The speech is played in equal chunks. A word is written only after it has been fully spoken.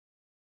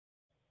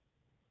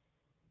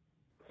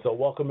So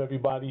welcome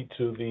everybody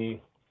to the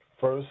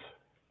first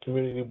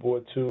Community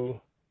Board 2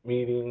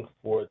 meeting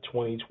for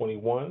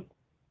 2021.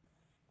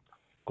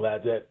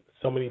 Glad that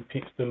so many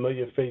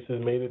familiar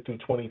faces made it through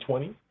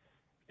 2020,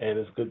 and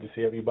it's good to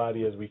see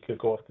everybody as we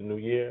kick off the new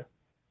year.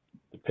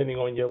 Depending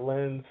on your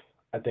lens,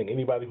 I think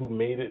anybody who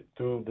made it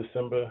through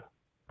December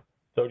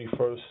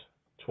 31st,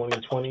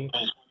 2020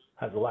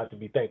 has a lot to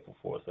be thankful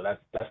for. So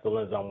that's the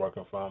lens I'm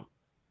working from,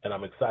 and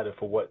I'm excited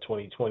for what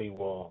 2020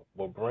 will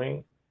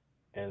bring.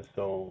 And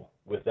so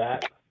with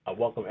that, I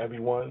welcome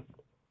everyone.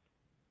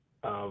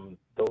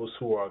 Those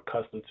who are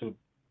accustomed to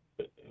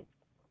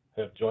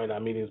have joined our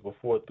meetings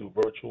before through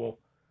virtual,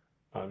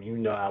 you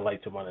know I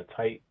like to run a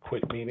tight,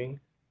 quick meeting.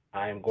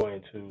 I am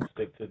going to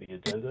stick to the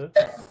agenda.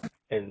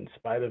 In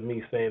spite of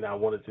me saying I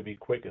want it to be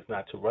quick, it's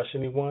not to rush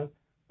anyone,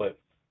 but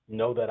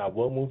know that I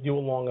will move you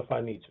along if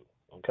I need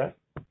to, okay?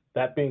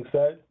 That being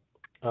said,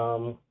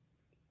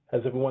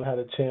 has everyone had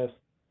a chance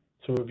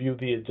to review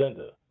the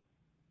agenda?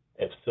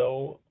 If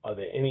so, are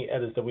there any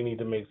edits that we need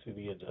to make to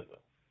the agenda?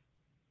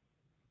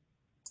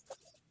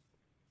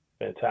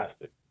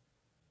 Fantastic.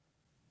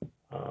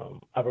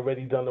 I've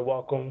already done the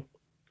welcome.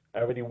 I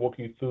already walked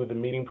you through the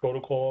meeting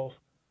protocols.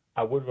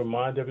 I would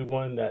remind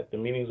everyone that the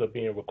meetings are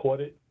being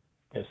recorded,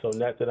 and so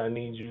not that I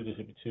need you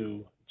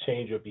to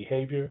change your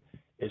behavior.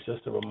 It's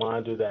just a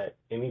reminder that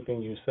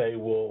anything you say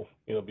will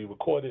be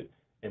recorded,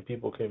 and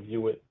people can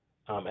view it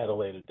at a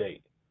later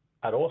date.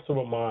 I'd also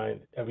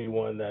remind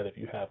everyone that if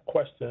you have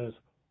questions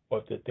or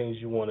if there are things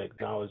you want to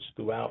acknowledge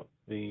throughout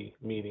the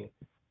meeting,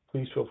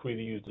 please feel free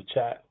to use the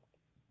chat.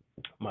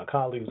 My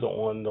colleagues are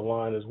on the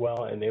line as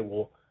well, and they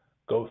will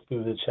go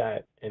through the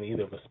chat and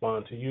either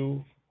respond to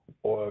you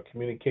or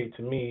communicate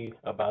to me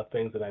about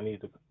things that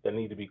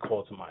need to be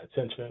called to my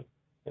attention.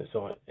 And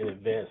so in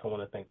advance, I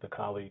want to thank the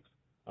colleagues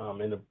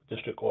in the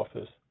district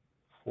office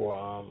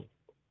for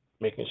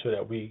making sure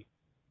that we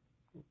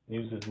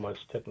use as much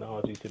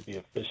technology to be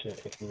efficient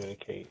and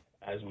communicate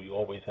as we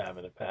always have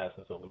in the past,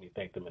 and so let me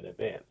thank them in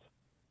advance.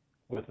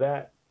 With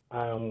that,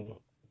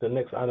 the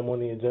next item on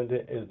the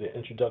agenda is the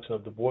introduction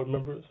of the board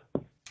members.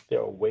 There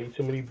are way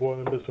too many board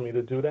members for me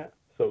to do that,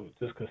 so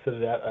just consider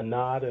that a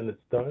nod and it's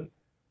done.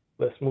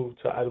 Let's move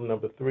to item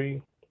number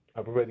 3.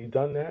 I've already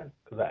done that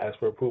because I asked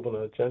for approval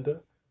on the agenda.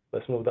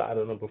 Let's move to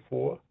item number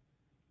 4.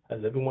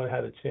 Has everyone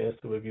had a chance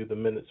to review the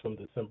minutes from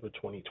December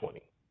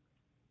 2020?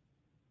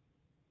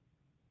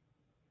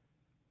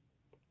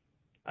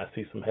 I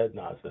see some head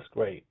nods, that's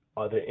great.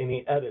 Are there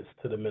any edits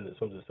to the minutes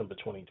from December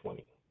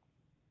 2020?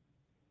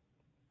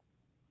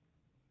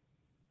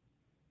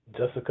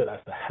 Jessica,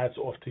 that's the hats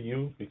off to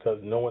you because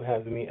no one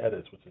has any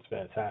edits, which is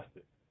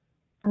fantastic.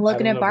 I'm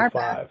looking Item at number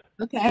Barbara.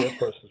 5, Okay.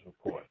 Chairperson's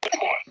report.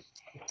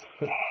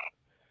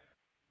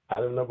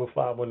 Item number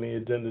 5 on the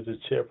agenda is the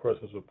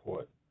Chairperson's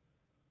report.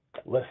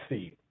 Let's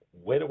see,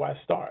 where do I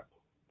start?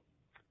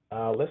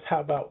 Let's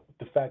have about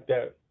the fact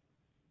that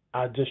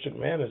our district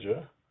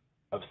manager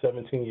of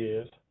 17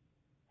 years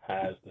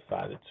has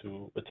decided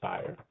to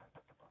retire.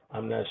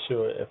 I'm not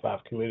sure if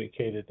I've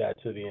communicated that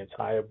to the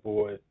entire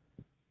board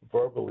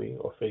verbally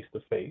or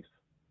face-to-face,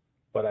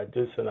 but I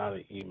did send out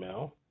an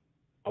email.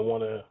 I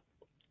want to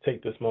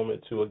take this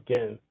moment to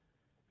again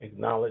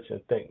acknowledge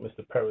and thank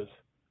Mr. Perez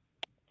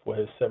for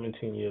his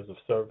 17 years of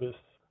service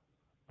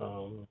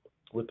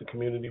with the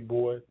community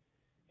board.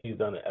 He's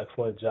done an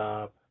excellent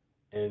job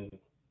in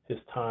his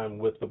time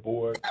with the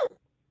board.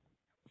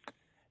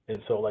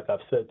 And so like I've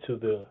said to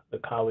the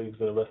colleagues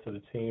and the rest of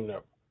the team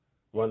that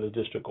run the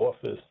district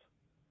office,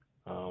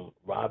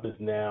 Rob is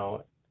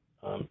now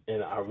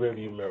in our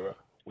rearview mirror.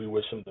 We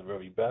wish him the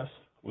very best.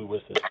 We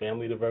wish his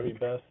family the very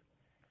best.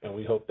 And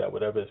we hope that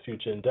whatever his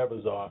future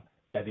endeavors are,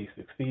 that he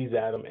succeeds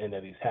at them and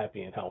that he's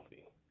happy and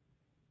healthy.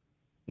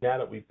 Now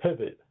that we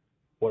pivot,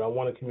 what I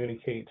want to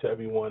communicate to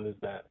everyone is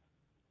that,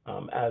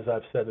 as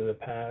I've said in the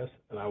past,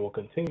 and I will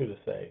continue to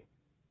say,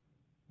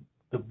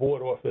 the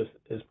board office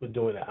is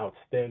doing an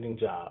outstanding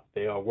job.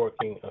 They are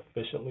working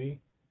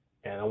efficiently,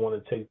 and I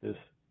want to take this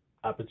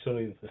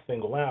opportunity to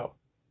single out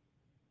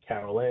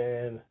Carol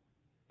Ann,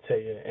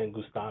 Taya, and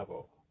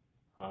Gustavo.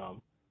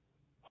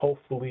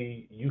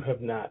 Hopefully you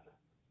have not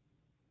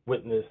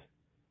witnessed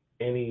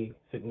any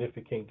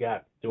significant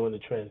gap during the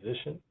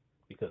transition,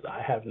 because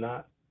I have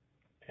not,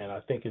 and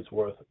I think it's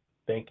worth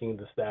thanking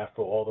the staff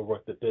for all the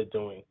work that they're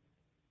doing,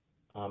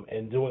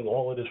 and doing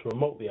all of this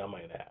remotely, I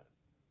might add.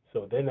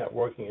 So they're not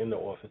working in the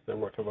office, they're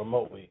working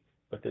remotely,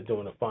 but they're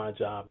doing a fine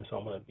job, and so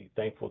I'm going to be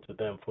thankful to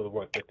them for the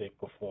work that they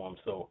perform.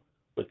 So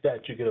with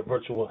that, you get a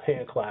virtual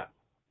hand clap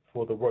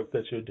for the work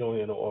that you're doing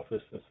in the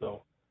office, and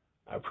so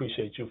I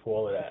appreciate you for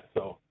all of that.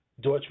 So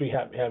Daughtry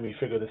had me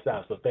figure this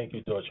out, so thank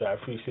you, Daughtry. I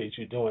appreciate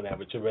you doing that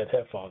with your red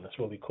headphones. That's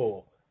really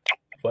cool.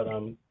 But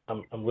I'm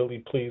really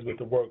pleased with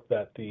the work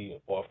that the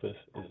office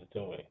is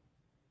doing.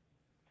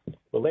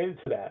 Related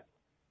to that,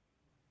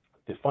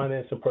 the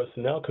Finance and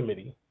Personnel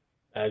Committee,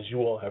 as you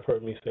all have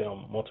heard me say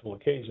on multiple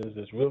occasions,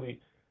 is really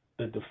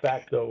the de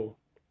facto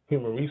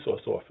human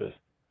resource office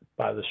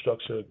by the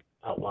structure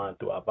outlined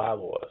through our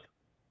bylaws.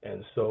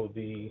 And so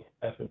the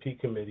F&P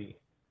committee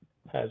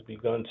has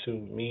begun to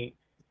meet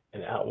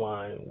and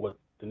outline what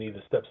the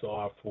needed steps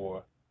are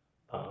for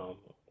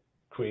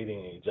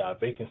creating a job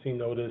vacancy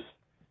notice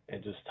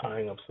and just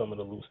tying up some of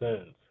the loose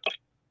ends.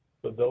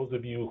 For those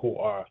of you who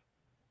are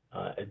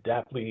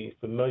adeptly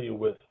familiar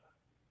with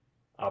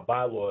our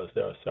bylaws,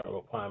 there are certain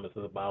requirements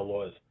of the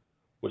bylaws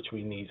which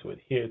we need to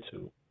adhere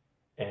to.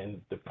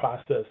 And the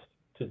process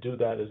to do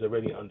that is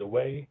already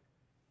underway.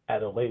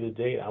 At a later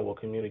date, I will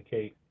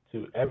communicate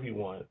to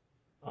everyone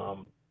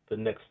the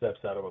next steps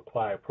that are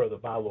required per the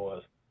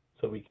bylaws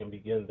so we can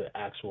begin the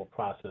actual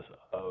process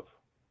of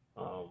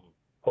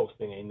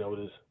posting a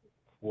notice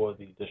for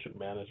the district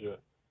manager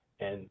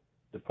and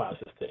the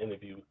process to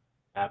interview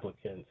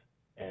applicants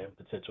and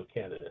potential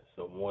candidates.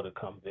 So more to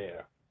come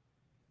there.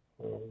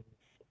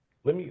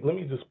 Let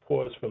me just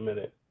pause for a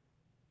minute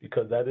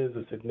because that is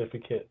a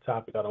significant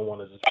topic. I don't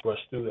want to just brush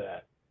through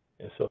that.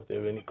 And so if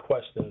there are any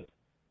questions,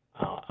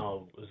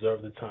 I'll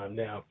reserve the time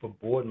now for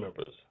board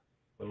members.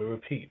 Let me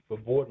repeat, for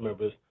board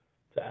members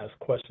to ask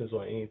questions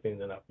on anything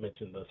that I've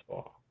mentioned thus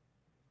far.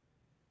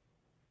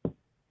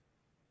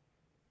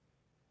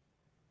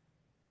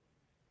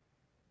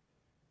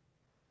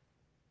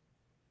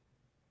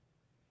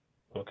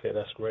 Okay,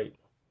 that's great.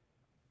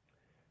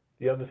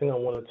 The other thing I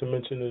wanted to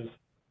mention is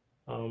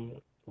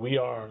we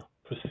are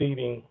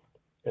proceeding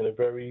in a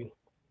very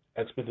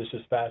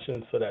expeditious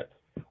fashion so that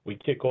we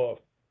kick off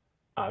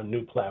our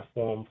new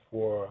platform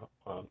for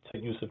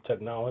use of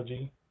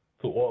technology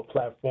through all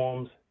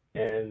platforms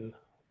and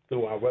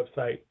through our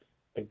website.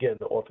 Again,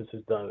 the office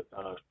has done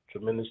a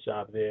tremendous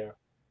job there,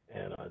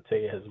 and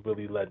Taya has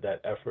really led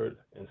that effort.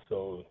 And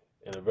so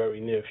in the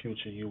very near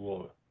future, you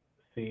will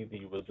see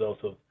the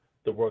results of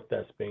the work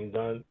that's being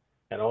done.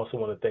 And I also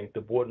want to thank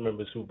the board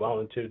members who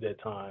volunteered their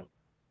time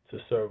to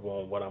serve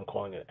on what I'm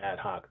calling an ad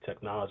hoc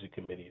technology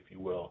committee, if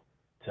you will,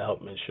 to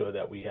help ensure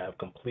that we have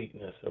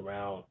completeness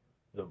around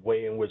the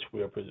way in which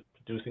we are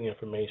producing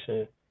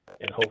information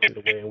and hopefully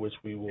the way in which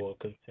we will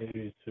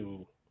continue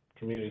to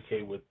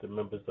communicate with the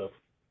members of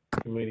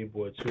Community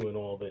Board 2 and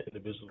all the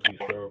individuals we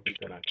serve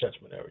within our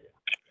catchment area.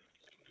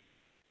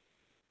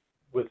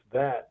 With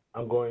that,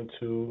 I'm going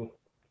to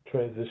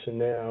transition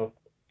now,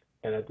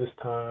 and at this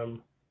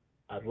time,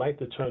 I'd like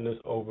to turn this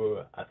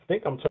over. I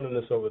think I'm turning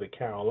this over to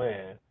Carol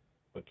Ann,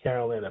 but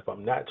Carol Ann, if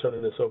I'm not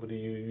turning this over to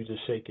you, you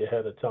just shake your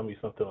head or tell me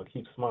something or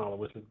keep smiling,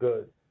 which is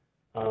good.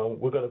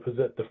 We're going to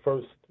present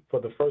for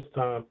the first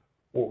time,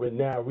 what we're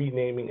now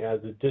renaming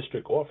as the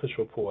District Office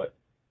Report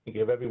and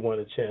give everyone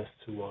a chance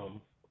to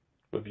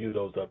review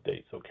those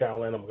updates. So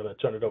Carol Ann, I'm going to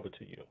turn it over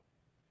to you.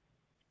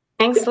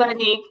 Thanks,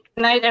 Lenny.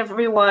 Good night,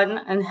 everyone,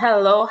 and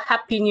hello,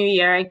 Happy New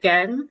Year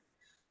again.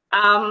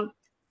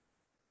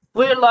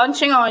 We're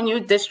launching our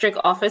new district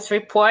office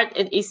report.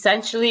 It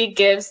essentially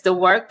gives the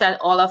work that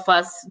all of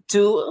us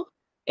do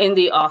in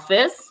the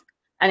office.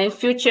 And in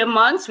future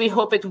months, we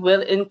hope it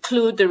will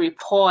include the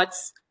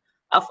reports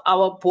of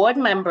our board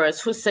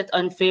members who sit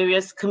on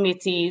various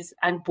committees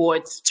and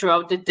boards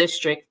throughout the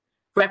district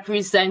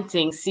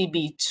representing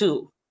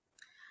CB2.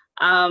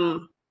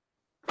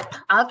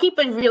 I'll keep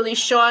it really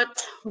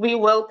short. We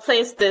will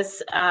place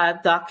this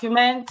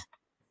document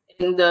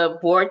in the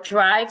board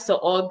drive so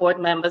all board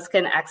members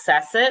can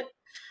access it.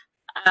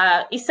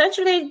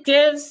 Essentially, it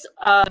gives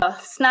a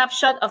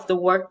snapshot of the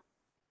work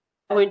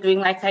we're doing,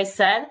 like I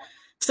said.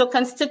 So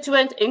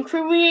constituent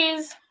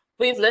inquiries,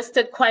 we've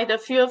listed quite a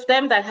few of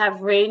them that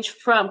have ranged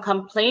from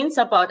complaints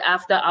about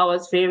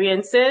after-hours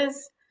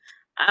variances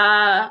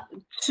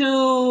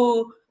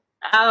to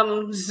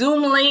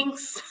Zoom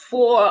links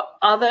for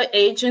other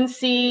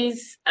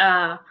agencies,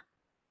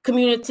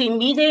 community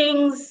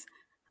meetings,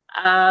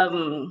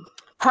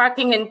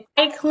 parking and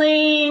bike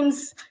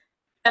lanes,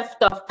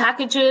 theft of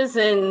packages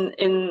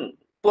in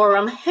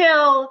Borum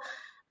Hill.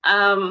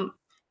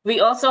 We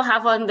also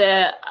have on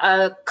there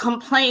a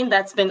complaint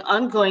that's been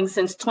ongoing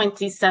since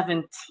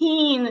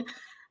 2017,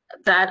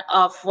 that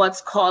of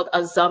what's called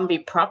a zombie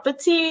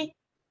property,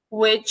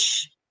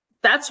 which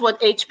that's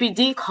what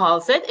HPD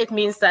calls it. It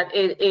means that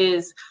it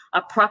is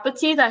a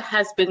property that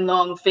has been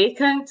long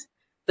vacant.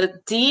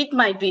 The deed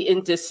might be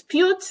in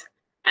dispute,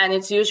 and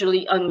it's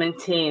usually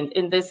unmaintained.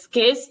 In this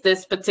case,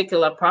 this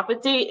particular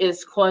property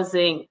is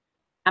causing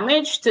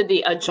damage to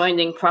the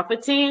adjoining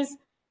properties,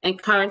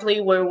 and currently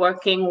we're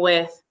working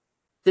with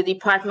the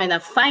Department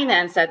of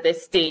Finance at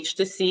this stage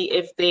to see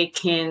if they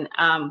can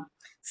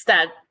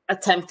start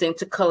attempting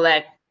to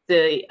collect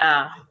the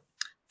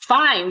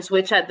fines,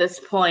 which at this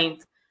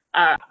point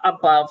are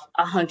above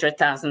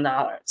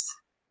 $100,000.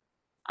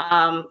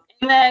 And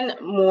then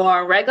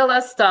more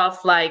regular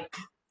stuff like,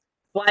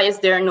 why is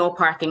there no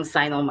parking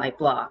sign on my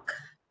block?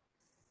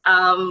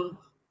 And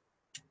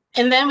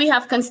then we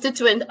have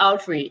constituent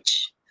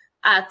outreach.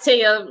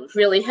 Taya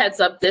really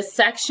heads up this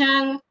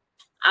section.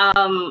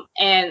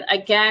 And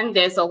again,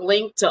 there's a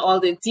link to all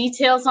the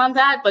details on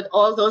that, but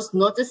all those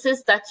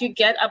notices that you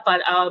get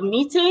about our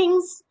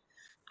meetings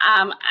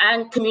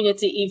and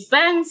community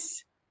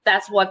events,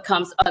 that's what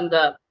comes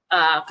under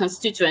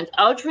constituent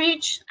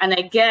outreach. And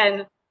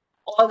again,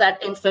 all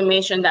that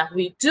information that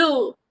we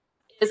do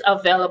is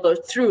available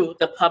through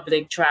the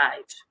public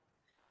drive.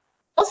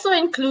 Also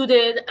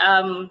included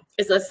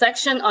is a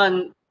section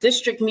on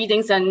district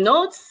meetings and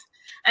notes.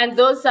 And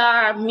those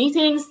are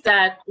meetings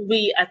that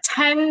we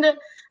attend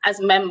as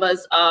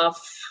members of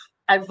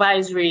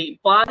advisory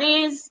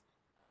bodies.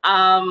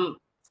 And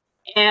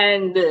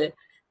there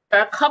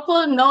are a couple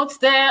of notes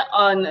there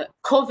on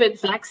COVID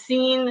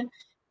vaccine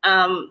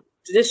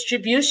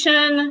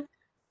distribution,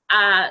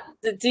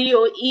 the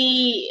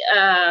DOE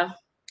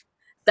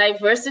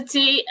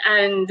diversity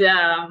and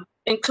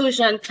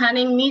inclusion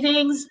planning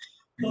meetings.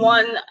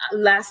 One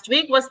last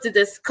week was to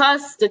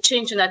discuss the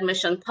change in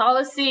admission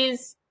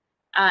policies.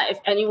 If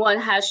anyone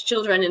has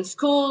children in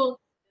school,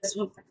 this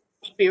would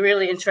be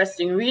really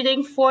interesting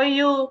reading for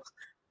you.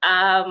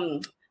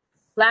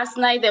 Last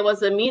night there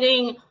was a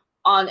meeting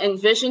on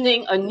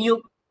envisioning a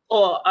new,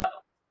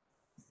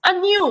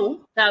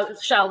 now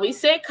shall we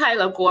say,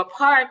 Kyla Gore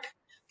Park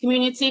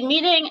community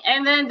meeting.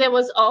 And then there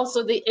was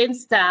also the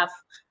in-staff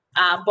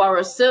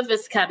Borough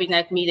Service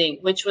Cabinet meeting,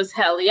 which was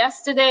held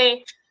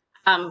yesterday.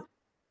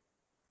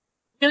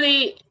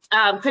 Really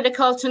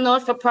critical to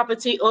note for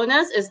property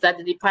owners is that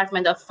the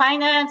Department of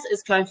Finance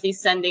is currently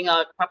sending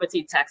out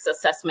property tax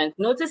assessment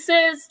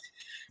notices.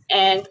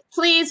 And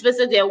please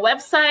visit their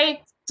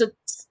website to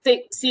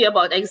see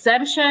about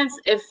exemptions.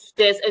 If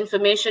there's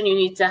information you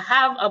need to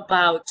have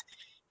about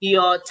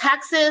your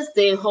taxes,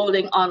 they're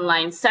holding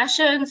online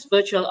sessions,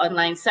 virtual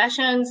online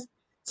sessions.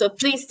 So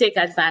please take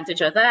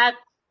advantage of that.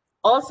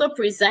 Also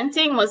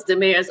presenting was the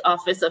Mayor's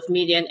Office of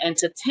Media and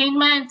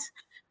Entertainment.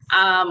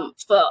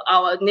 For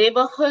our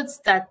neighborhoods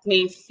that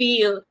may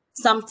feel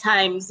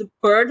sometimes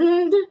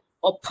burdened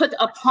or put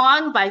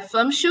upon by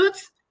film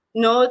shoots,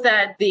 know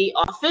that the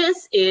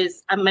office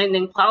is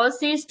amending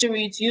policies to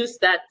reduce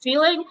that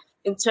feeling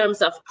in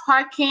terms of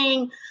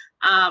parking,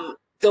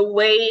 the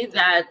way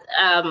that,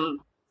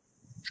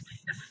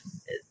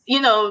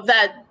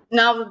 that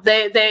now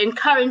they're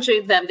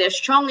encouraging them, they're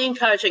strongly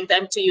encouraging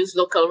them to use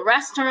local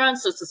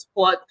restaurants to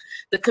support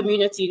the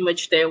community in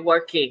which they're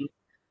working.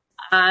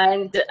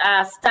 And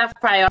staff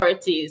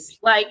priorities,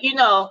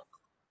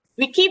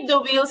 we keep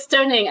the wheels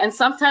turning and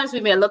sometimes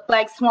we may look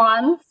like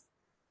swans.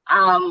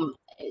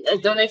 I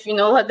don't know if you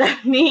know what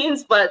that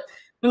means, but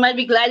we might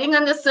be gliding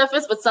on the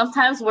surface, but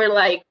sometimes we're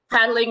like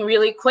paddling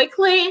really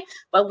quickly,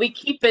 but we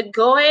keep it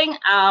going.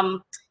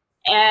 And,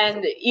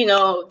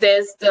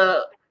 there's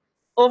the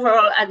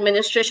overall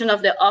administration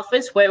of the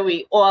office where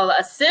we all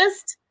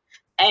assist.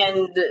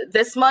 And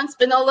this month's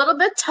been a little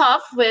bit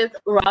tough with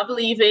Rob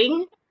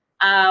leaving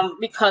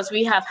because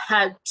we have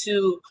had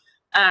to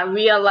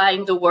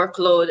realign the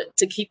workload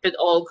to keep it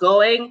all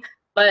going.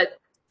 But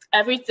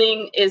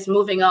everything is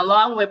moving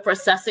along. We're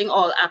processing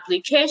all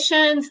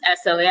applications,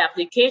 SLA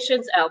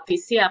applications,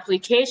 LPC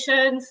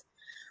applications.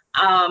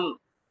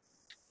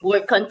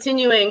 We're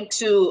continuing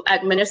to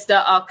administer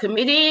our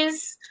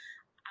committees.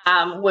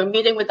 We're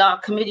meeting with our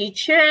committee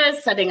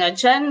chairs, setting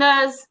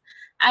agendas,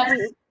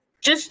 and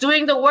just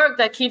doing the work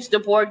that keeps the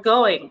board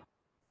going.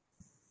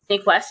 Any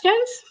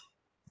questions?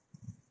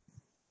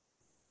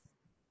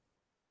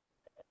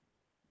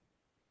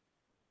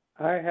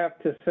 I have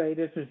to say,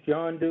 this is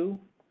John Dew.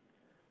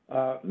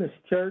 Ms.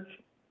 Church,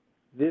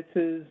 this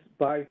is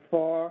by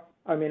far,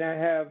 I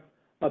have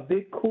a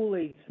big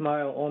Kool-Aid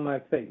smile on my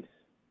face.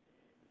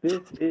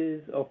 This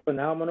is a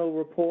phenomenal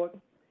report.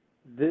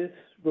 This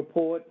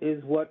report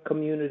is what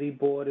Community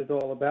Board is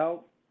all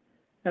about.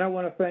 And I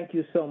want to thank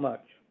you so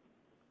much.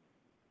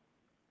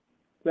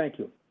 Thank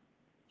you.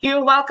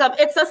 You're welcome.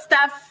 It's a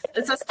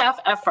staff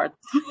effort.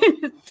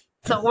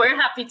 So we're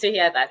happy to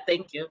hear that.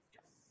 Thank you.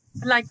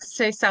 I'd like to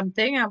say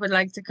something. I would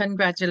like to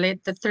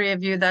congratulate the three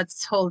of you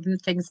that's holding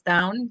things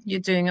down.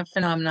 You're doing a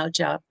phenomenal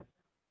job.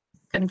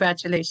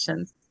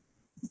 Congratulations.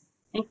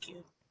 Thank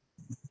you.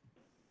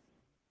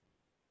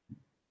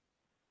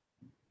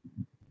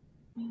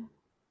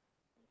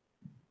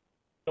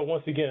 So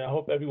once again, I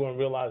hope everyone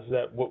realizes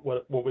that what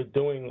we're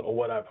doing, or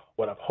what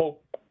I've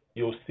hoped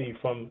you'll see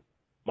from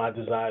my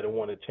desire to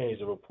want to change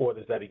the report,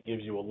 is that it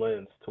gives you a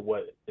lens to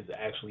what is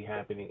actually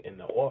happening in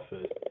the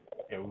office,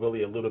 and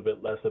really a little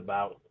bit less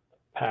about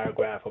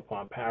paragraph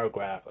upon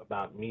paragraph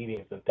about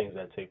meetings and things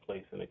that take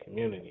place in the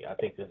community. I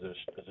think there's a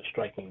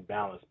striking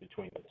balance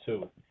between the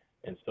two,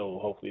 and so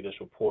hopefully this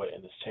report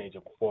and this change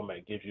of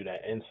format gives you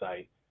that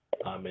insight,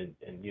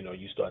 and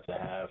you start to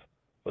have,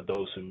 for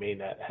those who may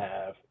not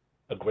have,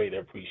 a greater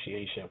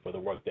appreciation for the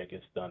work that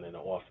gets done in the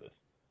office.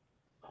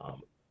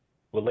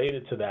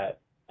 Related to that,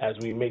 as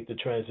we make the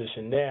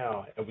transition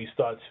now and we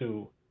start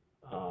to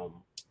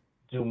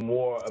do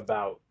more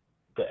about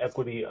the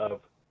equity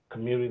of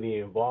community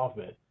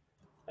involvement,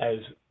 as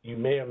you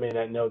may or may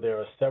not know, there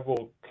are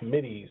several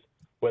committees,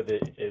 whether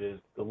it is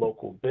the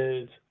local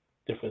bids,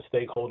 different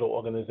stakeholder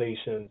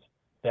organizations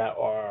that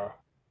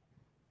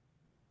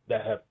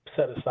have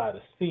set aside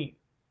a seat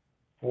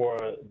for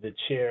the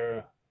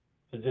chair,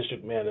 the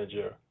district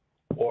manager,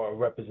 or a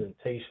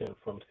representation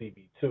from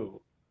CB2.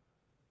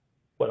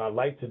 What I'd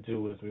like to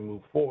do as we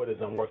move forward is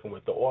I'm working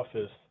with the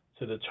office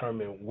to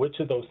determine which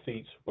of those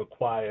seats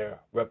require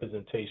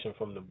representation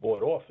from the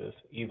board office,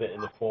 either in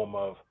the form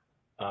of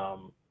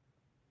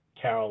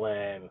Carol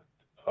Ann,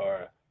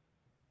 or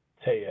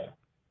Taya.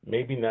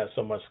 Maybe not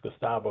so much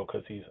Gustavo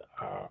because he's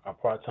our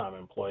part-time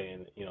employee,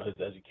 and his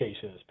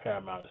education is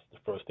paramount. It's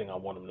the first thing I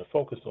want him to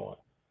focus on.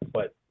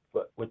 But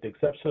with the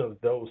exception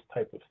of those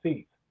type of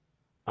seats,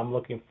 I'm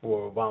looking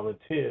for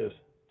volunteers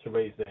to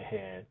raise their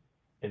hand,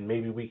 and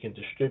maybe we can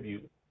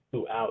distribute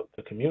throughout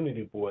the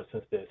community board,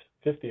 since there's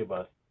 50 of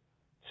us,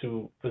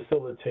 to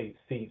facilitate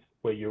seats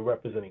where you're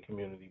representing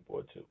community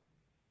board too.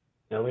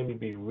 Now let me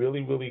be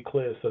really, really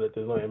clear so that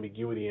there's no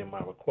ambiguity in my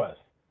request.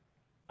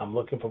 I'm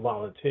looking for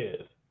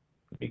volunteers.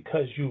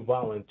 Because you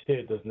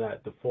volunteer does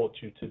not default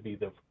you to be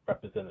the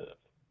representative.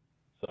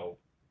 So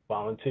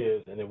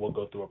volunteers, and then we'll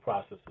go through a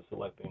process of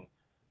selecting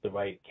the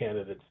right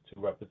candidates to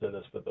represent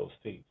us for those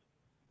seats.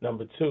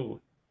 Number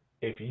two,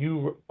 if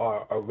you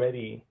are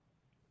already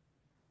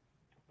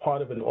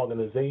part of an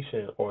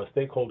organization or a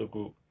stakeholder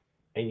group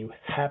and you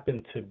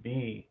happen to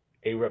be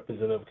a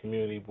representative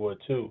community board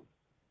too,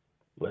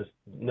 let's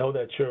know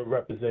that you're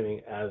representing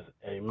as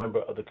a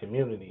member of the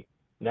community,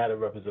 not a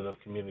representative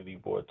community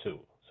board too.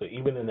 So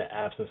even in the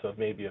absence of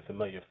maybe a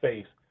familiar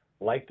face,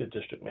 like the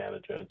district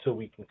manager, until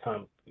we can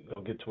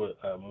get to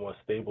a more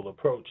stable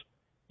approach,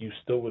 you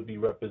still would be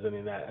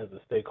representing that as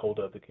a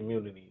stakeholder of the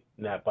community,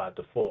 not by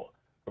default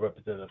a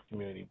representative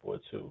community board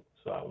too.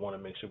 So I want to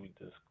make sure we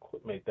just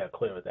make that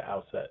clear at the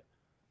outset.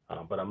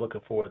 But I'm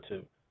looking forward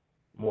to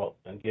more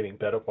and getting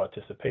better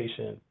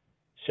participation,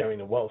 sharing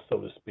the wealth, so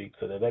to speak,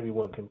 so that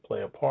everyone can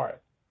play a part.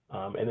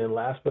 And then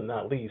last but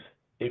not least,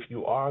 if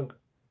you are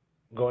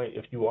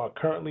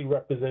currently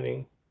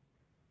representing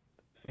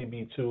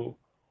CB2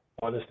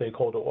 on a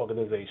stakeholder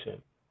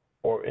organization,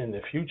 or in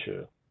the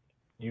future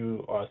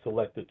you are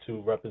selected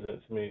to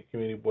represent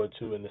Community Board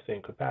 2 in the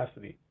same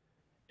capacity,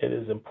 it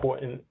is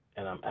important,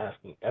 and I'm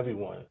asking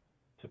everyone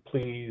to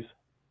please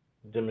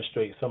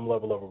demonstrate some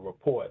level of a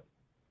report,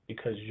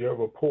 because your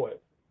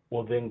report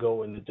will then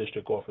go in the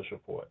district office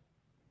report,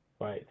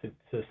 right?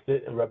 To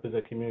sit and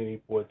represent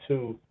Community Board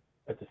 2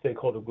 at the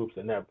stakeholder groups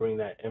and not bring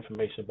that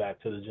information back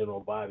to the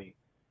general body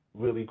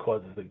really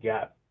causes a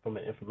gap from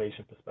an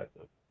information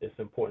perspective. It's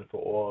important for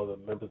all the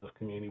members of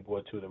Community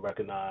Board 2 to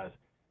recognize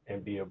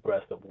and be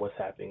abreast of what's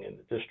happening in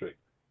the district.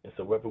 And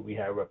so wherever we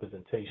have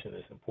representation,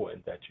 it's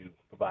important that you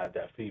provide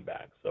that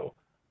feedback. So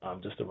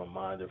just a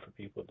reminder for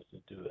people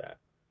to do that.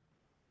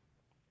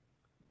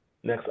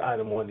 Next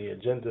item on the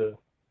agenda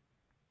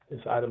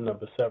is item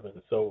number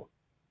 7. So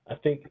I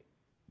think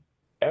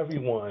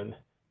everyone,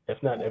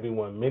 if not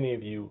everyone, many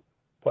of you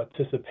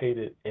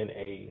participated in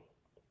a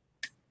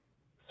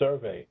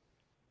survey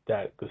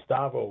that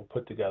Gustavo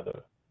put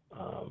together,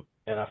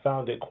 and I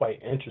found it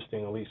quite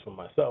interesting, at least for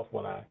myself,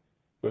 when I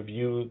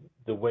reviewed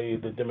the way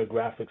the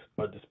demographics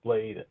are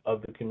displayed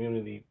of the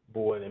community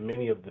board and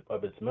many of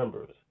its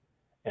members.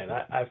 And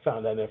I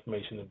found that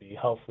information to be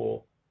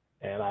helpful,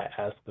 and I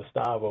asked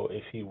Gustavo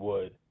if he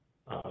would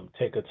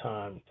take a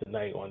time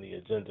tonight on the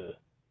agenda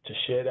to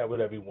share that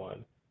with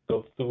everyone,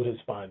 go through his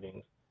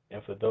findings,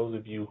 and for those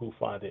of you who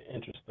find it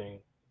interesting,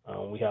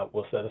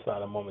 we'll set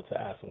aside a moment to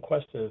ask some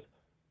questions.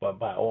 But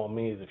by all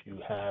means, if you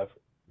have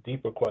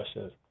deeper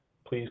questions,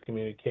 please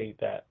communicate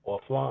that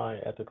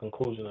offline at the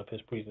conclusion of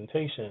his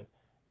presentation,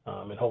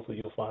 and hopefully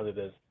you'll find it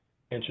as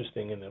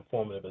interesting and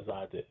informative as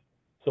I did.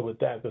 So with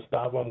that,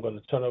 Gustavo, I'm going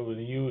to turn over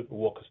to you to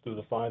walk us through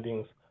the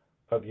findings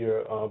of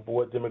your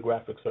board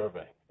demographic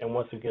survey. And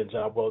once again,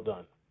 job well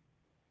done.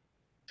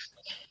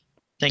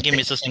 Thank you,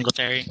 Mr.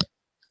 Singletary.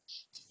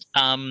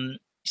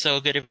 So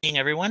good evening,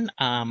 everyone.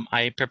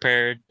 I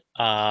prepared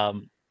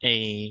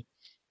a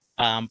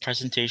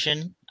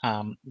presentation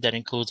that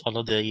includes all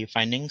of the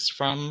findings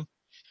from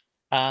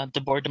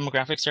the board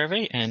demographic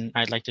survey, and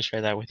I'd like to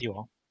share that with you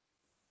all.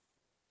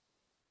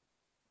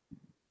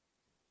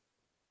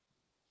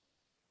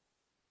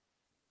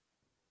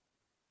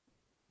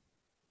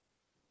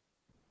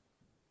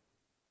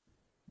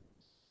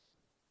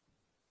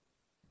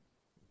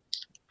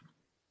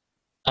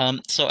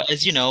 So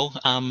as you know,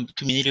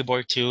 Community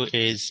Board 2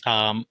 is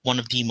one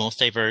of the most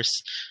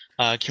diverse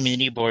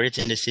community boards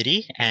in the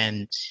city,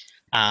 and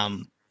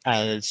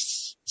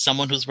as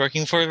someone who's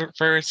working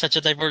for such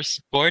a diverse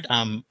board,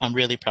 I'm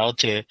really proud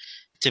to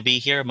be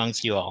here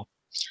amongst you all.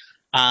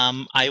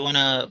 I want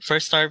to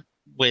first start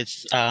with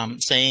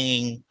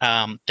saying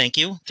thank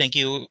you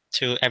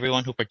to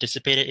everyone who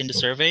participated in the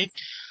survey.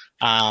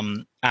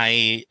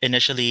 I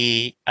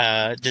initially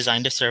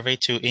designed the survey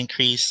to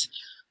increase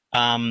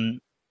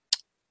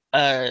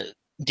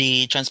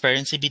the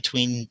transparency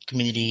between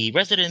community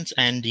residents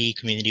and the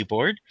community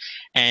board,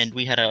 and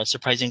we had a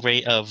surprising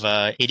rate of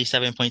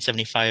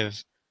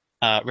 87.75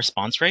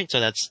 response rate, so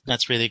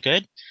that's really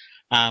good.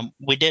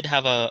 We did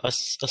have a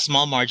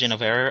small margin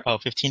of error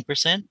of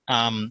 15%,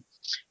 and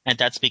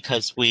that's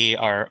because we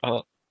are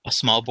a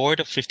small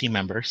board of 50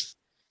 members.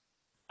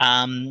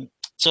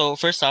 So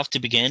first off, to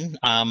begin,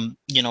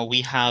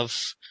 we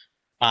have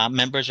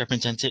members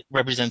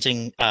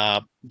representing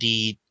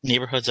the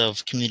neighborhoods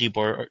of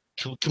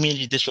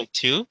Community District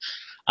 2.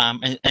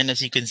 And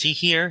as you can see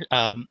here,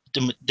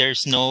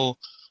 there's no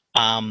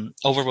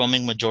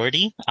overwhelming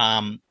majority.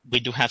 We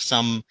do have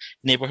some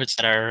neighborhoods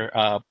that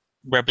are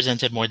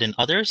represented more than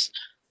others,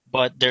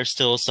 but there's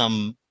still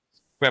some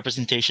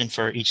representation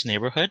for each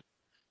neighborhood.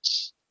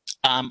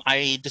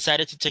 I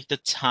decided to take the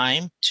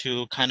time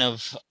to kind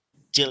of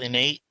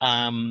delineate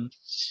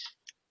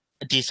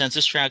the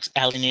census tracts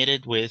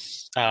alienated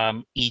with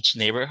each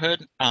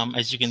neighborhood.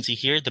 As you can see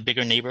here, the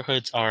bigger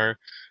neighborhoods are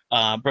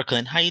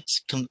Brooklyn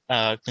Heights,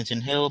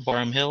 Clinton Hill,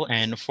 Borum Hill,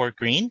 and Fort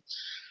Greene.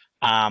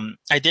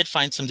 I did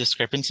find some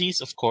discrepancies,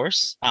 of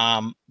course,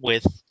 so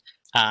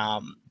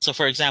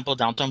for example,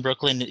 downtown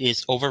Brooklyn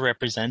is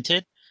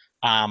overrepresented,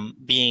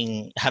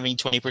 having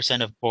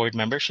 20% of board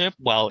membership,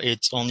 while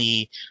it's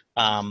only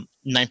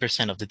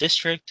 9% of the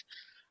district.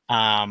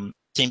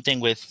 Same thing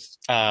with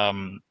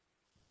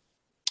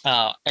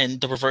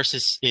and the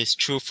reverse is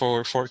true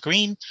for Fort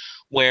Greene,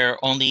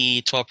 where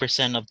only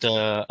 12% of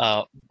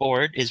the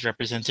board is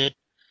represented,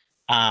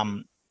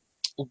 and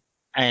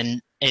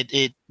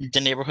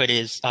the neighborhood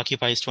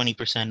occupies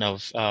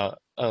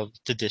 20% of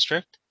the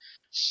district.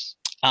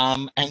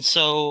 And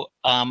so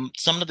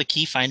some of the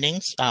key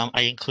findings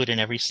I include in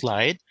every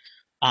slide.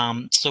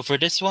 So for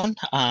this one,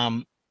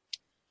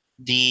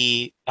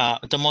 the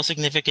most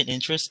significant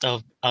interest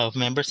of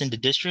members in the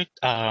district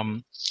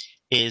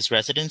is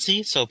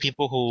residency. So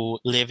people who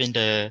live in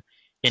the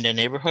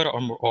neighborhood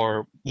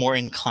or more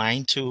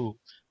inclined to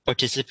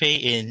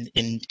participate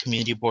in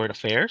community board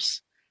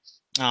affairs,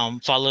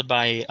 followed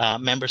by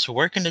members who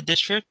work in the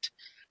district,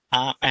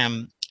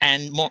 and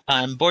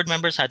board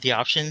members had the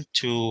option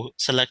to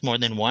select more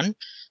than one.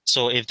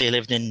 So if they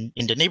lived in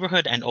the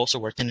neighborhood and also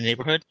worked in the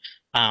neighborhood,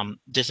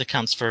 this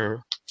accounts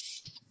for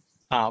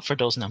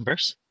those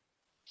numbers.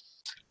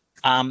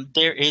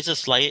 There is a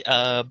slight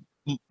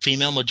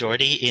female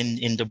majority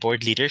in the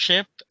board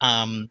leadership,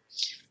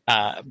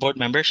 board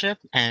membership,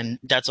 and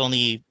that's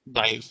only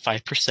by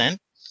 5%.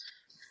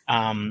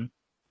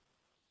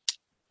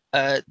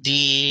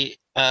 The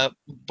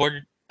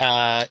board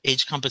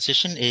age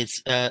composition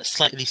is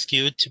slightly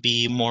skewed to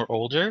be more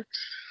older.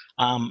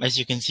 As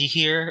you can see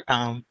here,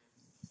 the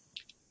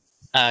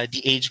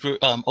age group,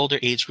 older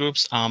age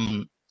groups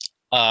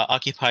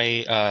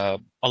occupy a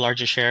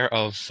larger share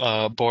of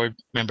board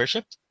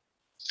membership.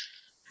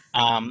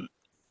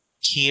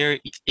 Here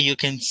you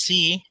can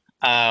see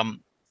that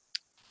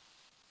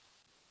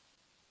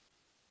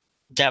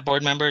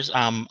board members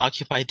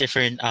occupy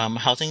different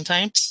housing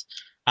types.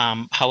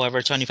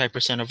 However,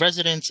 25% of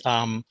residents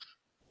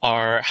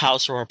are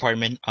house or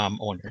apartment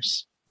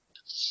owners.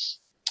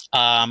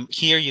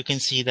 Here you can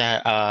see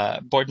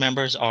that board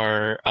members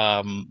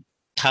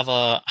have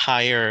a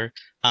higher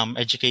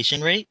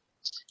education rate.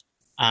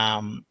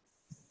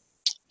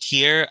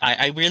 Here,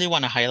 I really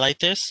want to highlight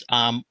this,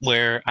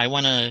 where I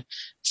want to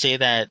say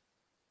that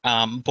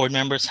board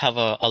members have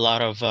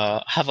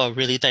have a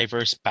really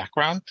diverse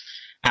background.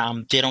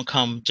 They don't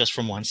come just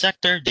from one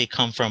sector; they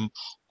come from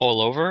all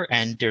over,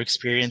 and their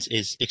experience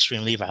is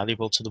extremely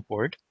valuable to the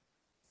board.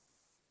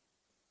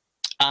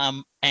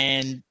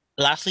 And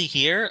lastly,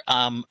 here,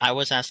 I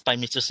was asked by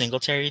Mr.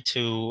 Singletary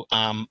to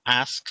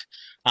ask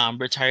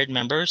retired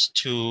members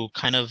to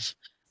kind of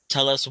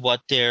tell us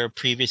what their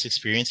previous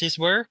experiences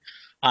were.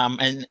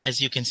 And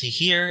as you can see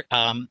here,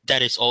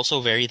 that is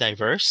also very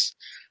diverse.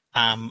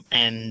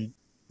 And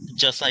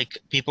just like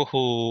people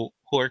who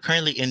are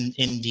currently in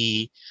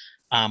the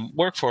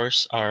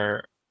workforce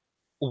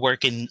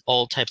work in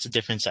all types of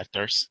different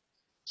sectors.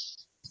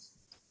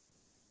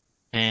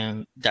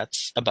 And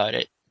that's about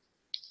it.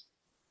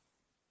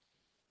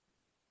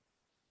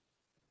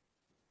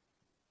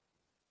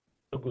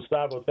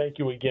 Gustavo, thank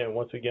you again.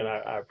 Once again,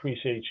 I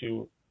appreciate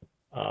you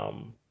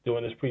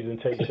doing this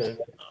presentation.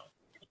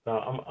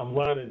 I'm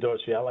learning,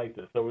 Dorothy. I like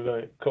this. So we're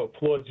going to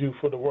applaud you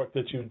for the work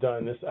that you've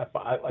done. This,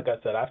 like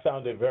I said, I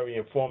found it very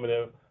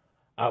informative.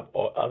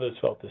 Others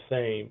felt the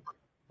same.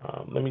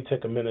 Let me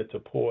take a minute to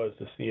pause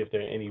to see if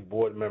there are any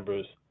board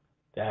members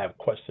that have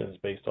questions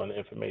based on the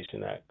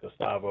information that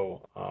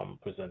Gustavo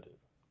presented.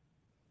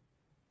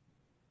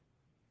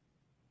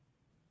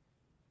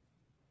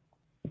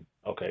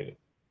 Okay.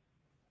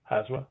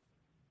 Hasra?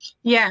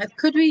 Yeah,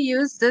 could we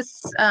use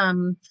this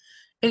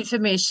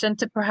information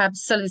to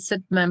perhaps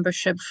solicit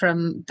membership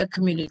from the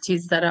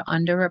communities that are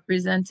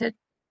underrepresented?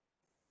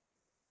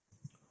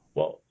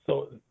 Well,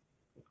 so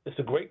it's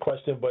a great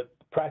question, but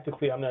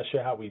practically I'm not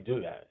sure how we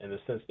do that, in the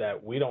sense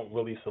that we don't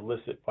really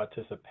solicit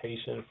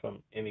participation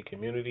from any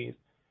communities,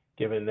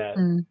 given that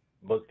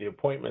both the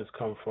appointments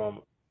come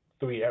from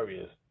 3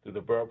 areas, through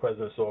the Borough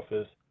President's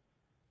Office,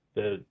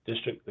 the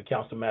district, the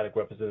councilmatic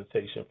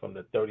representation from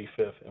the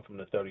 35th and from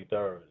the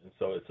 33rd. And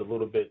so it's a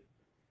little bit,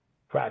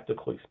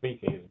 practically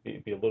speaking,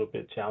 it'd be a little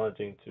bit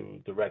challenging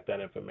to direct that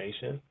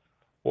information.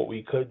 What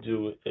we could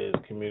do is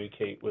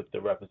communicate with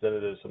the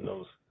representatives from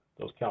those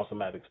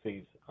councilmatic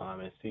seats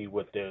and see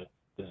what their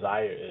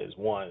desire is,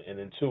 1. And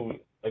then 2,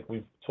 like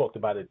we've talked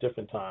about at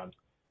different times,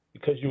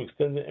 because you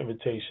extend the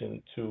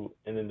invitation to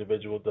an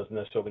individual doesn't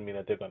necessarily mean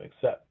that they're going to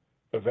accept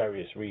for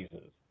various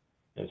reasons.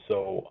 And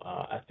so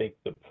I think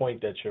the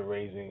point that you're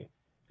raising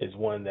is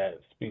one that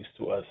speaks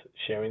to us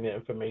sharing the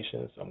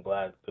information. So I'm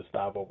glad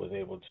Gustavo was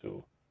able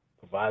to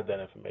provide that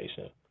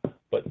information.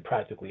 but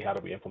practically how do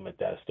we implement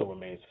that still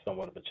remains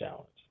somewhat of a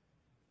challenge.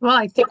 Well,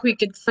 I think we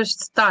could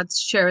first start to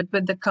share it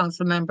with the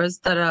council members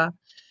that are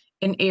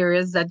in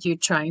areas that you're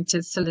trying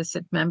to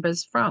solicit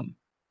members from.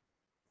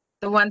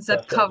 The ones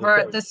that That's what I was cover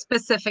gonna say. the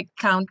specific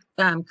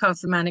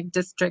councilmanic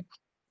district.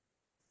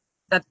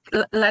 That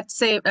let's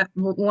say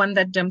one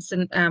that jumps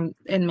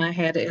in my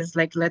head is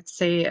like, let's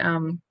say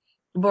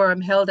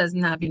Borum Hill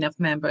doesn't have enough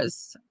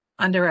members,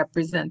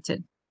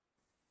 underrepresented.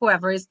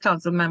 Whoever is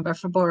council member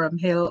for Borum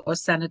Hill or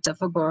senator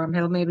for Borum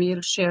Hill, maybe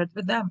you'll share it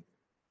with them.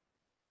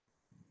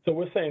 So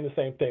we're saying the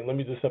same thing. Let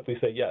me just simply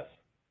say yes.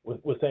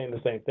 We're saying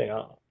the same thing.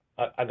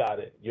 I got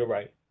it. You're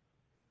right.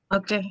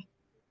 Okay.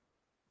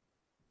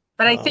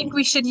 But I think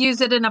we should use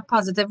it in a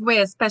positive way,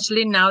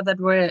 especially now that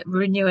we're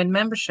renewing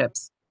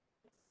memberships.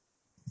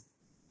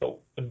 So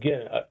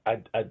again,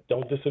 I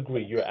don't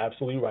disagree. You're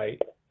absolutely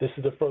right. This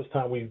is the first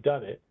time we've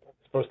done it.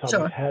 It's the first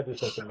time we've had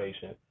this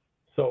information.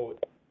 So,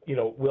 you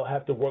know, we'll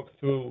have to work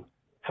through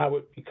how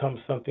it becomes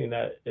something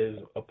that is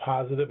a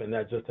positive and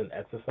not just an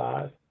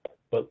exercise.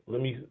 But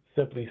let me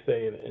simply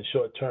say in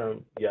short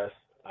term, yes,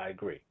 I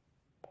agree.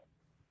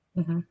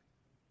 Mm-hmm.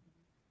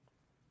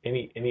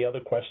 Any other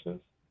questions?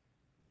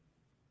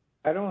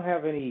 I don't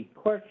have any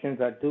questions.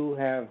 I do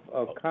have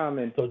a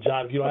comment. So,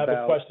 John, if you don't have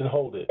a question,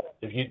 hold it.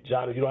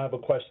 John, if you don't have a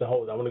question,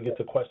 hold it. I want to get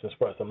to questions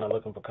first. I'm not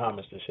looking for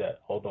comments just yet.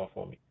 Hold on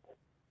for me.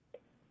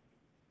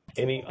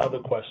 Any other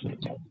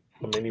questions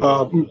from anyone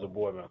else who's a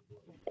board member?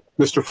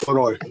 Mr.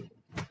 Flournoy.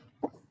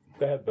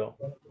 Go ahead, Bill.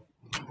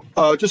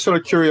 Just out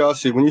of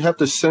curiosity, when you have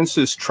the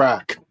census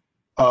track,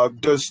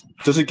 does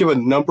it give a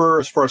number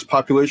as far as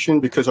population?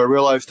 Because I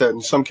realize that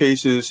in some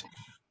cases,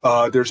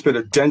 there's been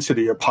a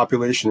density of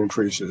population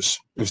increases.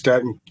 Is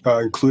that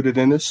included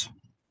in this?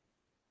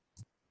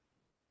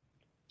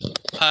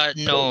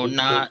 No,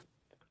 not.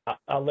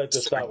 I'll let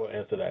Gustavo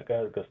answer that. Go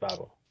ahead,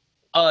 Gustavo.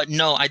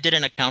 No, I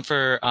didn't account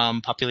for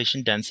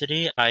population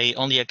density. I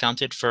only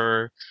accounted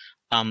for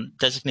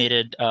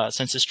designated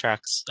census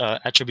tracts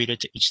attributed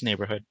to each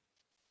neighborhood.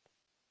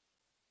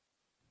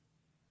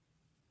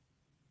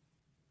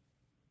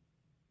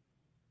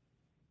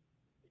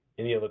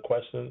 Any other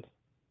questions?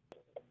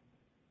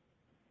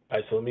 All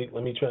right, so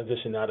let me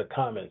transition now to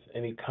comments.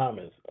 Any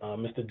comments?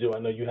 Mr. Dew, I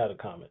know you had a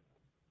comment.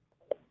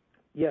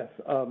 Yes,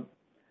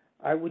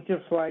 I would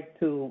just like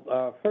to,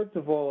 first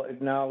of all,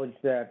 acknowledge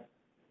that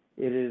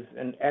it is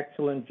an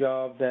excellent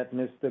job that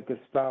Mr.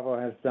 Gustavo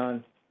has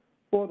done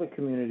for the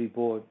community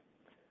board.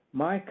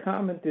 My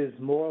comment is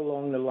more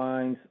along the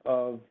lines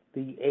of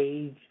the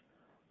age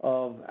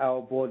of our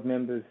board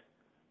members,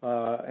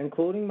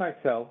 including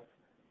myself.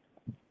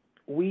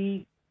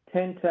 We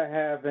tend to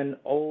have an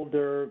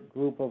older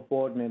group of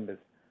board members.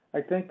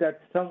 I think that's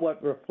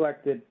somewhat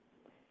reflected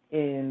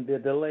in the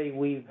delay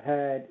we've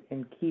had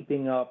in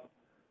keeping up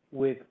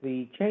with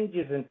the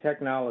changes in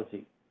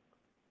technology.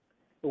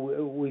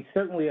 We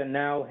certainly are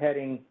now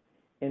heading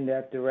in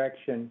that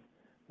direction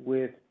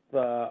with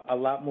a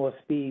lot more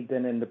speed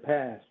than in the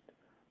past.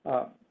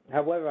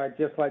 However, I'd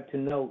just like to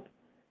note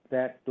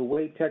that the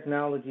way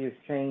technology is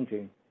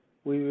changing,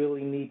 we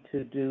really need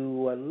to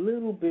do a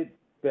little bit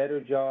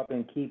better job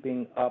in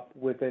keeping up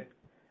with it,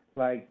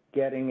 like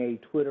getting a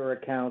Twitter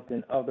account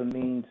and other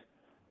means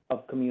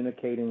of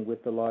communicating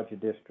with the larger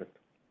district.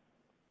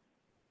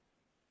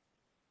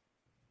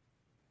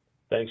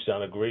 Thanks,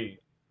 John. Agreed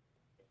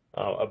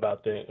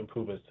about the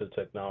improvements to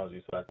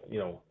technology. So, you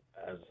know,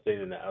 as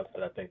stated in the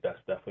outset, I think that's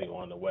definitely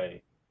on the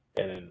way.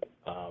 And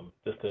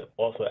just to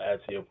also add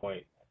to your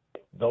point,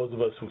 those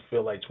of us who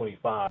feel like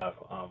 25,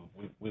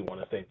 we want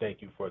to say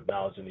thank you for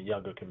acknowledging the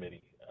younger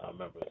committee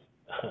members.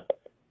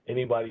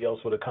 Anybody else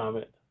with a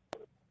comment?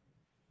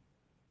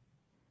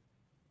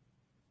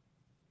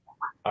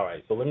 All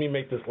right, so let me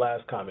make this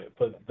last comment.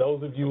 For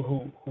those of you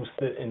who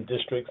sit in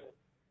districts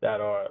that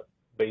are,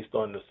 based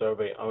on the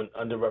survey,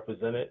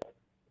 underrepresented,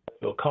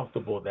 feel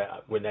comfortable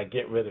that we're not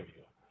getting rid of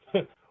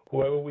you.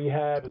 Whoever we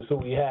have is who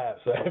we have,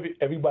 so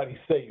everybody's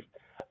safe.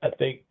 I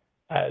think,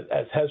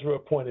 as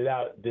Hezra pointed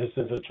out, this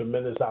is a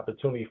tremendous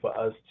opportunity for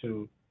us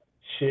to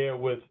share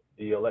with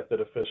the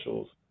elected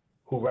officials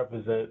who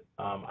represent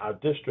our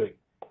district,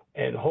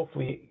 and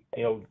hopefully,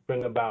 you know,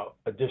 bring about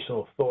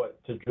additional thought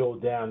to drill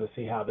down to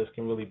see how this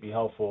can really be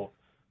helpful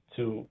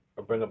to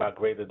bring about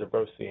greater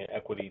diversity and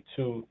equity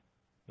to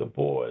the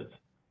boards,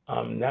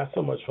 not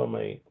so much from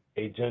a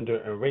gender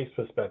and race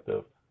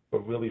perspective,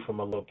 but really from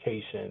a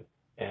location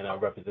and a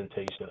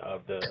representation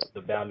of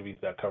the boundaries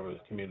that cover the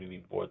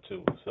community board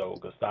too. So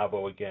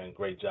Gustavo, again,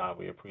 great job.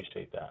 We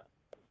appreciate that.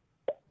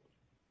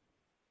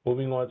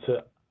 Moving on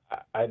to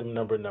item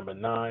number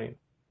 9,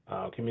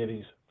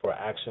 committees for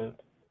action.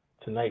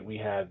 Tonight we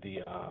have the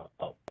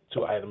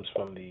 2 items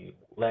from the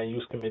Land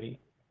Use Committee,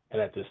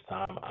 and at this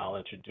time I'll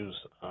introduce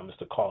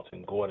Mr.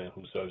 Carlton Gordon,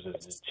 who serves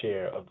as the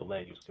chair of the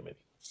Land Use Committee.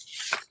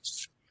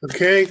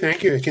 Okay,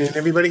 thank you. Can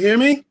everybody hear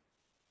me?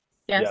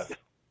 Yes.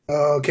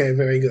 Okay,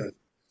 very good.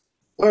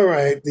 All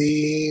right,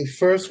 the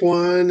first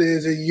one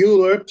is a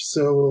ULURP,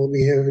 so we'll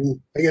be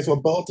having, I guess, well,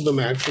 both of them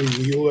actually,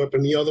 the ULURP,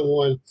 and the other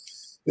one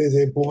There's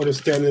a Board of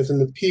Standards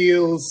and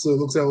Appeals, so it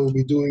looks like we'll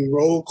be doing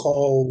roll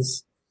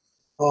calls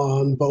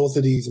on both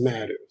of these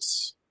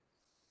matters.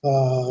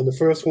 The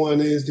first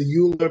one is the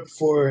ULIP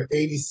for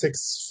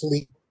 86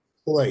 Fleet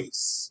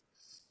Place.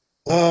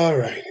 All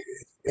right.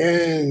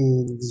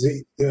 And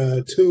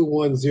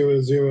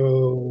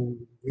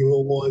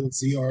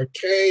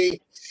 210001ZRK.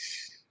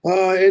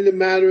 In the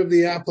matter of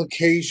the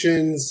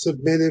application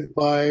submitted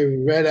by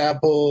Red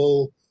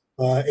Apple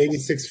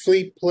 86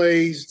 Fleet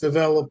Place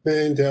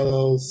Development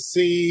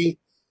LLC,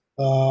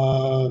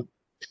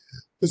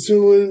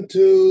 pursuant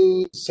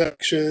to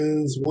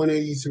sections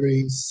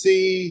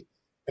 183C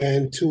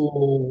and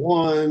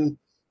 201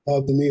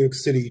 of the New York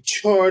City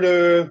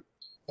Charter,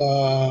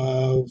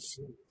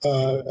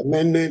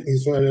 amendment,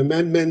 he's for an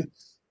amendment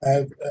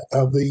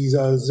of these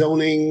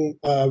zoning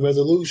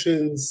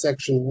resolutions,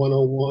 section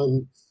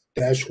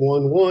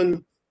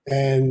 101-11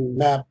 and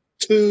map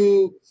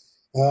 2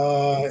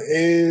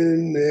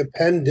 in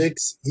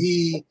Appendix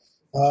E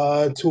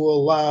to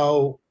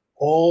allow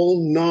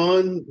all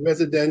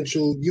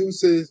non-residential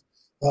uses,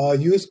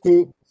 use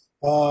group,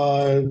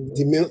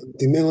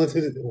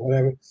 demilitated,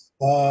 whatever,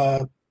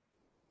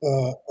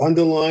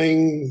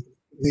 underlying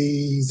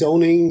the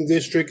zoning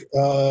district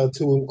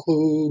to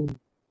include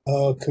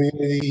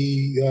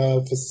community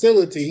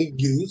facility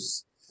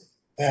use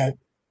at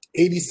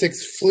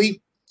 86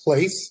 Fleet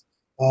Place,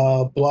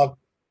 block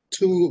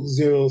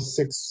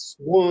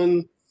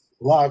 2061,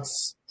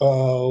 lots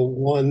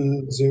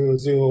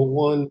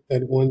 1001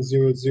 and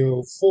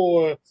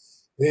 1004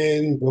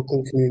 in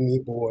Brooklyn Community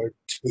Board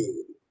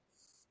 2.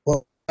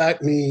 What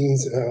that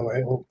means,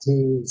 I hope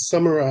to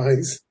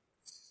summarize,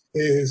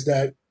 is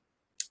that,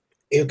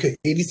 okay,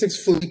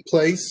 86 Fleet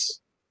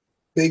Place,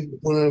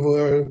 one of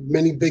our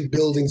many big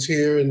buildings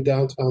here in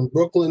downtown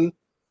Brooklyn,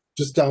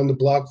 just down the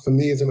block from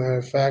me, as a matter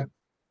of fact,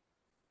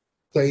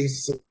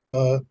 place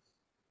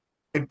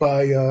right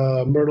by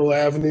Myrtle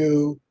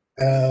Avenue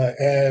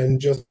and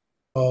just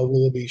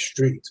Willoughby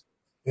Street,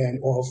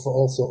 and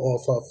also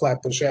off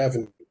Flatbush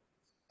Avenue.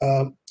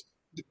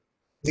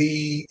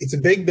 It's a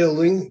big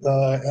building,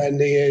 and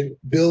they had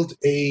built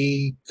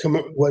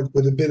what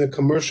would have been a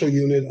commercial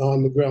unit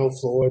on the ground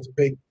floor. It's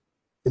big,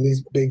 and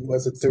these big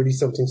was a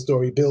 30-something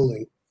story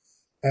building,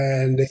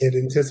 and they had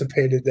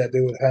anticipated that they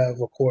would have,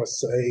 of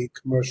course, a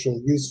commercial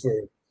use for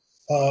it.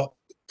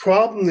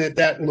 Problem at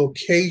that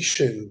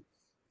location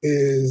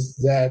is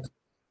that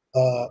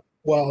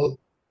while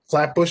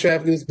Flatbush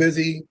Avenue is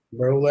busy,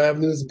 Myrtle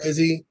Avenue is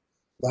busy,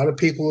 a lot of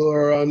people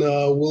are on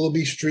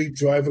Willoughby Street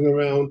driving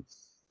around.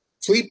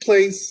 Fleet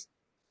Place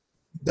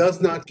does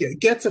not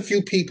gets a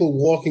few people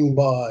walking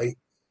by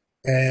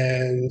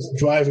and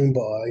driving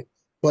by,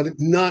 but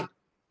not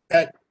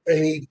at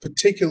any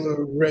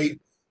particular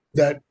rate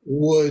that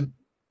would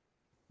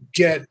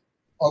get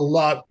a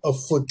lot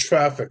of foot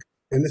traffic.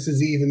 And this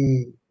is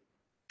even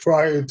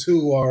prior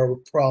to our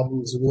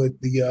problems with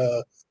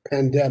the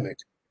pandemic.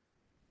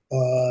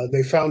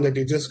 They found that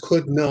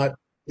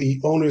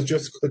the owners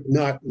just could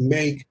not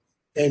make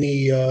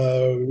any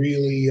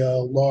really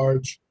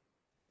large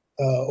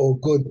or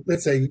good,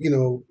 let's say,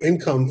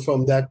 income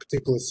from that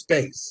particular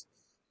space,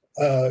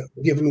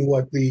 given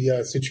what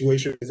the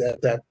situation is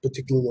at that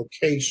particular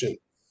location.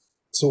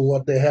 So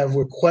what they have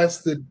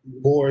requested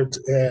board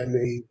and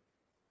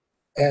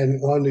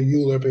on the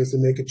ULIP is to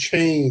make a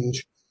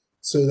change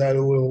so that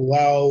it will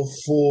allow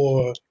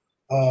for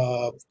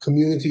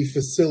community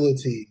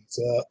facilities,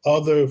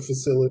 other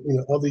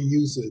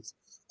uses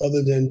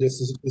other than this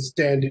is the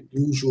standard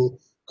usual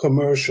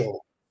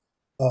commercial.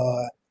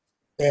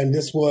 And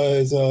this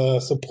was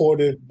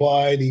supported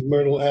by the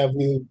Myrtle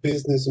Avenue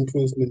Business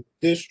Improvement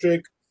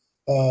District,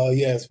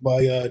 yes,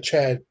 by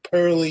Chad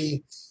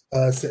Purley.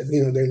 Said,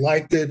 they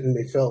liked it and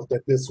they felt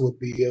that this would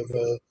be of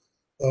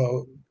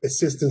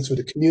assistance for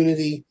the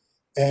community.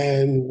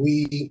 And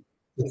the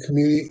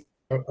community,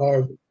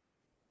 our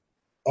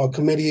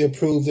committee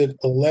approved it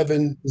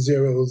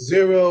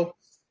 11-0-0,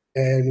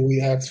 and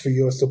we ask for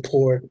your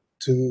support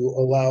to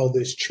allow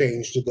this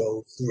change to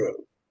go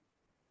through.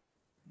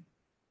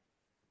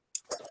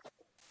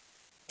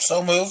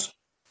 So moved.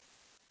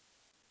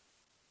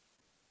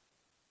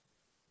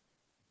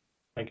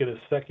 I get a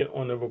second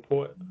on the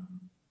report.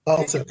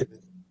 I'll second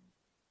it.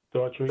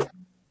 Daughtry,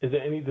 is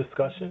there any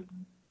discussion?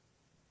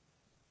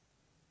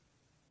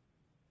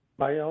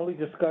 My only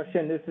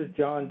discussion, this is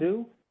John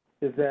Dew,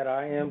 is that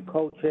I am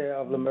co-chair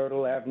of the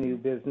Myrtle Avenue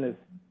Business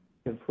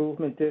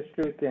Improvement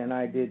District, and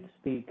I did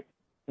speak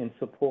in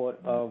support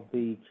of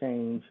the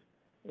change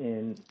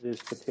in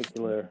this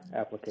particular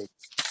application.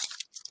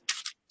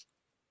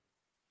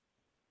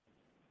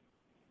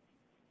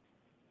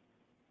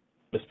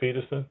 Ms.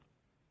 Peterson?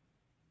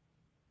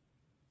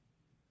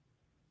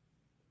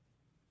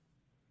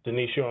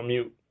 Denise, you're on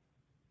mute.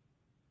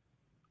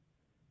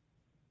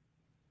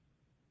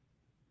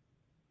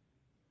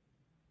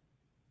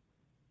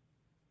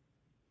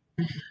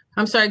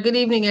 I'm sorry. Good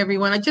evening,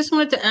 everyone. I just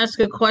wanted to ask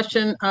a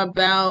question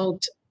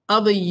about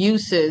other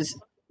uses.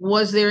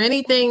 Was there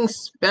anything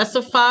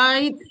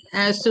specified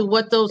as to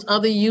what those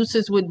other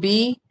uses would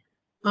be,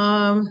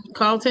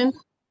 Carlton?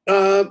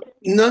 They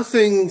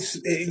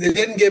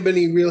didn't give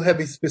any real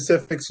heavy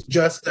specifics,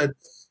 just that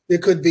there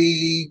could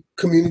be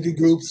community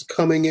groups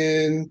coming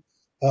in,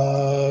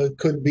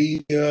 could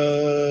be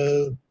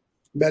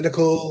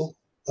medical,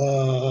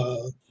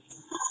 it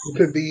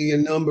could be a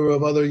number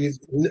of other,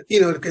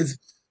 because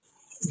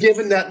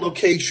given that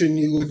location,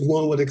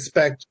 one would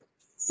expect,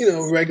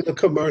 regular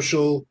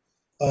commercial,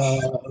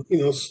 regular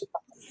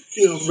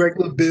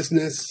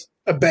business,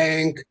 a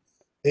bank,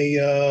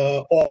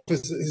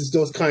 offices,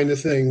 those kind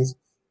of things.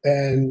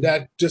 And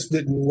that just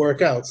didn't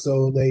work out.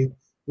 So they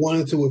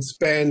wanted to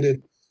expand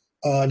it.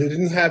 They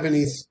didn't have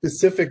any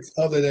specifics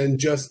other than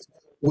just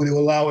would it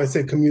allow, I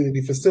said,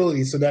 community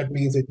facilities. So that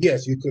means that,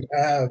 yes, you could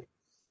have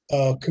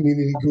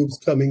community groups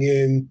coming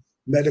in,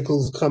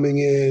 medicals coming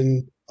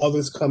in,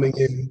 others coming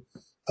in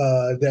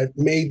that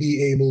may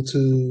be able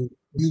to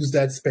use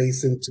that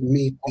space and to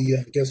meet the,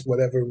 I guess,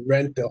 whatever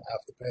rent they'll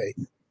have to pay.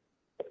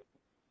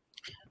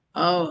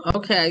 Oh,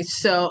 okay.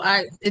 So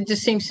it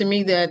just seems to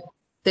me that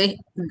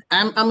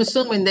I'm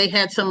assuming they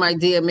had some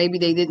idea. Maybe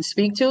they didn't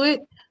speak to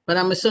it, but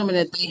I'm assuming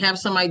that they have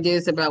some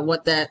ideas about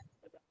what that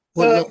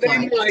would look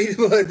like. Might,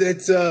 but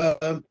it's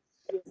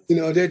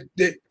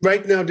they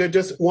right now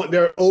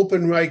they're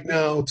open right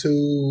now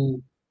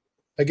to,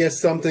 I guess,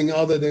 something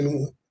other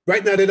than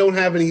right now. They don't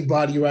have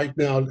anybody right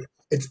now.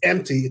 It's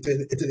empty.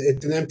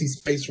 It's an empty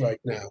space right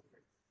now,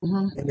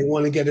 and they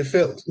want to get it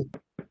filled,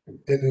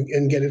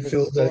 and get it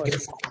filled. I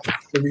guess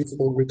a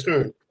reasonable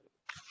return.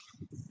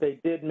 They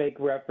did make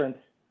reference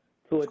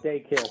to a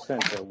daycare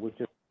center, which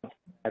is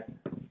what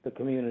the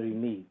community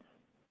needs.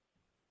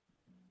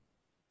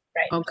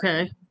 Right.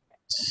 Okay.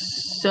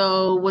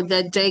 So with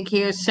that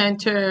daycare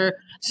center,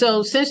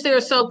 so since they're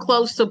so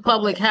close to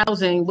public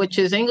housing, which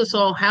is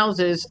Ingersoll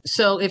houses,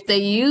 so if they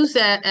use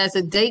that as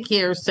a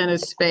daycare center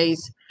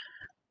space,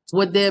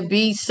 would there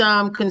be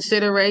some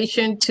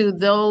consideration to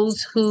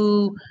those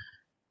who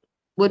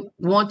would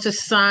want to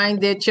sign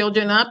their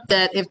children up,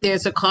 that if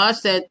there's a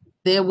cost, that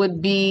there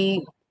would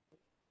be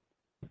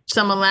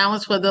some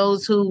allowance for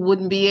those who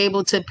wouldn't be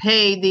able to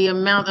pay the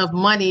amount of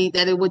money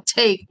that it would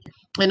take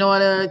in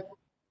order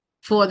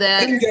for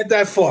that? We didn't get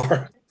that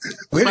far.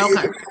 We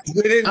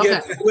didn't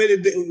get.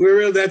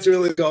 That's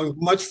really going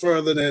much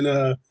further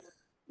than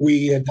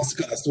we had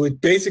discussed.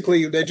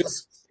 Basically, they're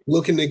just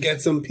looking to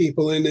get some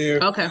people in there.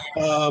 Okay.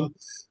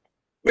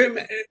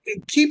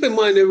 Keep in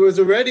mind, there was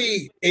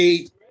already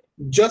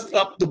just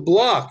up the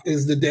block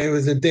there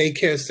was a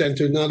daycare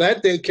center. Now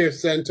that daycare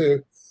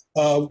center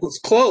was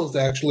closed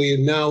actually,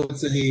 and now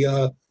it's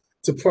a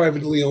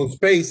privately owned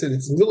space, and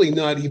it's really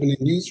not even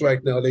in use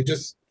right now. The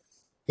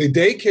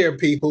daycare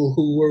people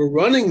who were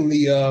running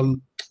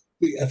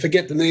I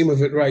forget the name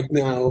of it right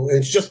now.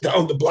 It's just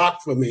down the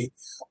block from me,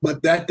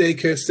 but that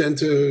daycare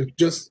center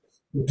just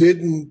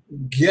didn't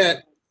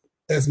get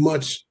as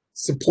much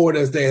support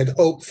as they had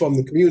hoped from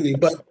the community.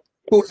 But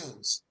who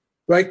knows?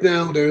 Right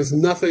now, there's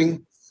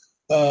nothing.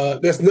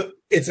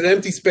 It's an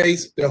empty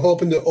space. They're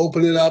hoping to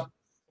open it up,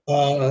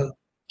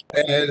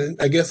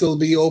 and I guess it'll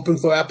be open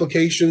for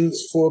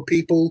applications for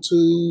people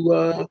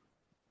to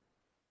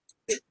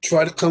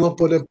try to come up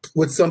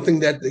with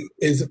something that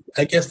is,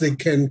 I guess, they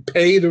can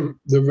pay the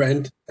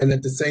rent and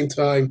at the same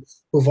time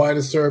provide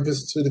a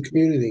service to the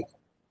community.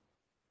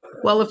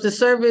 Well,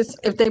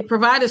 if they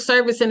provide a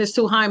service and it's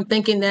too high, I'm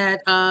thinking that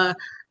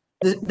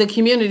the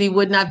community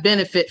would not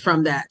benefit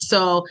from that.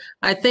 So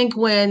I think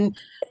when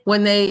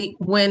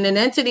an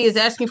entity is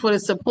asking for the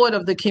support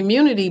of the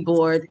community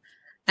board,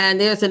 and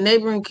there's a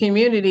neighboring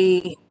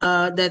community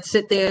that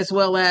sit there, as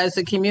well as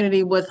a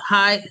community with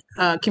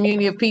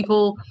community of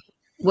people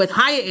with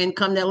higher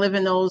income that live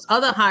in those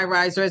other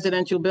high-rise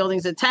residential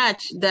buildings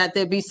attached, that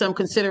there be some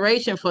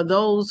consideration for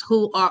those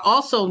who are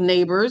also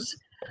neighbors,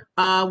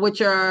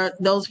 which are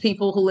those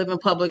people who live in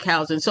public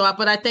housing. So,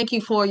 but I thank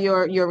you for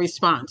your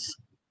response.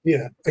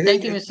 Yeah.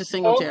 Thank you, Mr.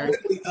 Singletary.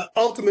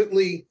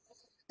 Ultimately,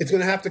 it's going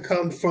to have to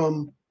come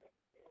from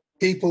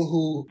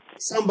people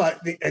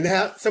somebody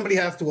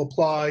has to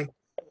apply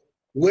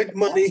with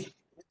money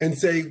and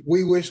say,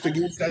 we wish to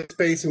use that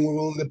space and we're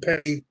willing to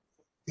pay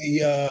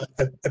a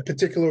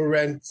particular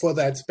rent for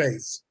that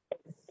space.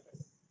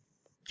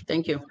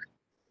 Thank you.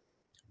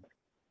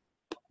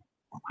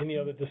 Any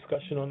other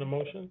discussion on the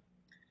motion?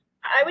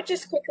 I would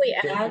just quickly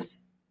add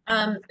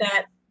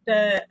that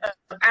the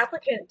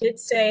applicant did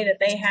say that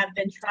they have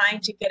been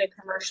trying to get a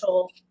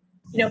commercial,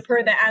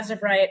 per the as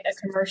of right, a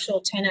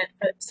commercial tenant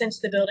since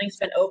the building's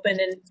been open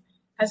and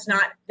has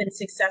not been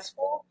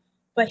successful.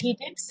 But he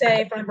did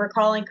say, if I'm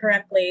recalling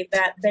correctly,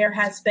 that there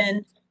has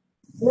been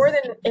more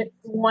than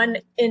one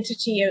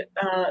entity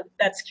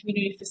that's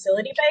community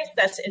facility based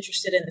that's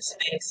interested in the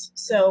space.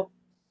 So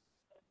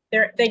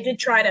they did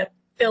try to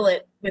fill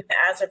it with the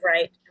as of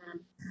right,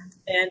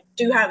 and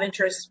do have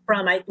interest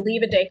from, I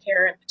believe, a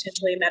daycare and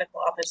potentially a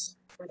medical office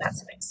for that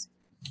space.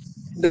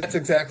 That's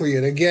exactly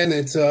it. Again,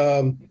 it's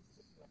the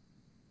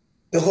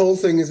whole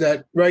thing is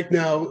that right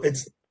now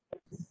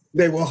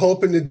they were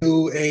hoping to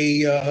do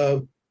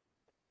a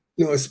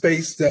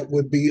space that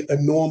would be a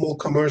normal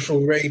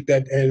commercial rate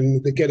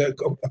and to get a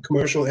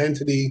commercial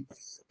entity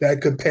that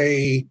could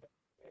pay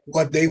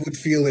what they would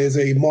feel is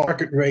a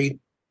market rate.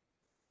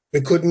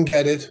 They couldn't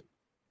get it.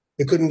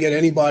 They couldn't get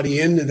anybody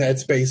into that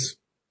space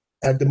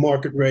at the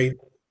market rate.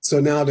 So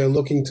now they're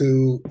looking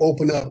to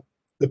open up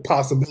the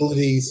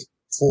possibilities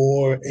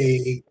for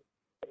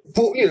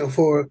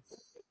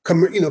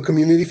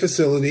community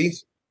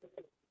facilities.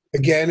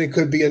 Again, it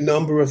could be a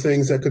number of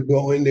things that could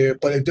go in there,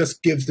 but it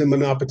just gives them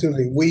an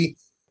opportunity. We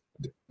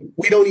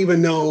don't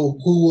even know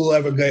who will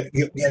ever get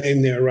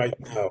in there right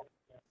now.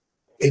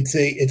 It's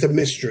a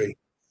mystery,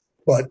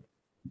 but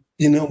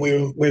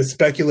we're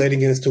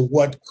speculating as to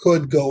what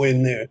could go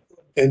in there.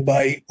 And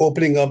by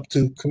opening up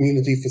to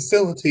community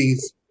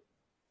facilities,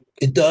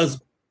 it does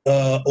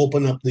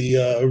open up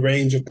the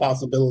range of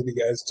possibility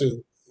as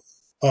to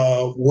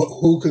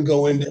who could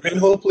go in there, and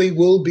hopefully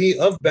will be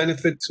of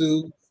benefit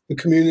to the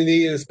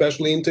community,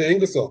 especially into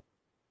Ingersoll.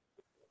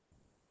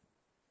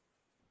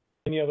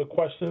 Any other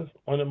questions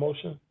on the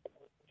motion?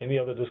 Any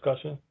other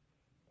discussion?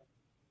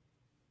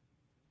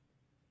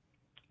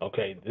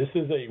 Okay, this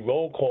is a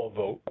roll call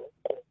vote.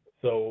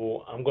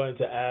 So I'm going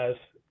to ask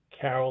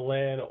Carol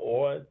Ann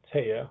or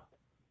Taya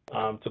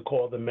to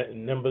call the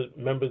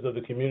members of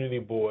the community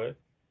board.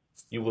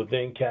 You will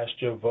then cast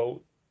your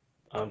vote,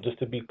 just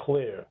to be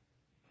clear,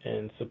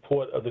 in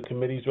support of the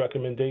committee's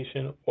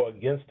recommendation or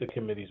against the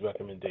committee's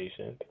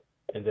recommendation.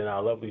 And then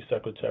our lovely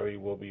secretary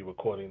will be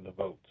recording the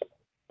votes.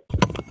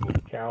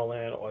 Carol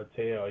Ann or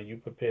Taya, are you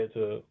prepared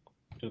to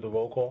do the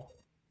roll call?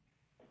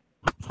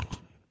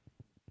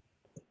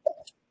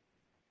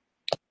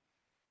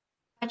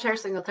 Hi, Chair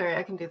Singletary,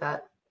 I can do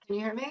that. Can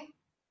you hear me?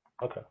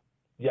 Okay.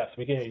 Yes,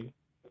 we can hear you.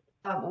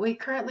 We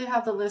currently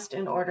have the list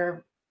in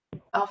order,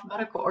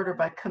 alphabetical order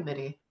by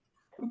committee.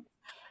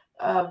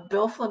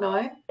 Bill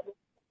Flanoy.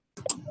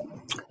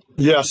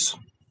 Yes.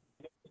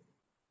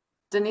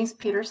 Denise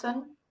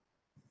Peterson.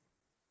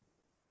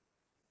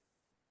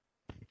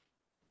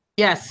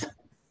 Yes.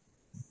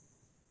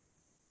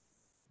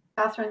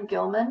 Catherine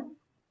Gilman.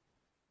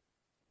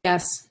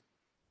 Yes.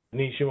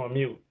 Denise, you're on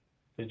mute.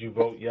 Did you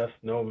vote yes,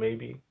 no,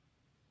 maybe?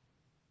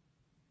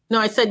 No,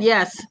 I said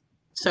yes.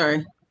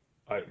 Sorry.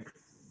 All right.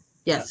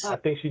 Yes. I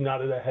think she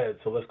nodded her head,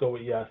 so let's go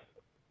with yes.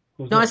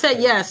 No, I said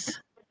yes.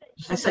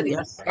 I said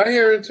yes. I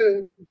hear it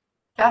too.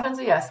 Catherine's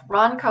a yes.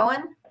 Ron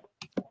Cohen.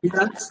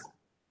 Yes.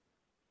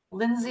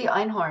 Lindsay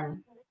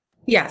Einhorn.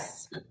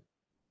 Yes.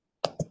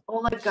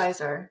 Oleg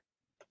Geiser.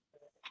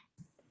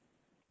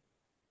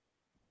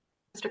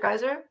 Mr.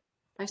 Geiser?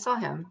 I saw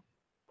him.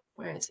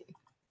 Where is he?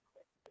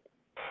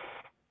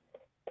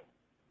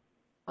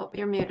 Oh,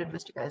 you're muted,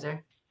 Mr.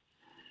 Geiser.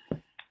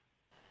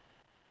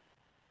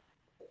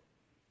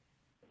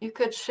 You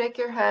could shake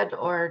your head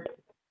or...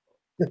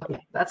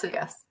 Okay, that's a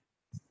yes.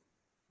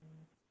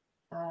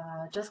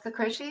 Jessica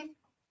Krejci?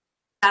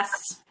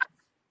 Yes.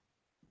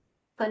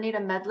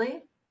 Planita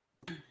Medley?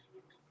 I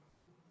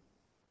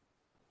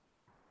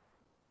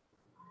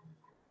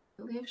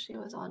believe she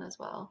was on as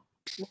well.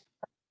 Okay,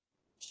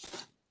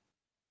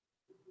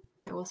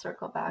 we'll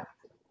circle back.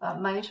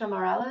 Maisha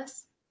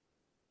Morales?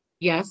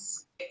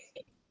 Yes.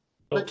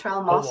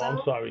 Latrell Hold Mosso? on,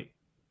 I'm sorry.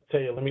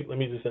 Taya, let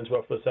me just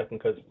interrupt for a second,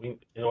 because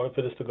in order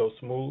for this to go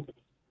smooth,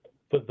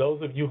 for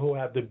those of you who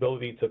have the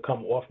ability to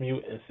come off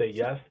mute and say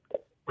yes,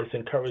 it's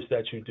encouraged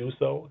that you do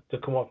so. To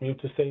come off mute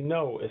to say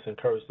no, it's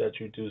encouraged that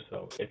you do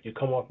so. If you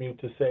come off mute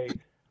to say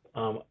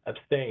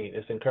abstain,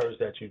 it's encouraged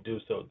that you do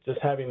so. Just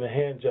having the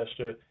hand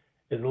gesture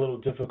is a little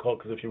difficult,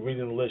 because if you're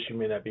reading the list, you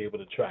may not be able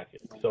to track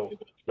it. So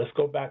let's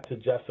go back to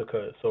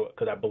Jessica,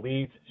 because I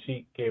believe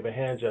she gave a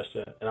hand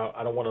gesture, and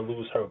I don't want to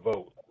lose her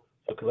vote.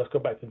 So let's go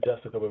back to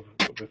Jessica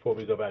before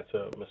we go back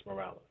to Ms.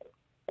 Morales.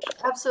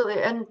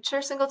 Absolutely. And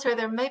Chair Singletary,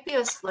 there may be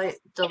a slight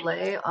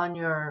delay on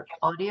your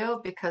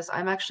audio because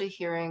I'm actually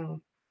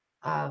hearing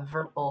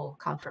verbal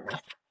confirmation.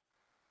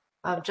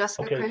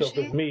 Jessica Okay, so if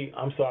Krejci? it's me,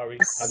 I'm sorry.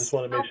 I just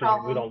want to make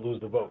sure we don't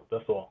lose the vote.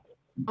 That's all.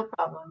 No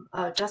problem.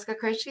 Jessica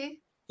Krejci?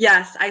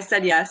 Yes, I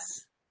said yes.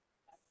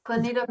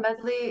 Planita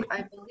Medley,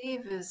 I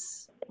believe,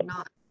 is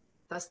not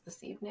with us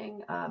this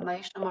evening.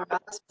 Maisha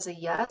Morales was a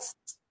yes.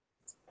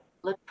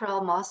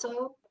 Latrell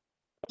Mosso?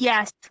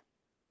 Yes.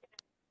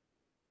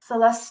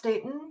 Celeste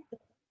Staten?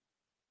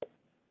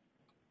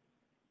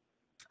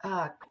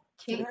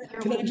 Kate,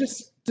 Can I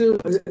just do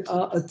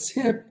a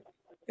tip?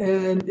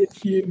 And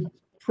if you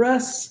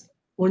press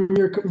on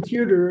your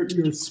computer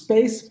your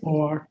space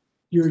bar,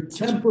 you're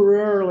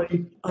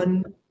temporarily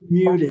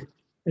unmuted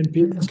and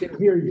people can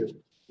hear you.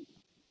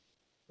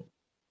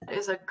 That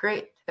is a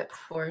great tip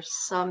for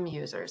some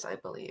users, I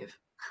believe.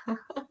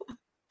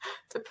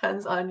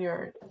 Depends on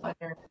your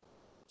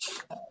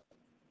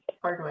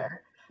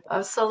hardware.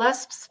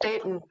 Celeste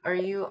Staten, are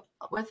you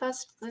with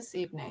us this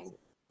evening?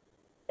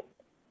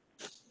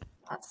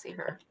 Let's see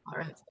her. All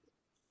right.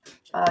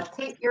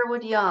 Kate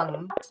Yearwood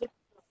Young.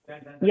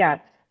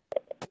 Yes.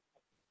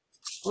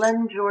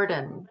 Len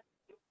Jordan.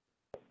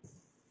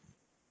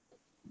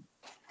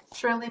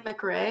 Shirley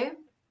McRae.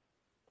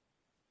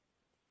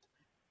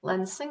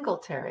 Len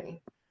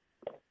Singletary.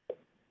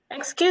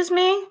 Excuse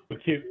me?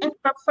 Thank you.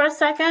 Interrupt for a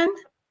second.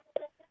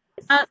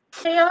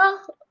 Taya,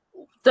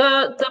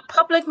 the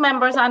public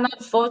members are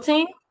not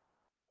voting,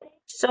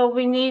 so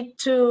we need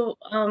to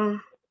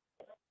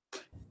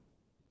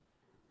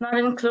not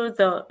include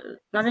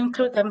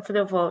them for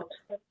the vote.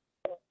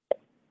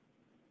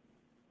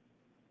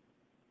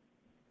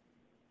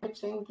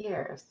 Switching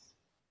gears.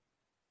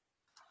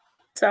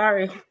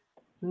 Sorry.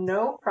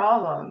 No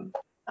problem.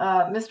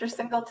 Mr.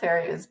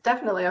 Singletary is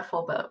definitely a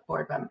full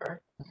board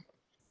member.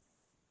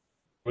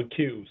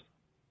 Recused.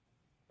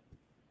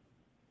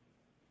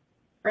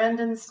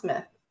 Brandon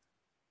Smith.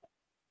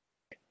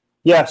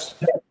 Yes.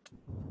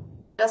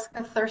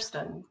 Jessica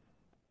Thurston.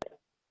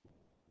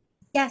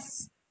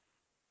 Yes.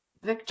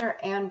 Victor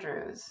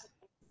Andrews.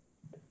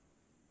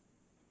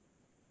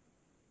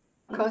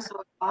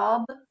 Koso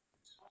Bob.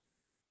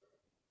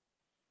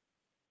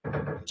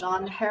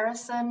 John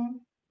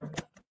Harrison.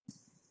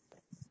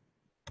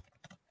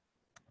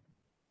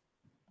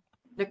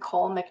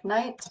 Nicole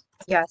McKnight.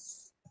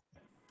 Yes.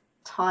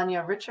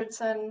 Tanya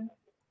Richardson.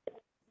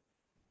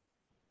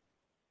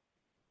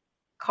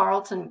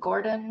 Carlton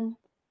Gordon.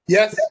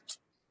 Yes.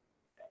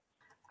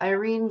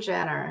 Irene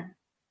Janner.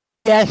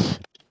 Yes.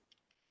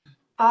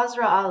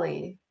 Hazra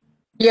Ali.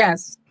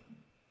 Yes.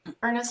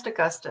 Ernest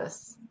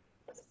Augustus.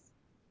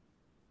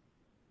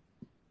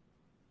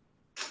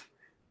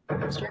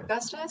 Mr.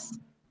 Augustus?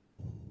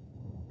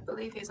 I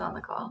believe he's on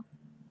the call.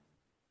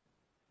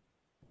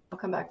 We'll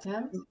come back to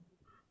him.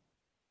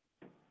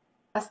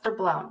 Esther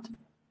Blount.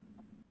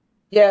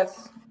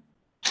 Yes.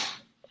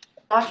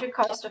 Audrey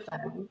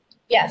Kostefan.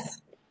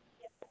 Yes.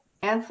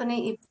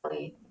 Anthony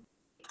Eppley.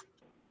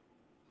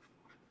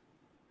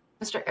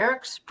 Mr.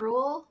 Eric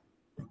Spruill.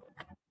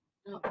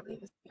 I don't believe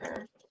he's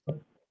here.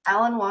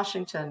 Alan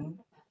Washington.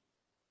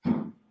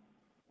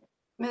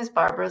 Ms.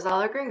 Barbara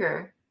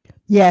Zoller-Gringer.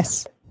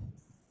 Yes.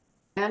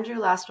 Andrew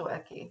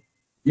Lastowecki.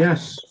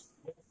 Yes.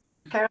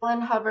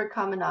 Carolyn Hubbard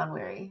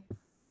Kavanagh.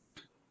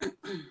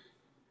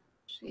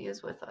 She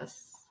is with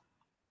us.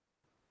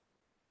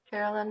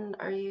 Carolyn,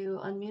 are you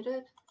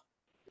unmuted?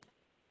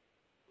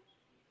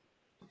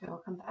 Okay, we'll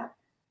come back.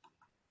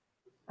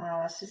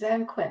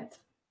 Suzanne Quint.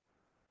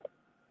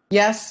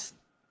 Yes.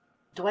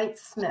 Dwight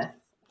Smith.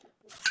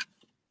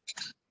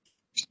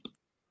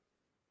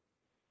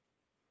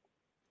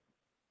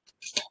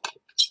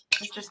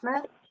 Mr.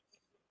 Smith?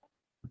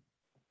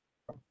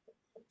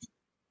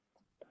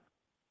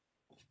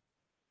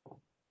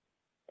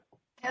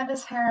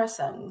 Candace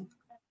Harrison.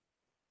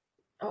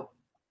 Oh,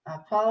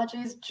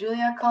 apologies.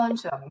 Julia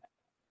Conchung.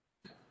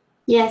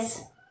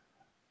 Yes.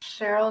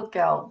 Cheryl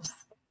Gelbs.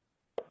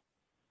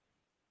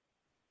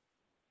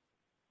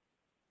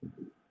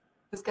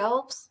 Ms.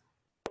 Gelbs?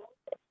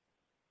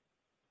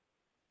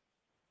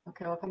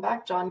 Okay, we'll come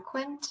back. John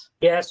Quint.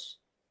 Yes.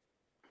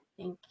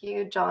 Thank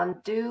you. John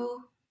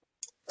Dew.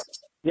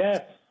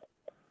 Yes.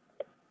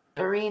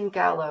 Doreen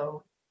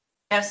Gallo.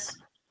 Yes.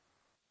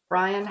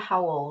 Brian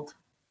Howald.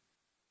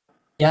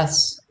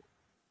 Yes.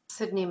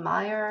 Sydney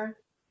Meyer.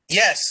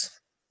 Yes.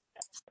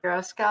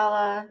 Spiro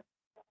Scala.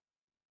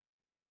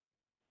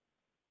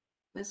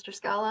 Mr.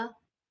 Scala?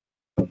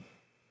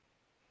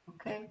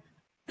 Okay.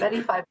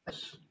 Betty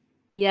Fibush.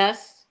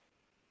 Yes.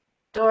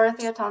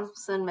 Dorothea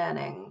Thompson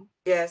Manning.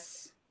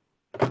 Yes.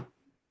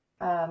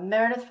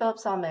 Meredith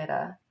Phillips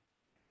Almeida.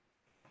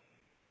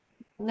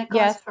 Nicholas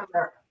Yes.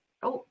 Ferrer.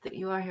 Oh,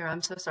 you are here.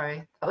 I'm so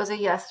sorry. That was a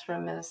yes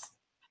from Ms.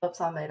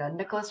 Phillips Almeida.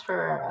 Nicholas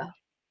Ferreira.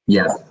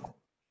 Yes.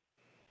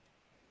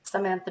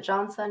 Samantha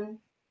Johnson.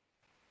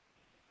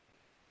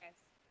 Yes.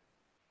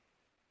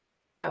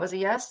 That was a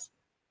yes?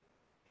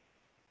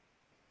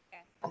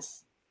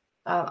 Yes.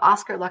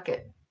 Oscar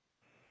Luckett.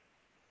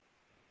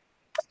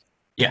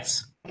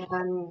 Yes.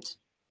 And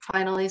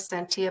finally,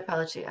 Santia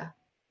Pelagia.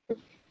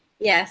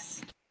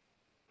 Yes.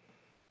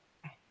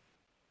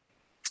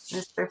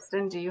 Ms.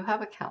 Thurston, do you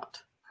have a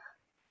count?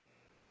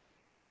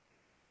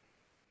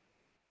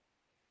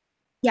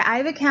 Yeah, I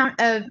have a count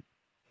of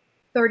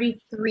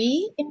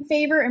 33 in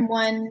favor and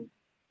one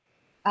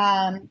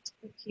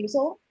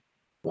recusal.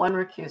 One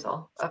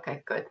recusal.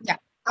 Okay, good. Yeah,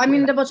 I'm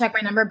going to double check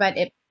my number, but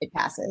it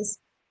passes.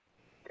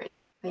 Great.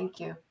 Thank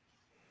you.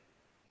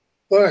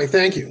 All right,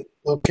 thank you.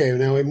 Okay,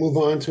 now we move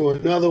on to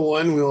another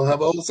one. We'll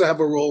also have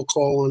a roll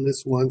call on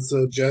this one,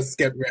 so just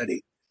get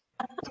ready.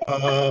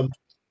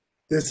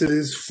 This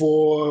is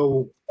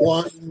for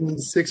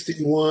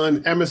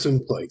 161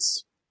 Emerson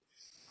Place.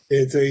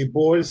 It's a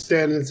Board of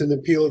Standards and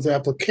Appeals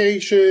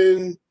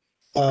application.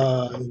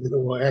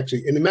 Well,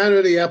 actually, in the matter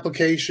of the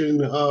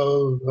application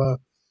of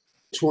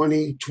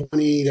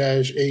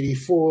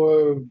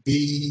 2020-84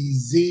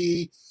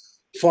 BZ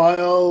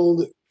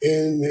filed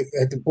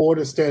at the Board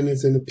of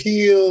Standards and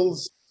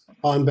Appeals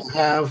on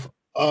behalf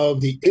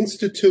of the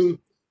Institute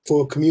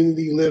for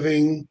Community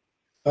Living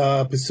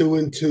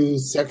pursuant to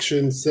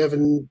Section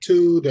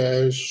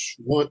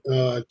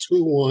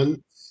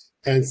 72-21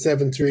 and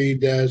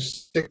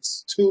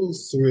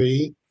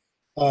 73-623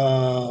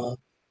 of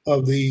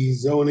the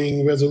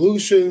zoning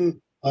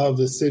resolution of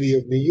the City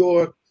of New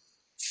York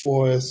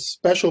for a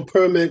special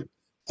permit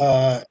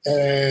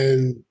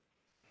and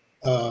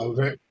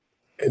a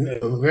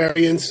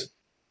variance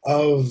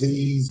of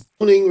the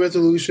zoning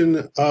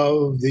resolution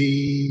of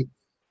the,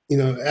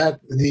 yes,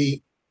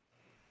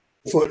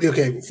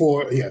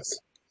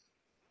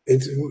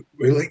 it's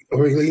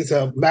release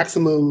a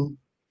maximum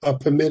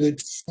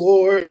permitted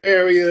floor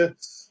area,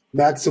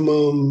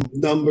 maximum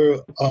number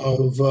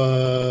of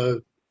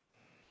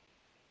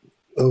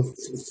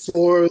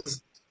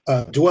floors,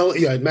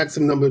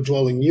 maximum number of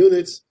dwelling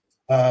units,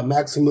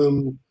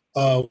 maximum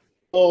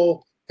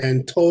wall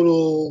and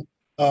total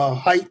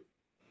height,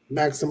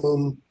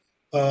 maximum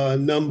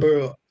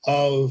number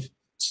of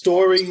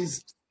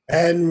stories,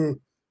 and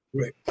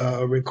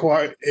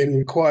required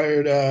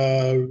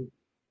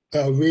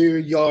rear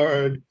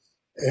yard,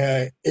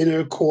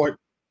 inner court,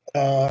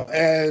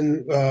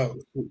 and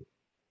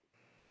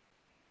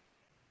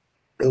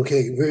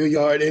rear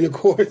yard, inner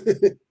court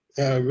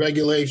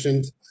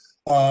regulations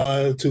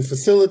to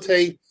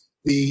facilitate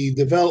the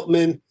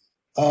development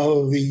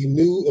of a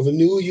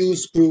new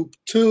use group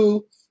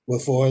 2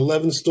 for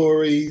 11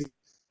 stories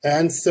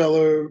and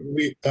cellar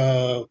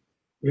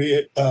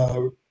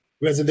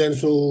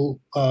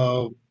residential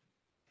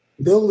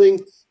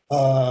building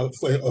of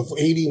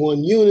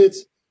 81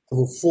 units of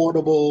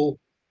affordable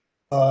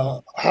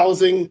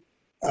housing,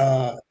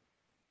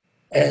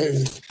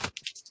 and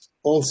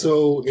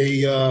also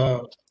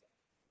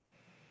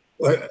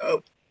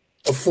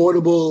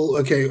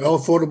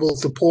affordable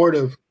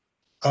supportive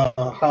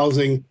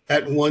housing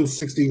at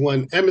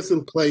 161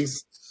 Emerson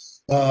Place,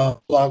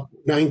 Block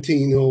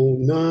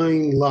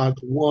 1909, Lot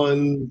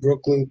 1,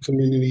 Brooklyn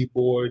Community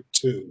Board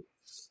 2.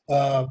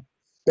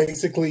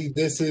 Basically,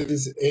 this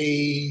is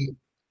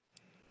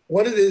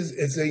what it is.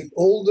 It's an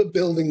older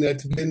building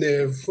that's been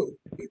there for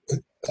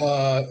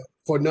a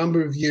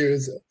number of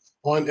years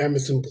on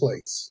Emerson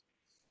Place.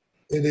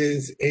 It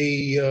is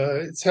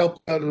it's helped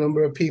out a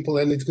number of people,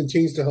 and it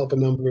continues to help a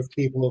number of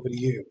people over the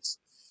years.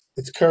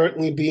 It's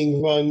currently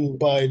being run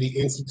by the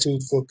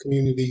Institute for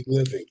Community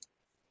Living.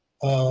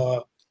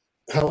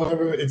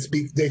 However,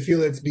 they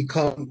feel it's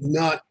become,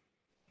 not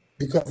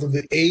because of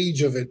the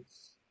age of it,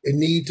 a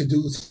need to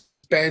do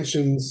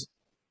expansions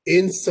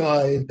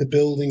inside the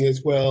building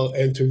as well,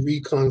 and to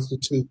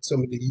reconstitute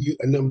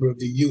a number of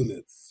the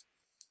units.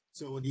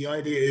 So the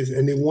idea is,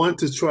 and they want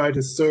to try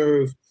to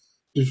serve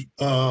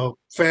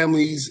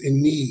families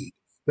in need,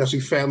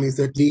 especially families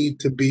that need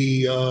to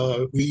be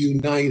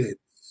reunited.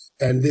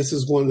 And this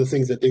is one of the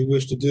things that they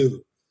wish to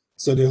do.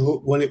 So they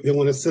want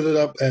to set it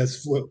up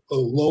as for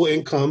low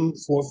income,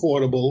 for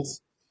affordables,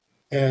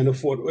 and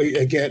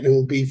again, it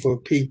will be for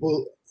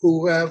people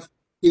who have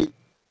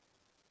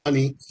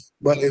money,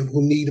 but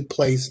who need a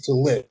place to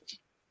live.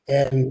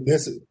 And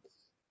this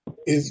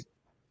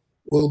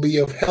will be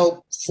of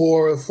help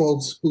for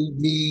folks who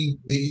need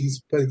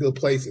these particular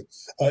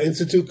places.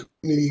 Institute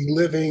Community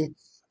Living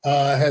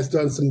has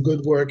done some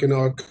good work in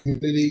our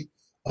community.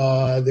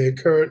 They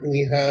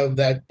currently have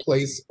that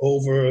place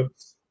over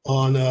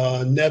on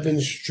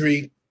Nevin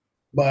Street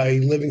by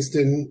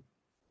Livingston,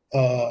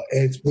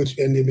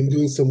 and they've been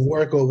doing some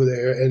work over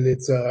there, and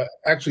it's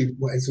actually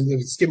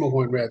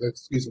Skimmerhorn, rather,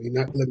 excuse me,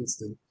 not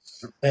Livingston.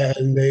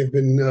 And they've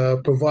been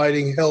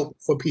providing help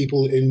for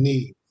people in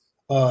need.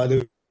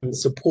 There's been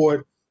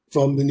support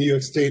from the New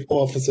York State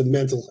Office of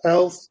Mental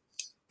Health,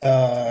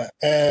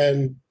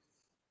 and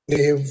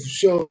they have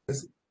shown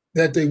us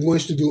that they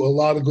wish to do a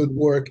lot of good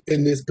work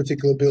in this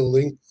particular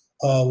building.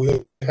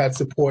 We had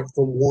support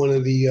from one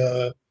of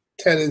the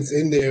tenants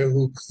in there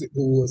who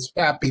was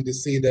happy to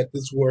see that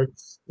this work,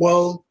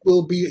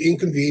 will be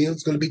inconvenient.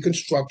 It's going to be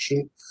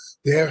construction.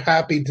 They're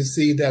happy to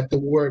see that the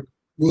work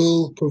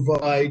will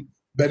provide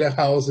better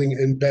housing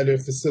and better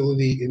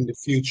facility in the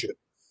future.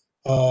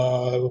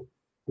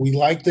 We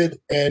liked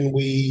it, and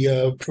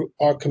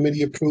our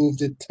committee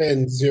approved it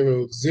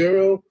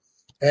 10-0-0,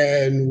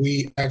 and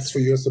we ask for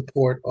your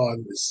support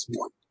on this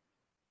one.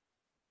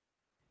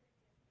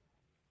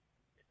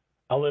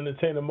 I'll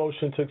entertain a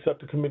motion to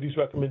accept the committee's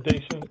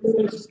recommendation.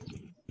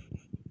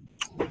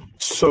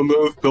 So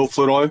moved, Bill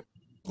Flournoy.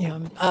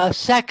 Yeah.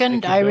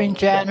 Second, Irene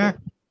Janner.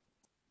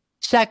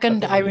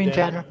 Second, Irene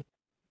Janner.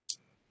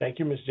 Thank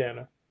you, Ms.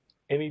 Janner.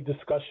 Any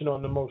discussion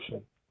on the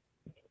motion?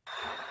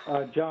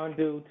 John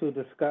Dew to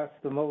discuss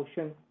the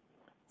motion.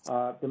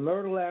 The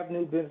Myrtle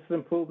Avenue Business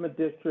Improvement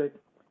District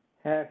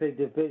has a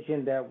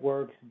division that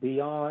works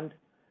beyond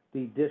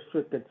the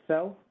district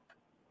itself,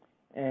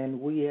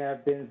 and we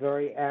have been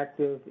very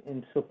active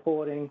in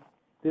supporting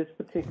this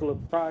particular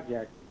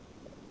project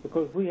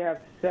because we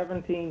have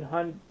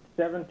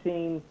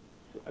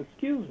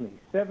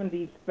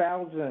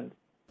 70,000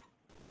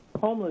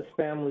 homeless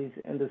families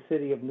in the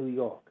city of New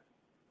York.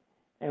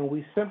 And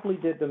we simply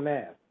did the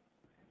math.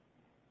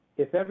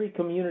 If every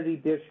community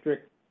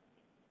district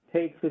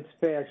takes its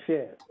fair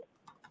share,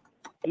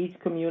 each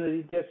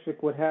community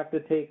district would have to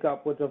take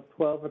upwards of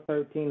 1,200 or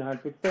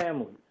 1,300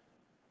 families.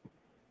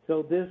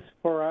 So this,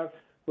 for us,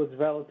 was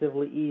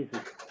relatively easy.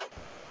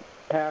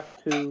 We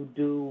have to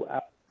do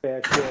our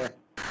fair share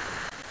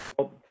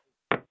of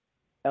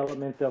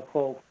elements of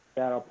folks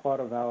that are part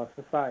of our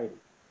society.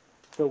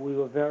 So we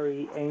were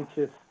very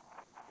anxious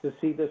to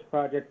see this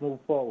project move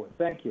forward.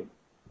 Thank you.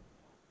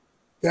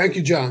 Thank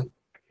you, John.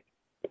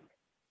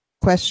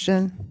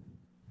 Question?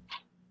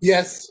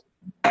 Yes.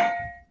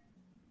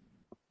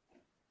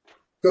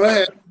 Go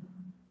ahead.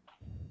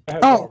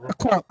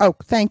 Oh,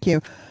 thank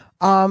you.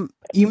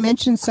 You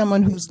mentioned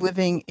someone who's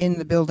living in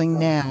the building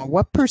now.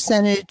 What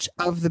percentage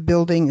of the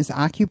building is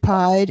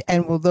occupied,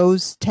 and will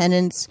those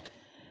tenants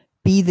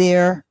be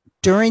there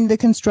during the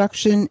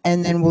construction,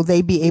 and then will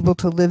they be able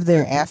to live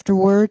there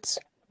afterwards?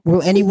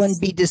 Will anyone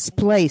be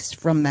displaced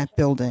from that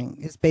building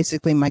is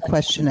basically my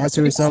question as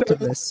a result of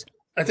this.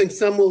 I think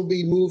some will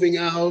be moving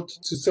out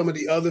to some of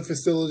the other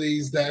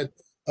facilities that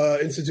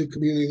Institute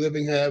Community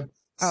Living have.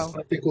 Oh.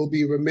 I think will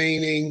be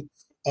remaining.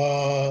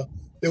 There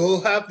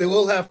will have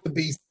to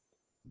be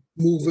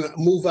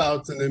move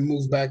outs and then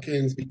move back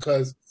ins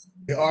because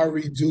they are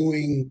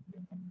redoing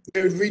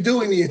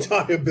the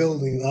entire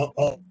building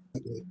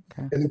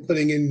and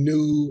putting in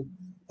new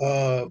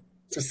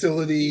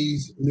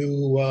facilities,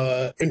 new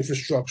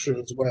infrastructure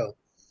as well.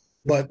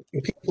 But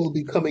people will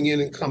be coming in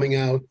and coming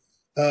out.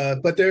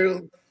 But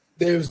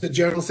there's the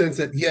general sense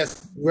that,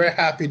 yes, we're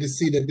happy to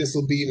see that this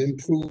will be an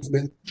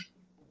improvement.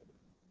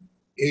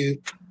 The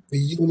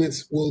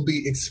units will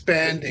be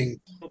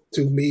expanding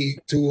to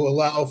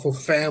allow for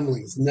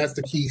families. And that's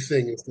the key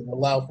thing, is to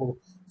allow for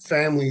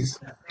families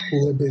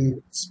who have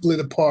been split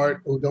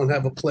apart or don't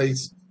have a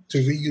place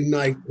to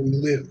reunite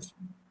and live.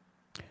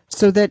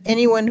 So that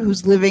anyone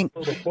who's living...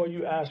 Before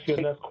you ask your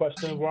next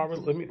question,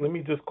 Robert, let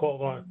me just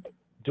call on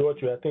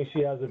Georgia. I think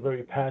she has a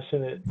very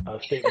passionate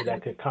statement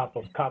that can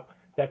complement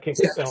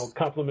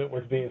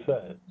what's being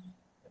said.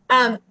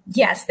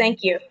 Yes,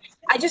 thank you.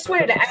 I just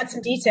wanted to add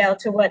some detail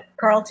to what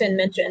Carlton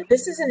mentioned.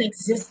 This is an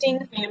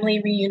existing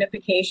family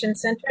reunification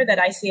center that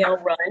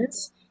ICL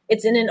runs.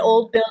 It's in an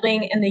old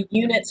building and the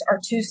units are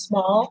too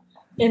small,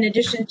 in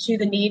addition to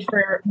the need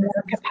for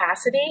more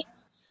capacity.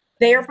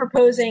 They are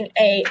proposing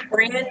a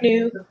brand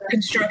new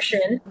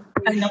construction,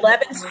 an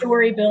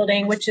 11-story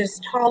building, which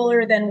is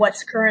taller than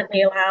what's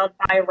currently allowed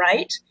by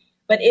right,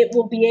 but it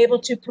will be able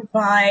to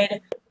provide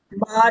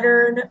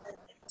modern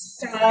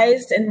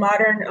sized and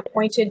modern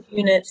appointed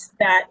units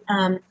that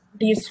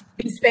these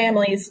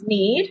families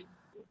need.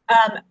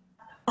 100%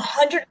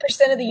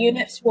 of the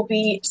units will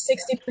be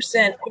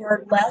 60%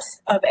 or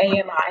less of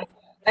AMI.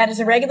 That is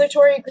a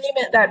regulatory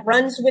agreement that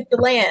runs with the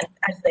land,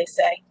 as they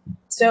say.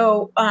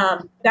 So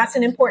that's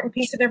an important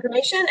piece of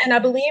information. And I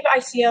believe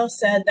ICL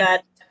said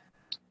that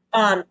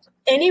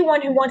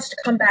anyone who wants to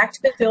come back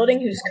to the building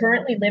who's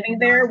currently living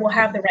there will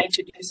have the right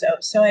to do so.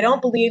 So I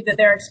don't believe that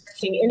they're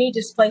expecting any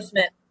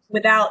displacement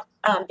without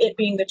it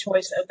being the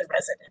choice of the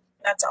resident.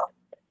 That's all.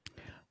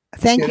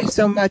 Thank you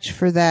so much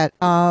for that.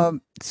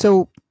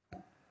 So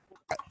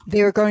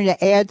they're going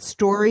to add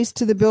stories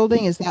to the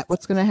building. Is that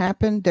what's going to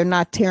happen? They're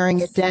not tearing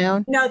it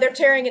down? No, they're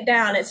tearing it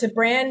down. It's a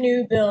brand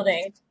new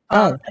building.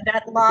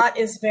 That lot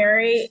is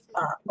very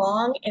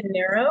long and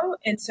narrow,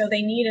 and so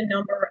they need a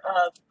number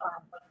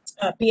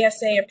of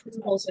BSA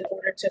approvals in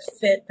order to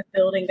fit the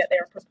building that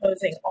they're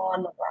proposing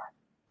on the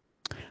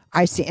lot.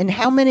 I see. And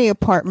how many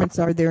apartments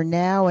are there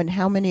now, and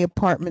how many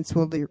apartments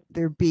will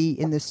there be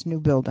in this new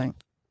building?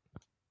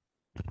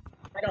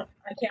 I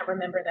can't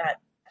remember that.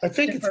 I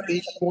think it's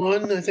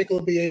 81. I think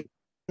it'll be 8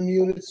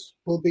 units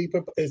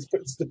is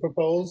the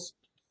proposed,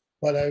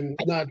 but I'm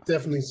not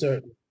definitely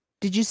certain.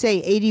 Did you say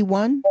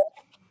 81?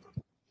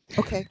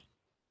 Okay.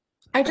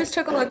 I just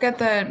took a look at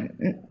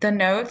the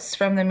notes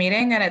from the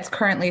meeting, and it's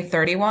currently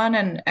 31,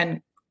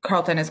 and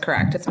Carlton is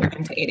correct. It's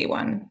moving to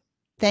 81.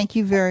 Thank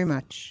you very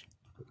much.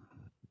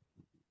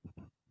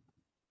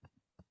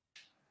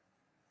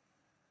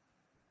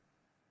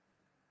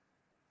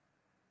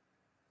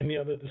 Any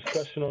other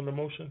discussion on the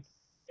motion?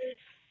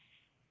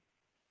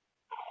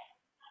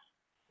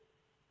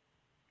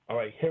 All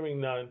right,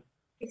 hearing none.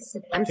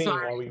 I'm Team,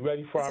 sorry. are we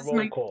ready for our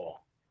roll call?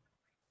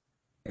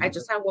 I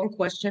just have one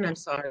question. I'm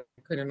sorry.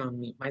 I couldn't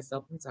unmute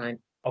myself in time.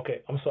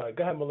 Okay, I'm sorry.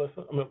 Go ahead,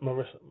 Melissa.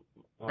 Marissa.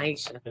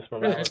 Aisha. It's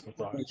Marissa. I'm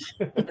sorry.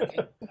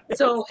 Okay.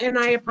 So, and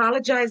I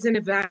apologize in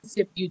advance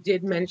if you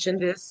did mention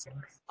this,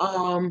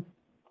 and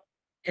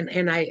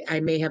I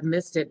may have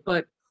missed it,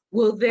 but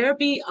will there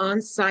be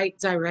on-site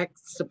direct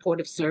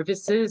supportive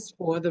services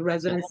for the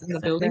residents in the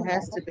building? There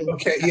has to be.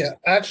 Okay, yeah.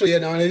 Actually,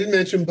 I didn't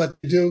mention, but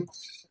they do.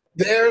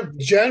 Their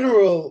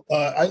general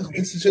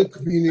Institute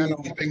Community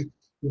Living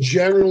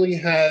generally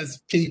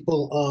has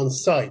people on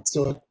site.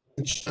 So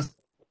it's just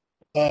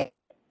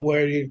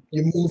where you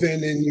move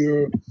in and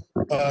you're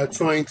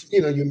trying to,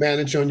 you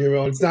manage on your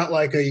own. It's not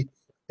like a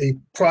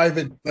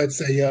private, let's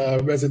say,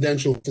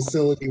 residential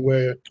facility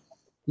where,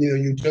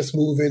 you just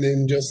move in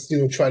and just,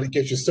 try to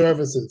get your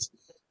services,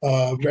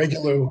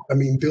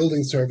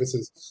 building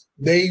services.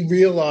 They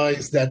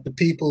realize that the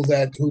people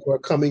who are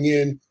coming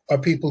in are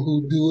people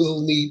who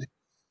will need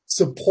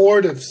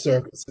supportive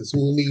services, who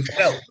will need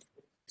help,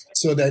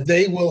 so that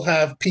they will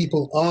have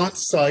people on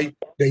site.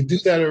 They do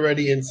that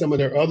already in some of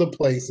their other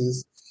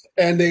places,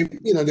 and they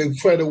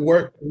try to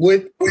work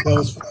with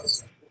those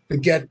folks to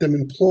get them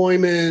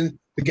employment,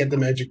 to get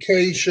them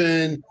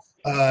education,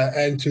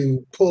 and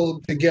to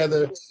pull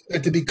together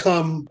and to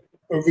become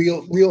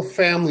real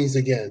families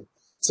again.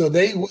 So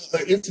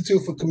the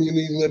Institute for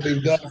Community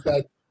Living does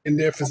that in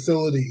their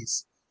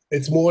facilities.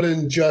 It's more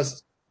than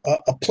just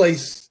a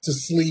place to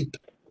sleep.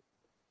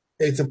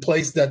 It's a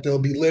place that they'll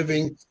be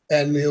living,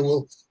 and it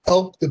will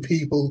help the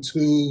people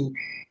to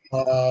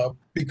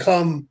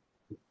become,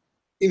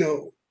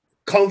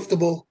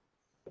 comfortable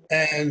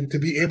and to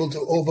be able to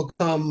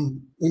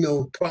overcome,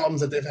 problems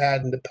that they've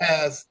had in the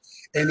past.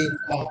 Any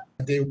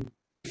that they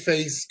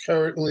face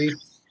currently,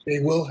 they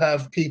will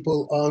have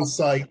people on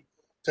site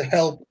to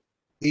help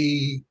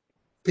the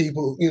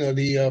people,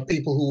 the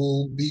people who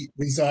will be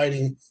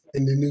residing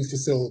in the new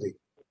facility.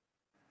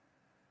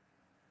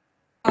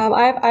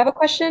 I have a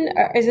question.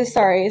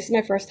 Sorry, this is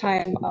my first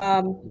time.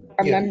 Are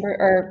member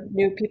or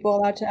new people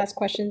allowed to ask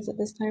questions at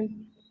this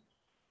time?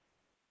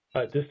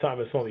 At this time,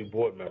 it's only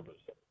board members.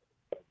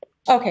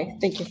 Okay,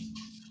 thank you.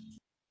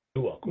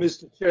 You're welcome.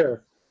 Mr.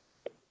 Chair.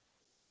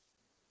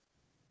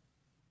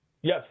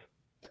 Yes.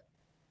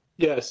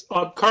 Yes,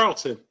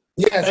 Carlton.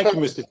 Yes. Thank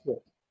you, Mr. Chair.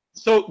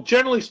 So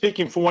generally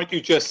speaking, from what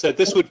you just said,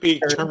 this would be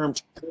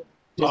termed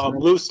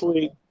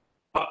loosely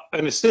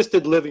an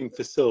assisted living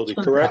facility,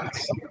 correct?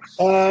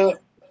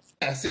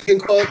 Yes, you can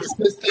call it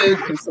assisted,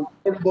 it's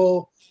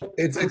affordable.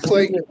 It's a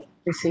place,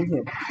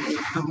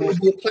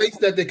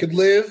 that they could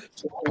live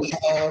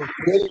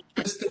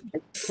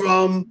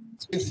from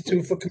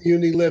Institute for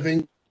Community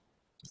Living.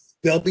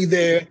 They'll be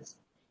there,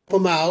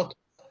 help them out,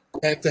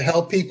 and to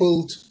help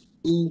people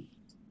to,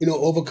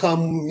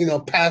 overcome,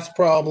 past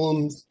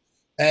problems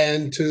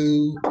and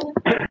to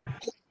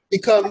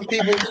become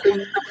people who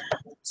can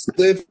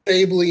live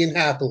stably and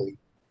happily.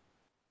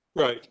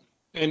 Right.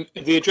 And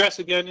the address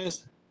again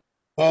is?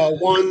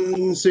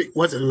 What's it?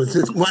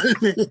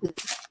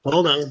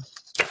 Hold on.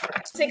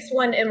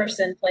 61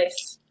 Emerson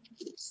Place.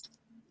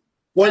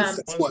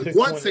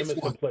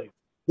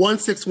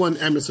 161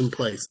 Emerson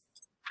Place.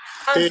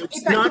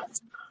 It's not.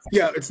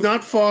 Yeah, it's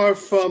not far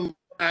from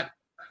that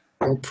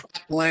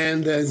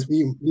land, as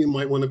you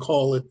might want to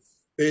call it.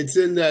 It's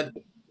in that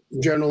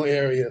general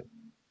area.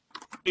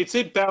 Is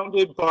it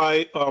bounded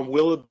by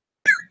Willoughby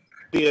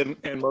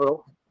and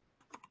Merle?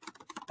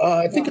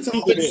 I think it's a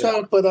little bit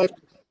south, but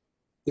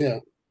yeah.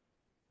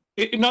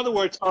 In other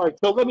words, all right.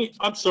 So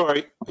I'm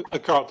sorry,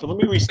 Carlton. Let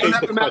me restate I don't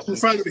have the the map question. in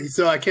front of me,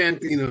 so I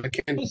can't. I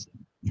can't. Is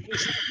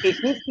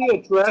this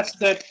the address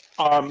that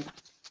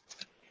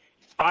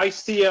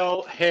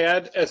ICL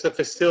had as a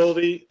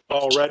facility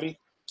already?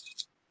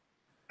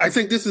 I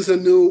think this is a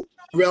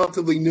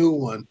relatively new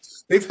one.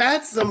 They've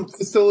had some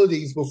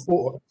facilities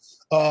before.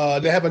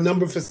 They have a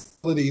number of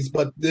facilities,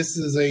 but this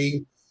is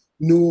a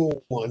new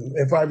one,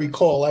 if I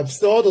recall. I've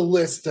saw the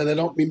list and I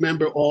don't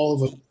remember all of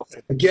them.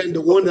 Again,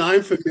 the one that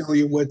I'm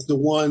familiar with, the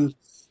one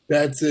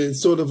that's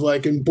sort of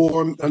like on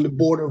the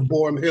border of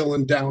Borum Hill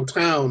and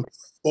downtown,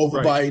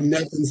 over by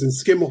Nevins and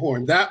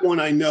Skimmerhorn. That one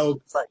I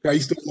know. I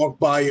used to walk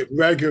by it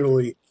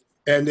regularly,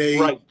 and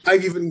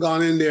I've even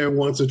gone in there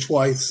once or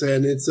twice,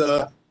 and it's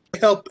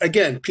help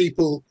again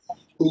people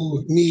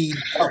who need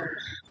help.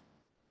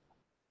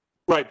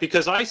 Right,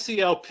 because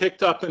ICL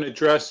picked up an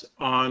address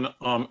on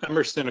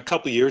Emerson a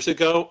couple of years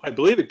ago. I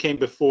believe it came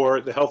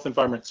before the Health,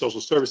 Environment, and Social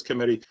Service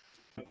Committee.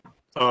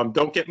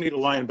 Don't get me to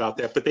lie about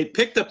that, but they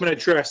picked up an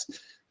address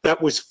that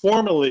was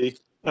formerly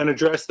an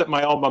address that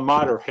my alma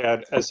mater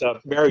had as a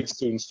married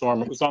student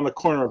dorm. It was on the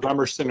corner of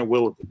Emerson and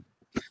Willoughby,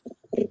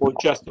 or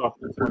just off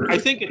the corner. I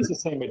think it's the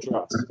same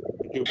address.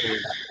 I do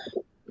believe.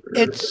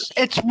 It's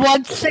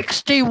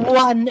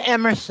 161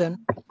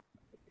 Emerson.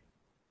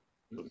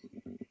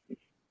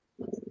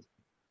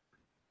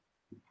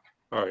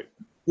 All right.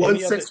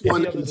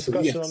 161. Any other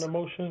discussion on the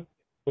motion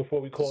before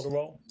we call the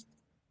roll?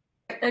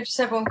 I just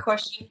have one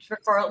question for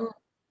Carlton.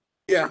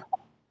 Yeah.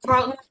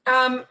 Carlton,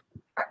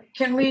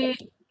 can we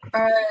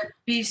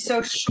be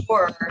so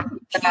sure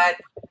that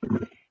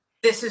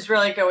this is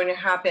really going to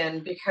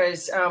happen?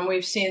 Because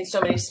we've seen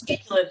so many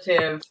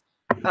speculative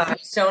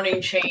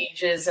zoning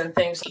changes and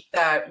things like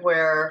that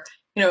where,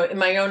 in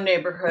my own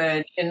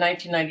neighborhood in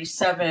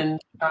 1997,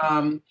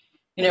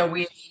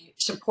 we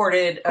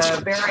supported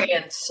a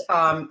variance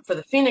for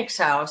the Phoenix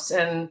House,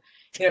 and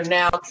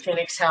now the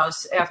Phoenix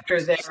House,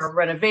 after their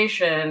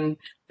renovation,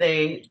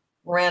 they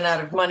ran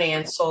out of money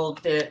and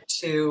sold it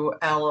to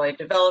Alloy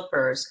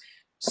developers.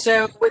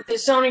 So with the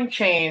zoning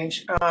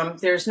change,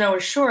 there's no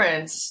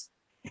assurance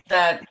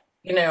that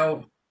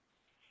all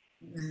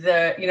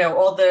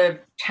the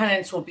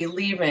tenants will be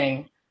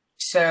leaving.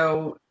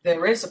 So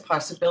there is a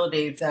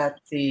possibility that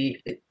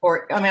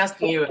I'm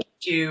asking you,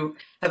 do you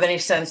have any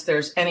sense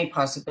there's any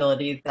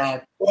possibility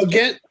that? Well,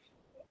 again,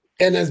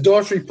 and as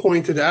Daughtry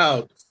pointed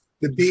out,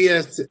 the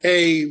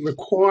BSA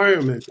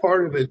requirement,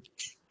 part of it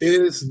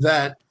is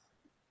that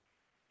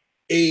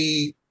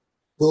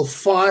will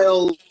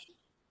file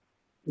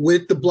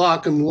with the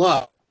block and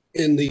lot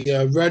in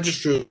the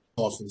registrar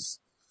office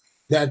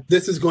that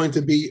this is going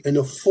to be an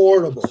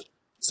affordable.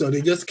 So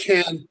they just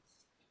can't,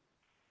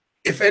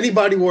 if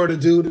anybody were to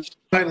do the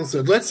title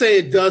search, let's say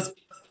it does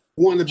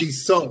want to be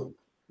sold,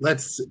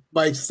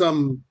 by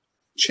some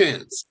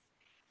chance,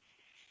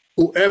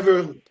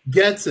 whoever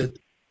gets it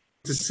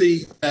to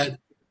see that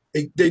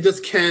they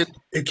just can't.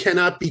 It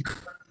cannot be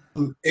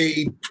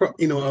a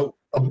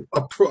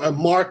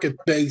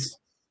market-based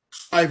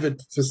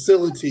private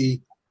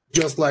facility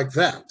just like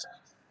that.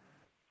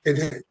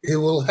 It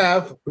will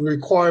have a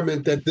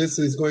requirement that this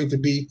is going to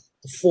be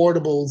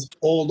affordable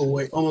all the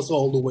way, almost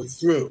all the way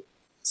through.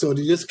 So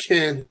they just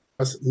can't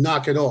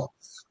knock it off.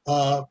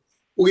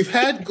 We've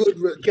had good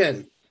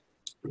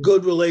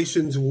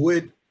relations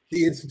with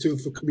the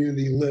Institute for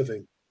Community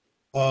Living.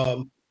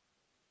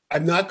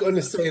 I'm not going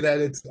to say that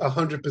it's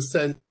 100%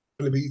 going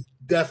to be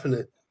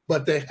definite,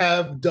 but they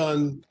have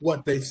done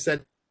what they've said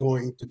they're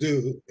going to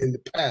do in the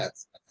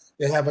past.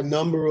 They have a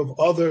number of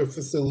other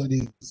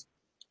facilities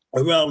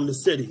around the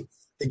city.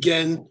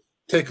 Again,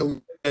 take a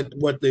look at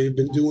what they've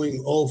been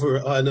doing over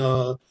on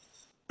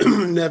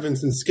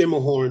Nevins and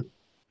Skimmerhorn.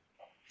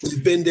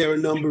 We've been there a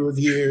number of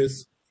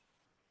years.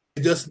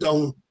 They just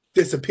don't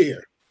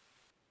disappear.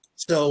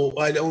 So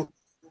I don't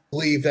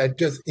believe that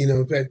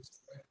that.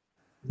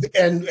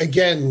 And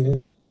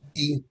again,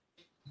 the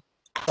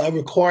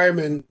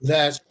requirement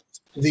that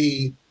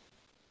the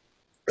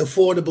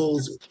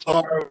affordables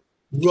are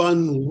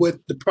run with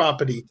the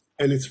property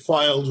and it's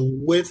filed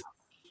with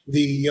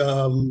the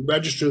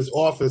registrar's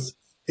office,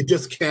 it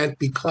just can't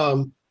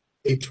become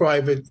a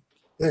private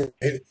thing.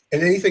 And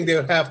anything they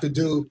would have to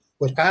do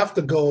would have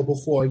to go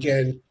before,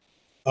 again,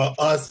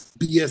 us,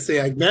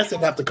 BSA. I guess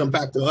it'd have to come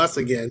back to us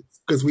again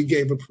because we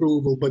gave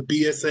approval, but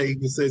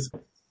BSA says,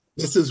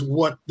 this is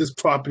what this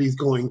property is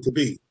going to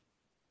be.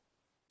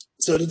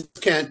 So they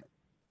just can't.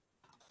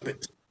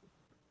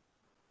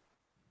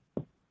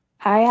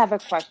 I have a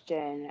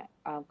question,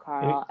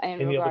 Carl.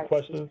 Any other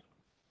questions?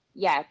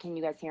 Yeah, can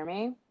you guys hear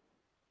me?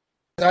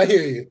 I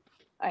hear you.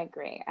 I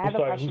agree. I have a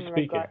question in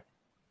regard.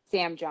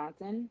 Sam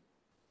Johnson.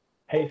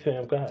 Hey,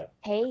 Sam, go ahead.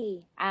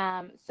 Hey,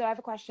 so I have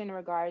a question in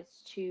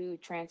regards to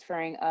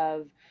transferring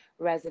of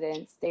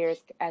residents.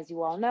 There's, as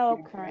you all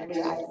know,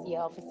 currently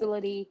ICL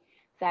facility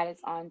that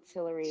is on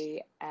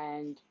Tillery,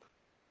 and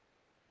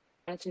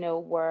I wanted to know,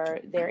 were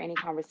there any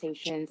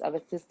conversations of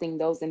assisting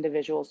those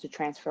individuals to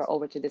transfer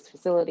over to this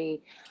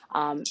facility?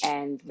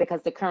 And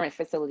because the current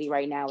facility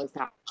right now is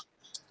not.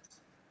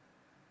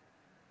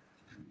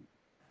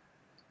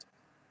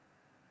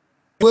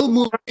 We'll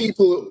move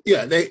people.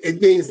 Yeah,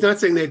 it's not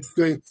saying that it's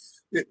going.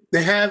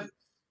 They have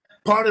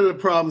part of the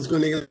problem is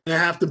going to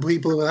have to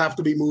people will have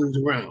to be moved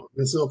around.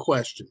 There's no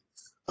question.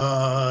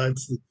 They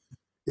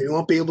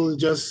won't be able to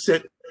just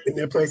sit in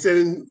their place,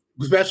 and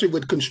especially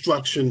with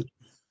construction,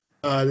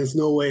 there's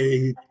no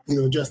way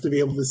just to be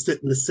able to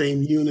sit in the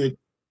same unit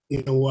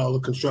while the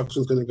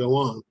construction is going to go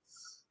on.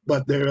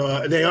 But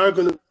they are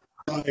going to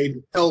provide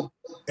help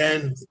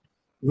and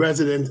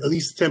residents, at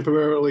least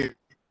temporarily,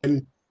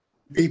 and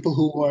people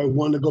who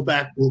want to go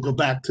back will go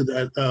back to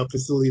that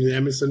facility in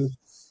Emerson.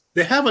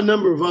 They have a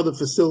number of other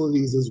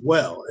facilities as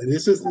well. And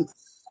this isn't,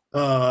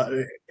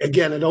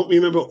 again, I don't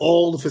remember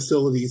all the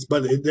facilities,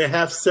 but they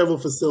have several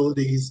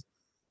facilities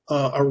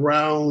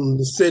around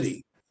the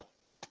city.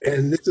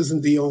 And this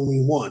isn't the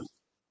only one.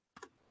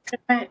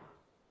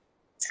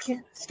 Excuse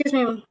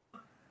me,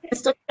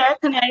 Mr. Chair,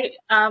 can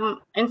I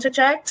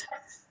interject?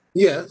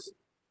 Yes.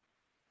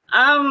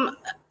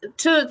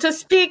 To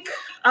speak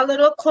a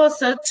little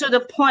closer to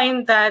the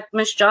point that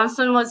Ms.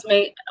 Johnson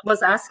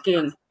was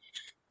asking.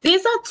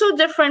 These are two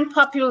different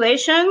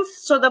populations.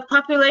 So the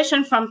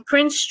population from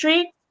Prince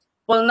Street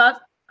will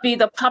not be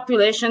the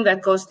population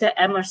that goes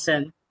to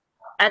Emerson.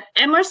 At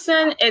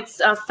Emerson, it's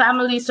a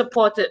family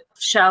supported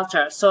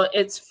shelter. So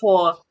it's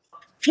for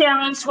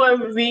parents who are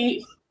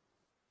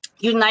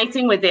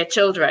reuniting with their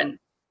children.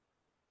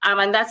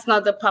 And that's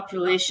not the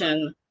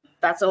population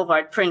that's over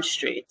at Prince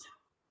Street.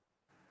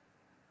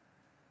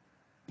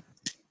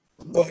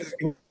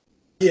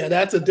 Yeah,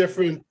 that's a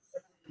different,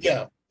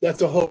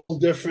 that's a whole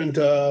different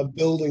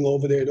building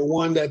over there. The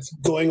one that's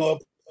going up,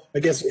 I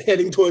guess,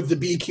 heading towards the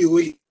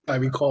BQE, if I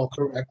recall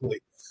correctly,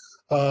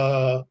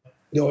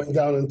 going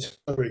down in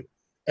Tillery.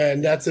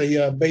 And that's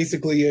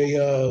basically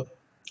a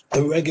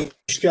regular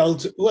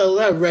shelter. Well,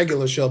 not a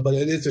regular shelter, but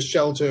it is a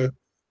shelter,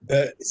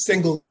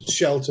 single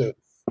shelter.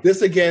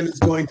 This, again, is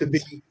going to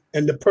be,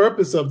 and the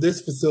purpose of this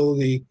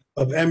facility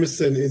of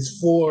Emerson is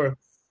for,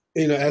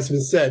 as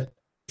been said,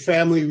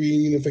 family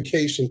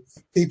reunification,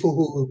 people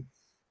who,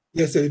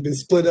 yes, they've been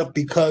split up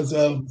because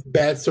of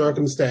bad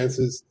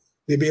circumstances.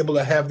 They'll be able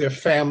to have their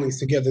families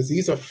together.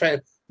 These are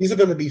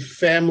going to be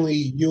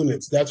family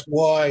units. That's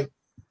why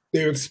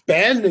they're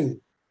expanding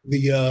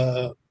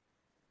the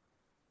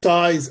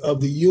size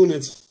of the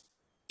units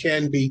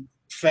can be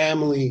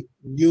family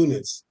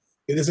units.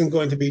 It isn't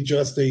going to be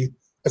just a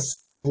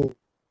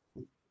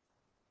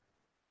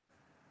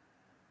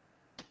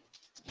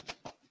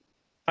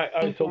All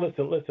right, so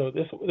listen.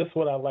 This is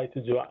what I like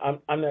to do.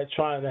 I'm not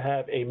trying to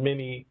have a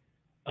mini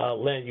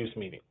land use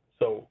meeting.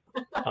 So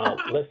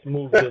let's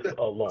move this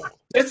along.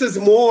 This is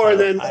more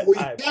than we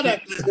got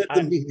at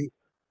the meeting.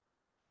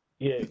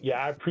 Yeah,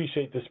 I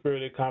appreciate the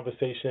spirited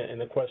conversation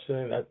and the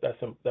questioning.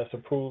 That's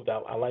approved.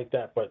 I like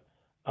that. But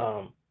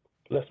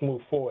let's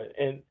move forward.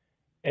 And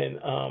And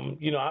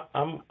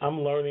I'm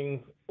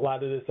learning a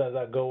lot of this as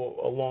I go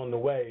along the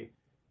way.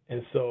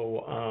 And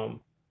so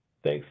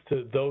thanks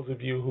to those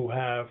of you who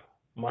have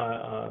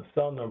my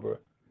cell number.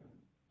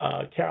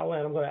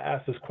 Caroline, I'm going to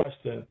ask this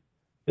question.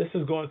 This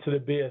is going to the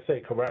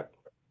BSA, correct?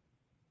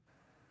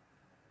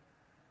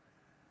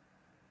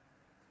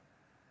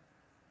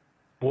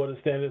 Board of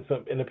Standards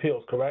and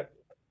Appeals, correct?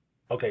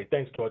 Okay,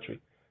 thanks, Daughtry.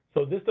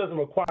 So this doesn't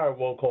require a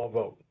roll call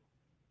vote.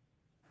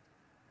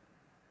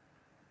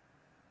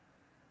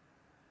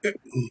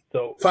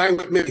 So fine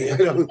with me. I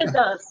think it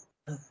does.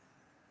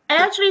 I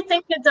actually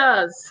think it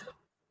does.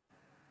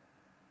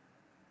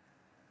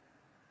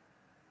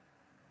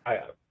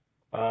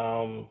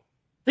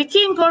 We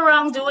can't go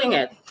wrong doing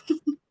it.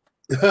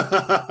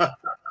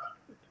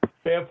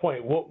 Fair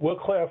point. We'll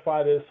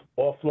clarify this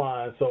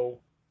offline. So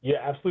you're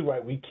absolutely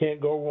right. We can't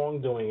go wrong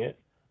doing it.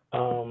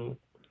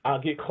 I'll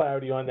get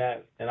clarity on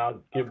that, and I'll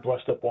get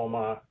brushed up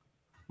on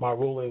my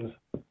rulings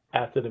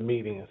after the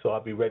meeting, so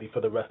I'll be ready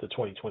for the rest of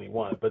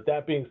 2021. But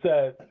that being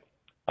said,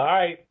 all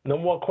right, no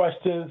more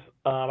questions.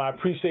 I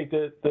appreciate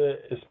the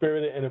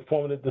spirited and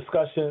informative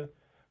discussion.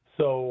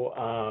 So,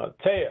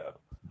 Taya,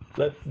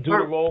 let's do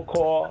the roll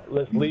call.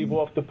 Let's leave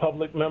off the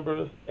public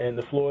members, and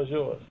the floor is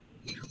yours.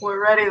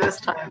 We're ready this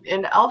time.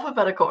 In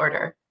alphabetical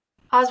order.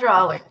 Hazra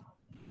Ali.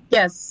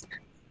 Yes.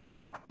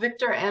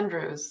 Victor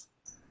Andrews.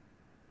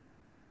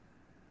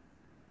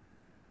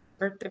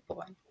 Birthday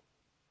boy.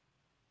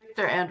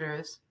 Victor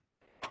Andrews.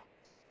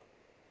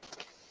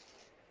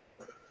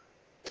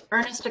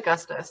 Ernest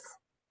Augustus.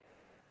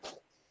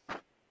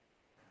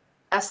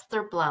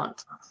 Esther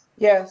Blount.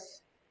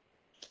 Yes.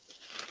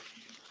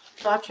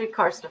 Daughtry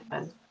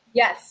Karstoffen.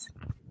 Yes.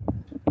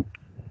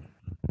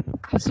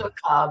 Kuswa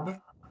Cobb.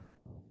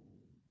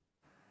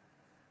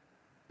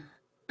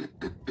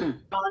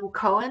 Ron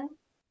Cohen.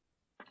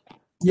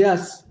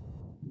 Yes.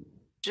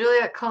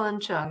 Juliet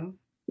Cullen Chung.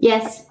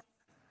 Yes.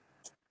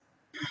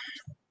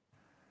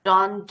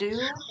 John Dew.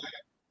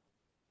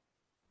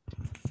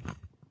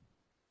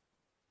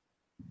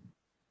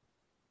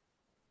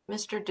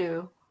 Mr.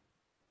 Dew.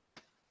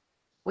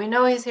 We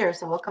know he's here,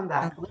 so we'll come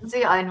back.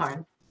 Lindsay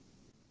Einhorn.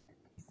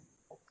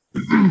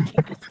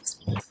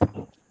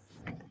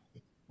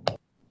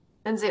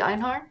 Lindsay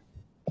Einhorn?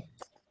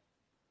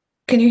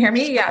 Can you hear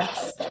me?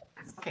 Yes.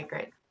 Okay,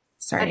 great.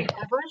 Sorry. Betty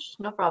Bush?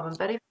 No problem.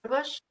 Betty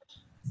Bush?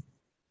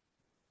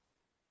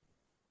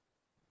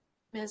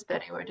 Ms.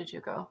 Betty, where did you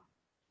go?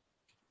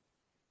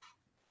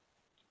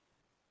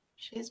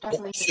 She's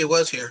definitely here. She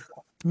was here.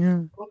 Yeah.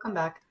 We'll come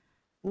back.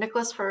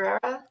 Nicholas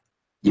Ferreira?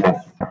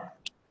 Yes.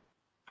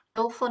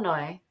 Bill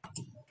Flanoy?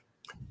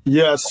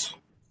 Yes.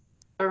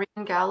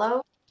 Doreen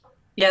Gallo?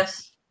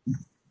 Yes.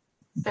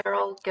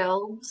 Farrell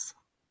Gelbs?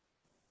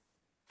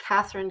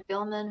 Catherine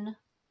Gilman?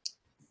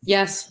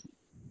 Yes.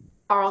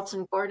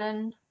 Carlton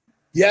Gordon?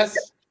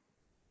 Yes.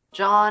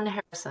 John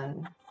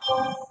Harrison?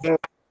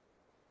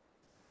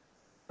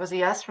 Was a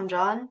yes from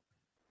John?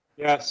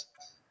 Yes.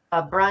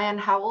 Brian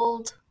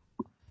Howald?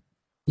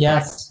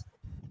 Yes.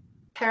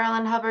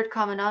 Carolyn Hubbard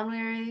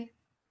Kavanagh?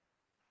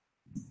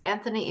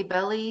 Anthony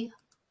Ibelli?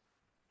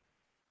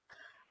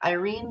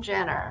 Irene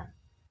Janner?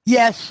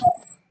 Yes.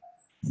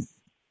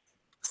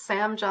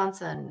 Sam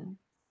Johnson?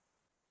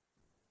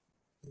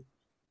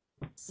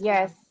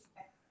 Yes.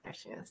 There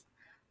she is.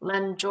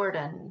 Len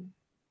Jordan?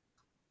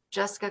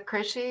 Jessica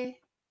Krejci?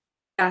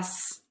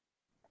 Yes.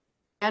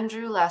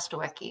 Andrew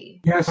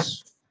Lastowecki?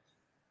 Yes.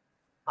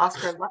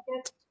 Oscar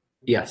Luckett?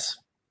 Yes.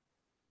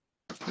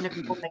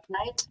 Nicole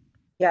McKnight?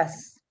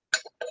 Yes.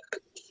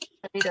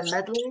 Anita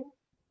Medley?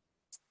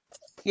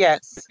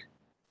 Yes.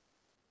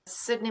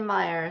 Sydney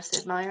Meyer?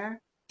 Sid Meyer?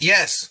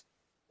 Yes.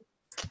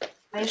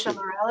 Aisha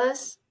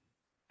Morales?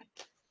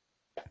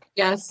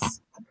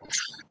 Yes.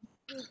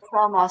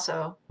 Sal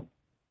Masso?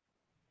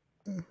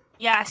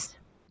 Yes.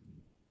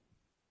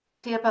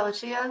 Tia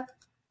Pelliccia?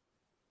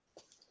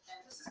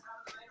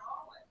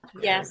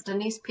 Yes.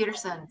 Denise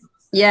Peterson?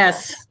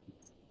 Yes.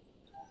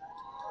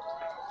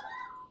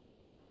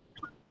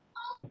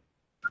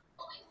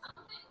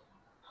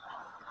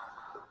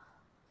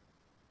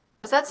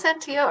 Was that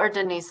Santia or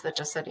Denise that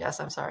just said yes?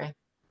 I'm sorry.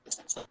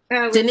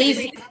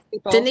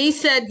 Denise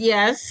said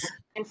yes.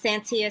 And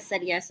Santia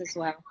said yes as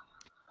well.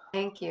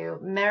 Thank you.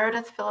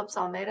 Meredith Phillips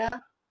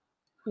Almeida?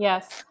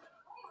 Yes.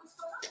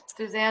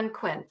 Suzanne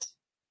Quint?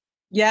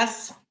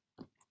 Yes.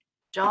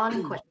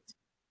 John Quint?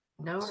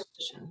 No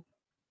revision.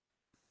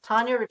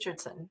 Tanya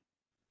Richardson?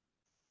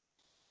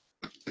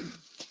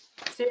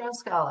 Cyril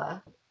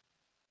Scala?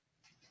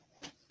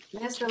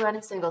 Minister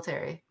Lenny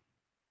Singletary?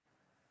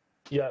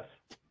 Yes.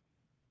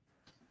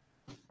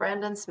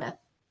 Brandon Smith?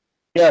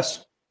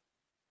 Yes.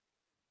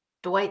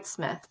 Dwight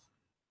Smith?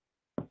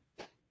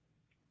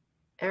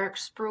 Eric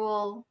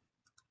Spruill?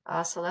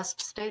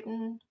 Celeste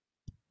Staten?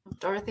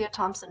 Dorothea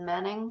Thompson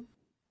Manning?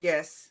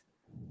 Yes.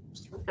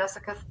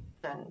 Jessica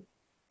Fitton?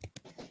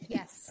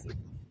 Yes.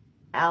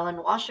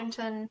 Alan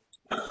Washington?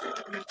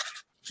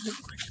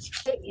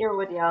 Kate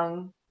Yearwood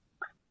Young?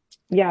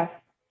 Yes.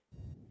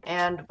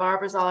 And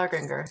Barbara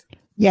Zoller-Gringer?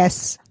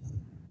 Yes.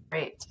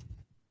 Great.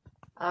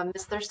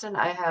 Ms. Thurston,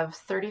 I have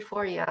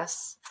 34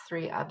 yes,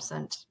 3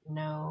 absent,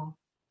 no.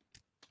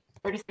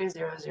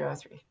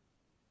 33003.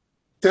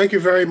 Thank you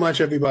very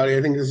much, everybody.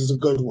 I think this is a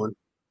good one.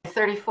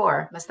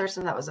 34. Ms.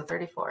 Thurston, that was a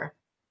 34.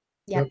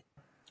 Yep.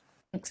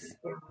 Thanks.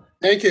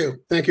 Thank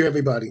you. Thank you,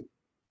 everybody.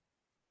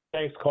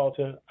 Thanks,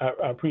 Carlton.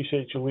 I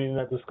appreciate you leading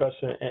that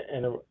discussion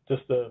and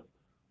just a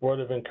word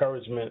of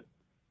encouragement.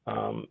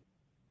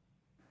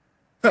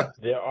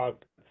 There are,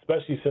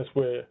 especially since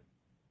we're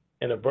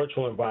in a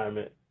virtual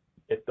environment,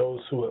 if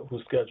those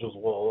whose schedules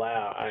will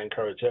allow, I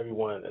encourage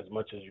everyone as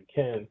much as you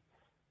can,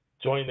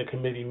 join the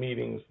committee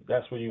meetings.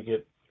 That's where you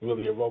get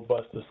really a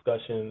robust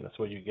discussion. That's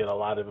where you get a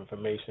lot of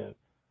information.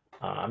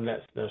 I'm not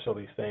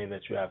necessarily saying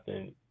that you have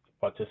to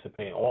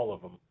participate in all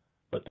of them,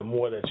 but the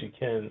more that you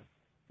can,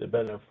 the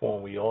better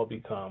informed we all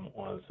become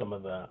on some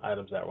of the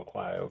items that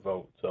require a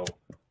vote. So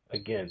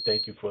again,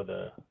 thank you for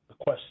the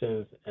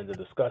questions and the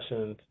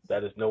discussions.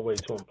 That is no way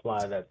to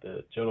imply that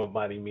the general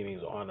body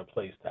meetings aren't a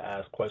place to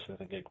ask questions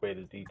and get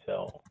greater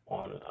detail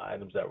on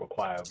items that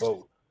require a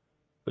vote,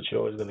 but you're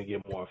always going to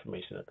get more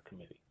information at the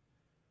committee.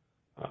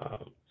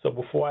 So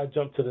before I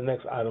jump to the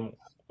next item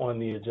on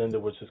the agenda,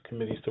 which is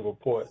committees to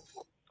report,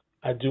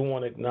 I do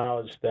want to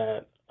acknowledge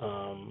that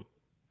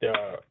there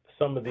are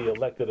some of the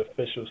elected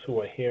officials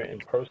who are here in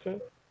person.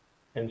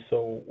 And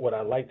so what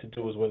I like to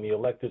do is when the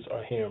electeds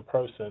are here in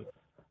person,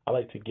 I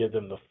like to give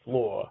them the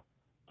floor.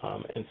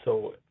 And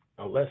so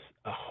unless,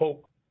 I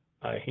hope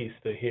he's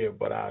still here,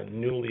 but our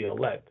newly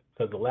elect,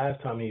 because the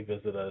last time he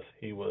visited us,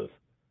 he was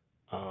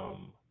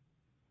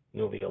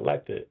newly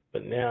elected,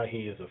 but now he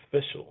is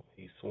official.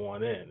 He's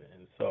sworn in.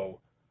 And so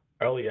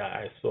earlier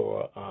I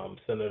saw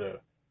Senator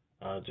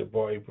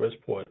Jabari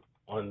Brisport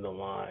on the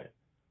line.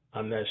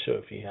 I'm not sure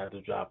if he had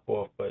to drop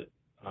off, but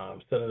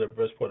Senator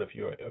Brisport, if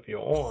you're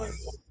on,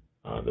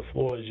 the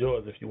floor is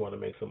yours if you want to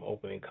make some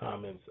opening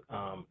comments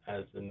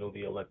as the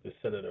newly elected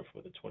senator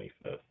for the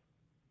 25th.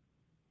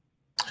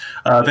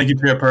 Thank you,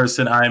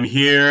 Chairperson. I'm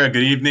here.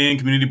 Good evening,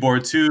 Community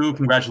Board 2.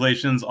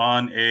 Congratulations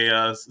on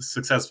a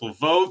successful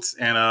vote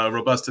and a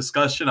robust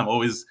discussion. I'm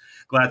always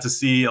glad to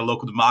see a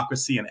local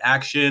democracy in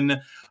action.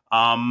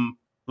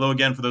 Hello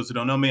again, for those who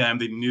don't know me, I am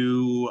the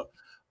new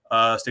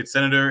state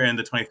senator in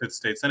the 25th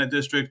State Senate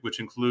District, which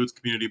includes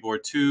Community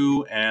Board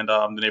 2 and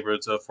the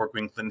neighborhoods of Fort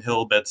Greene, Clinton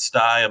Hill,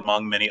 Bed-Stuy,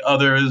 among many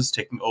others,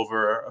 taking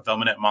over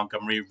Velman at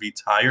Montgomery,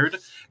 retired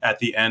at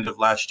the end of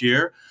last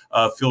year.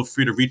 Feel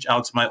free to reach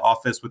out to my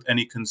office with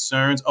any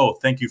concerns. Oh,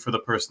 thank you for the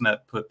person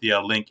that put the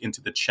link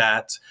into the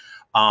chat.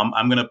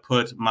 I'm going to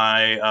put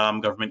my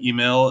government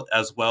email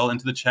as well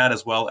into the chat,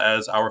 as well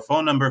as our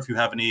phone number if you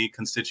have any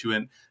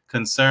constituent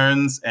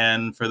concerns.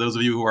 And for those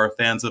of you who are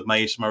fans of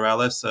Maisha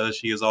Morales,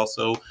 she is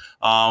also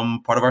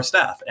part of our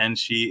staff, and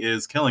she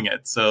is killing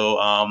it. So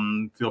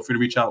feel free to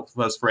reach out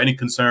to us for any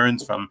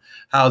concerns, from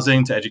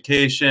housing to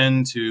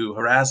education to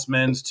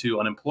harassment to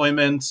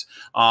unemployment,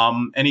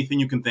 anything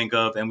you can think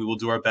of, and we will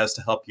do our best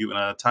to help you in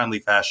a timely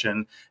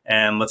fashion.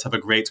 And let's have a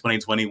great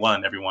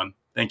 2021, everyone.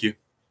 Thank you.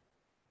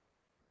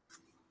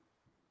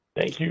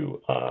 Thank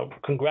you.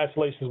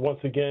 Congratulations once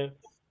again.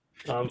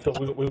 So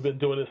we've been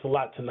doing this a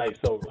lot tonight.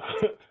 So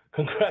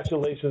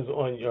congratulations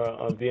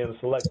on being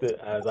selected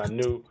as our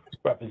new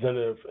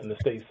representative in the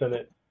state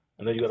Senate.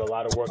 I know you got a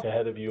lot of work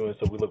ahead of you, and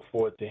so we look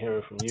forward to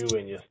hearing from you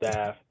and your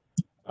staff.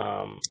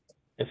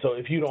 And so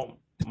if you don't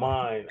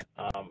mind,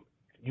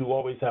 you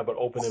always have an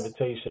open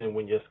invitation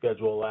when your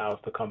schedule allows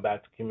to come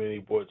back to Community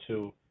Board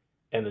 2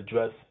 and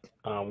address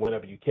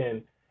whenever you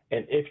can.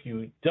 And if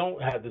you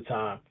don't have the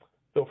time,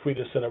 feel free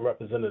to send a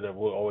representative.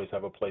 We'll always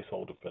have a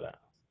placeholder for that.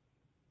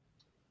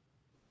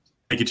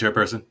 Thank you,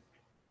 Chairperson.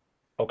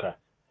 Okay.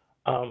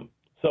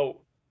 So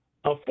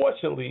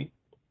unfortunately,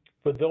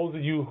 for those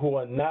of you who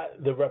are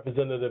not the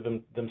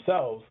representative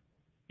themselves,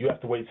 you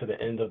have to wait to the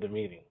end of the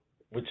meeting,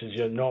 which is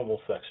your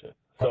normal section.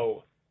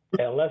 So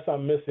unless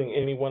I'm missing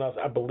anyone else,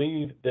 I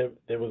believe there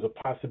was a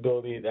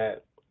possibility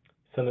that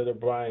Senator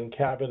Brian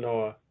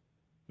Kavanagh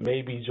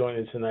may be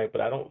joining tonight,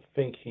 but I don't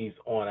think he's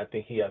on. I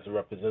think he has a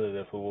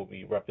representative who will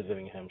be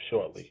representing him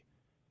shortly.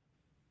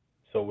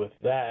 So with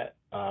that,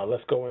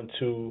 let's go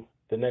into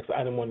the next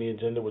item on the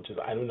agenda, which is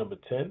item number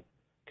 10,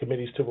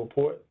 committees to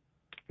report.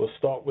 We'll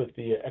start with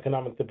the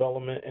Economic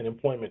Development and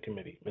Employment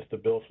Committee.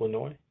 Mr. Bill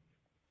Flanoy.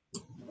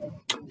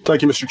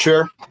 Thank you, Mr.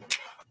 Chair.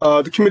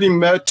 The committee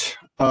met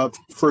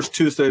first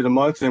Tuesday of the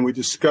month, and we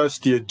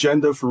discussed the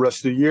agenda for the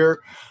rest of the year.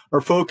 Our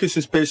focus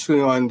is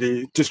basically on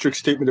the district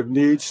statement of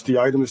needs, the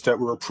items that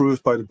were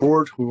approved by the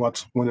board. We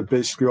want to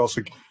basically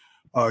also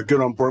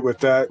get on board with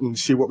that and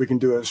see what we can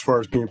do as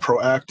far as being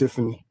proactive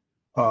and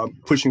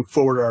pushing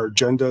forward our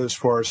agenda as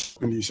far as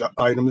these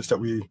items that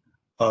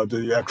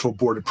the actual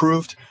board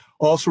approved.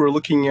 Also, we're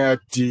looking at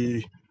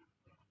the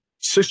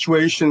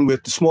situation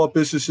with the small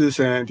businesses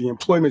and the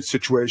employment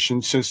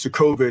situation since the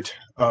COVID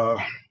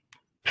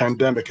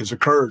pandemic has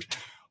occurred.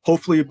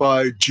 Hopefully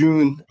by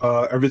June,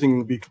 everything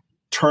will be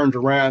turned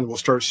around. We'll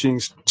start seeing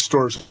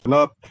stores open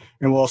up,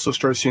 and we'll also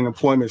start seeing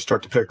employment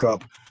start to pick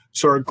up.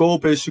 So our goal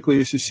basically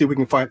is to see if we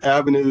can find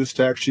avenues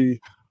to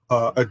actually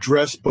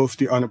address both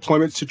the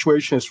unemployment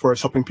situation as far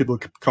as helping people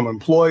become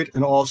employed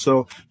and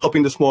also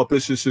helping the small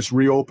businesses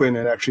reopen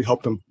and actually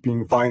help them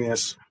being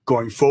financed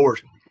going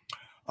forward.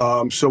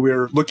 So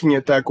we're looking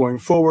at that going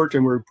forward,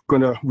 and we're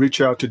going to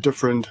reach out to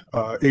different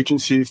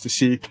agencies to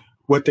see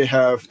what they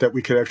have that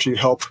we could actually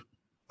help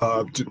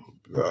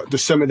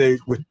disseminate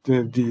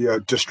within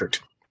the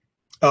district.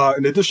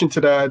 In addition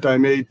to that, I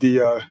made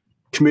the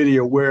committee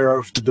aware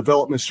of the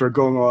developments that are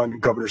going on in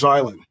Governor's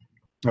Island,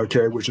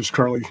 okay, which is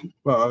currently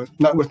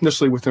not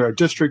necessarily within our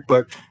district,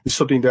 but it's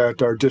something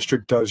that our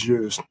district does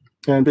use.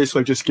 And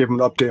basically just give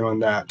them an update on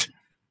that.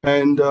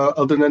 And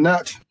other than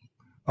that,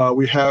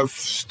 we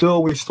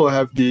still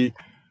have the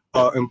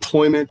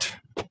employment.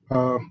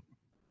 How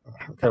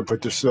can I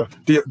put this?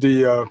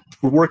 We're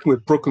working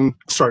with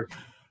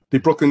the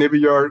Brooklyn Navy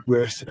Yard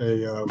with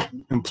a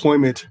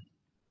employment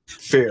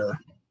fair.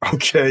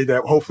 Okay,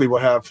 that hopefully we'll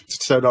have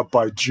set up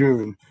by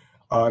June.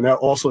 And that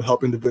also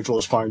help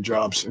individuals find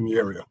jobs in the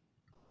area.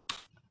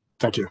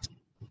 Thank you.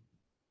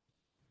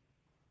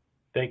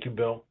 Thank you,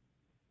 Bill.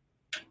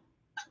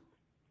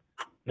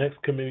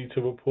 Next committee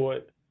to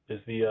report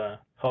is the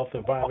Health,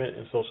 Environment,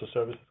 and Social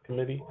Services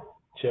Committee.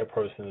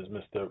 Chairperson is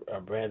Mr.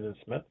 Brandon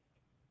Smith.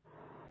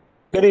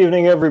 Good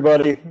evening,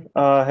 everybody.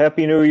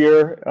 Happy New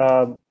Year.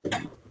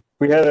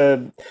 We had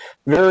a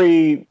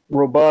very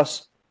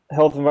robust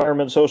Health,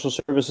 Environment, Social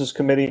Services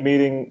Committee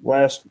meeting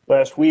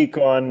last week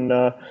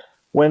on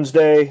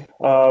Wednesday.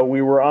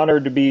 We were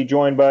honored to be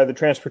joined by the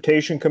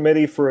Transportation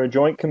Committee for a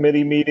joint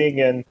committee meeting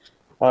and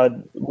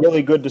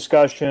really good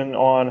discussion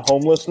on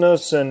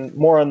homelessness and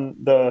more on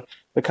the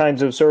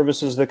kinds of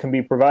services that can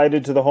be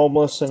provided to the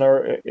homeless in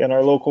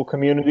our local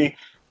community.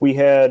 We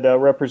had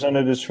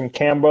representatives from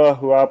Canberra,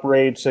 who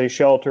operates a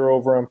shelter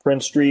over on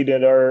Prince Street,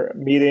 at our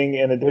meeting,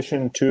 in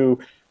addition to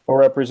a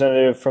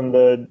representative from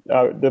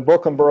the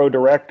Brooklyn Borough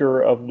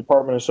Director of the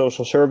Department of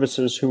Social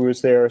Services, who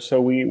was there.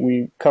 So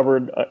we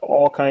covered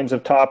all kinds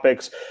of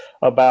topics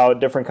about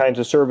different kinds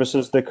of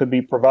services that could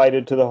be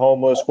provided to the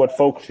homeless, what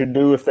folks should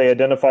do if they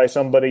identify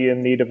somebody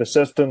in need of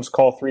assistance.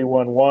 Call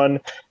 311.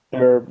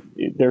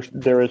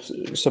 There is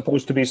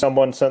supposed to be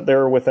someone sent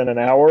there within an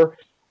hour.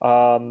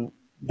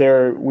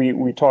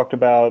 We talked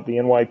about the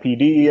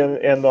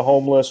NYPD and the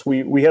homeless.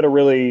 We had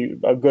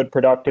a good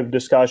productive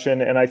discussion,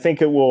 and I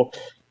think it will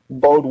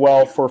bode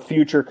well for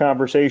future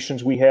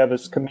conversations we have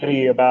as a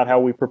committee about how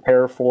we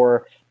prepare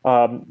for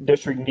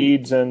district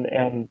needs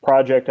and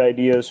project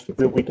ideas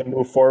that we can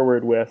move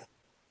forward with.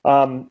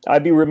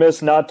 I'd be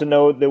remiss not to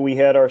note that we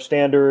had our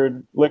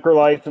standard liquor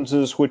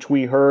licenses, which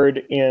we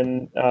heard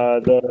in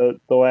the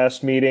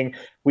last meeting.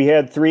 We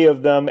had 3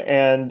 of them,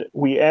 and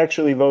we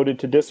actually voted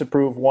to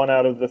disapprove 1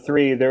 out of the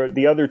 3.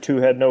 The other 2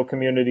 had no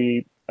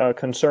community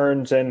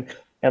concerns, and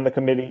the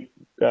committee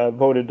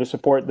voted to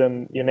support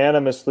them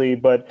unanimously.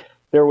 But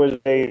there was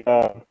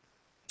a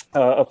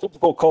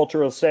physical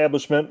cultural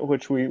establishment,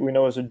 which we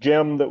know as a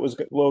gym, that was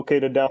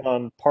located down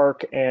on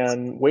Park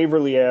and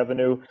Waverly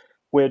Avenue,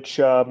 which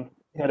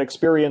had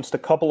experienced a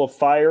couple of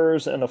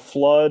fires and a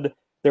flood.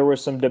 There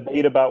was some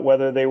debate about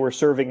whether they were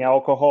serving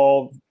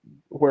alcohol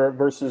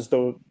versus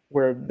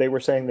where they were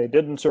saying they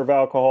didn't serve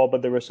alcohol,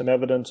 but there was some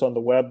evidence on the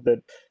web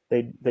that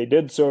they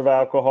did serve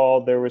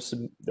alcohol. There was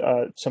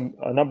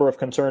a number of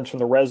concerns from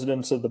the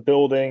residents of the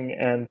building,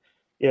 and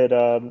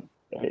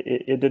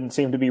it didn't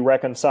seem to be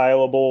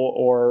reconcilable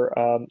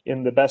or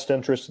in the best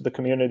interest of the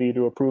community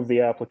to approve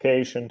the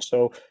application.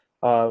 So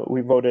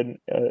we voted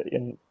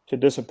to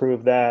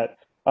disapprove that.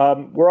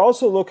 We're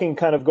also looking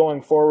kind of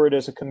going forward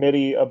as a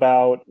committee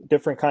about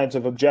different kinds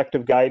of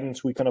objective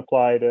guidance we can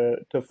apply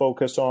to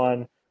focus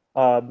on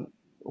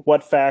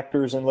what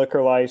factors in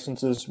liquor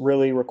licenses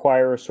really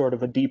require sort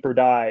of a deeper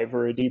dive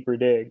or a deeper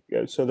dig,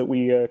 so that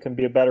we can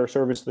be a better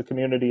service to the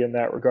community in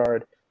that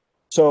regard.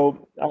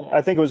 So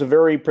I think it was a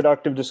very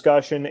productive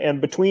discussion. And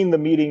between the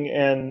meeting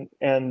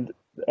and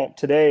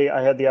today,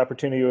 I had the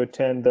opportunity to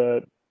attend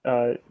the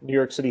New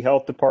York City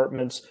Health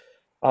Department's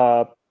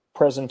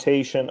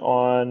presentation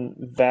on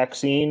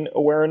vaccine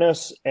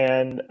awareness.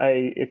 And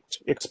I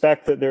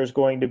expect that there's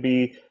going to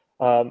be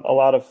a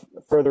lot of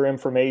further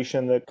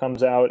information that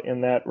comes out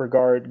in that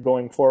regard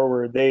going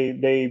forward.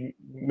 They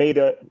made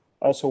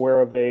us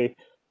aware of a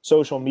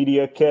social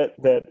media kit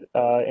that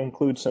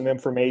includes some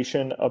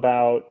information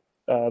about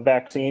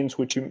vaccines,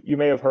 which you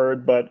may have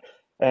heard,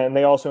 and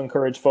they also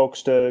encourage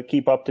folks to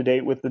keep up to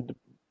date with the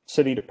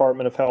City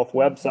Department of Health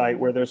website,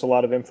 where there's a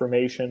lot of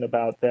information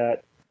about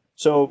that.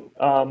 So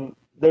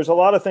there's a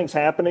lot of things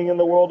happening in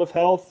the world of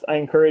health. I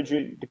encourage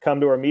you to come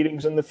to our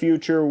meetings in the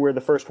future. We're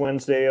the first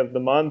Wednesday of the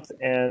month,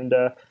 and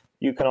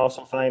you can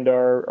also find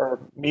our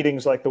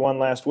meetings like the one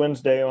last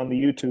Wednesday on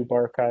the YouTube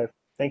archive.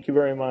 Thank you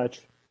very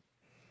much.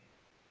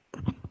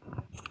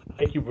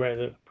 Thank you,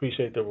 Brandon.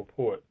 Appreciate the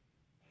report.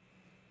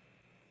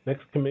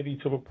 Next committee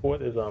to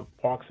report is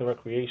Parks and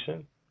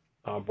Recreation.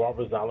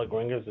 Barbara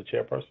Zala-Gringer is the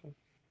chairperson.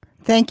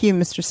 Thank you,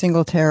 Mr.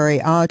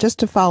 Singletary. Just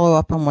to follow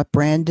up on what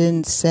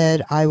Brandon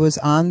said, I was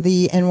on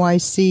the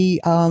NYC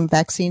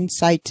vaccine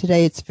site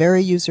today. It's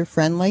very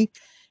user-friendly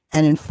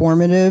and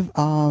informative.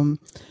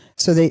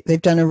 So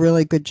they've done a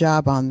really good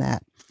job on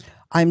that.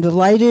 I'm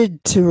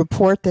delighted to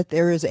report that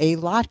there is a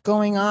lot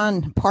going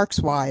on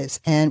parks-wise,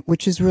 and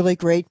which is really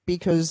great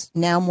because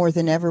now more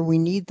than ever we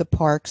need the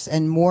parks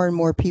and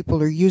more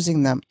people are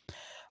using them.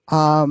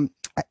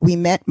 We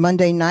met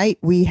Monday night.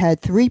 We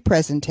had 3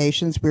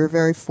 presentations. We were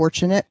very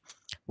fortunate.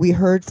 We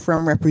heard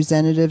from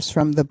representatives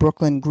from the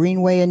Brooklyn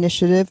Greenway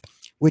Initiative,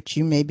 which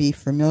you may be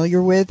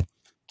familiar with.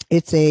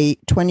 It's a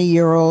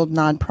 20-year-old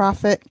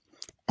nonprofit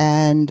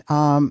and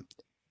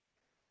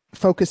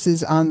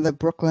focuses on the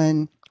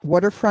Brooklyn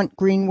Waterfront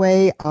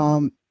Greenway.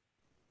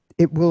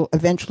 It will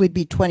eventually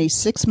be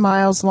 26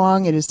 miles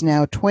long. It is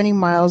now 20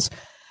 miles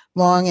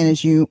long. And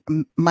as you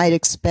might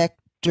expect,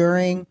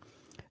 during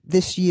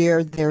this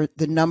year,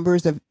 the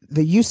numbers of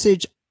the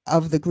usage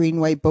of the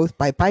Greenway, both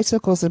by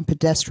bicycles and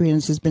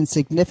pedestrians, has been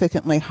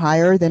significantly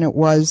higher than it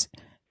was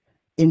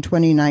in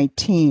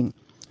 2019.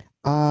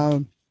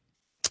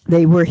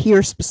 They were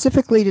here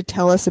specifically to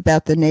tell us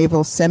about the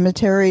Naval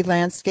Cemetery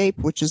landscape,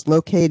 which is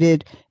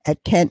located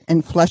at Kent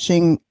and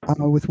Flushing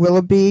with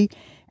Willoughby.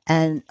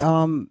 And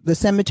the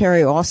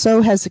cemetery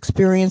also has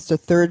experienced a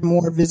third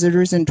more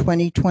visitors in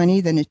 2020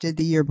 than it did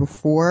the year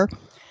before.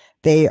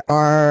 They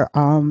have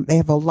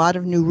a lot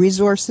of new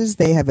resources.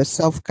 They have a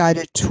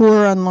self-guided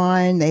tour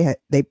online.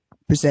 They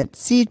present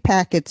seed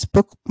packets,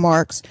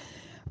 bookmarks.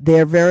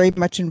 They're very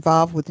much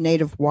involved with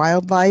native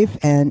wildlife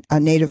and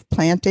native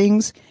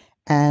plantings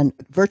and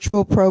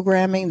virtual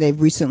programming.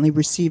 They've recently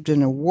received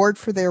an award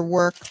for their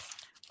work.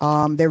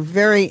 They're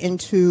very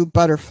into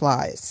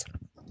butterflies.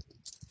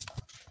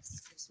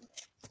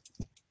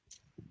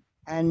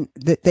 And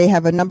they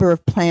have a number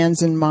of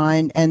plans in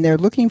mind, and they're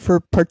looking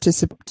for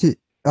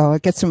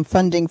get some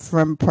funding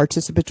from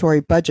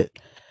participatory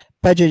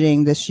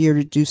budgeting this year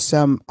to do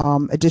some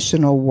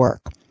additional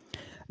work.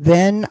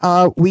 Then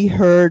we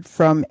heard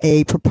from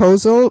a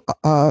proposal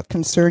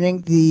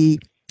concerning the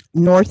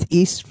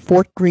Northeast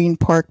Fort Greene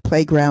Park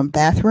Playground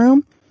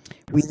bathroom.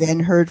 We then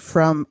heard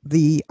from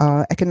the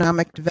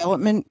Economic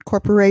Development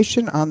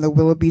Corporation on the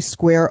Willoughby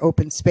Square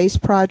Open Space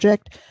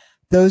Project.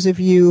 Those of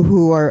you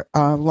who are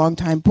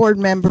longtime board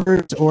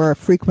members or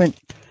frequent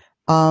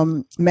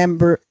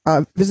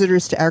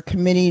visitors to our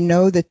committee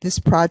know that this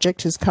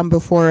project has come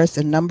before us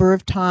a number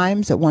of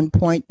times. At one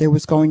point, there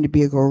was going to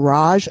be a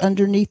garage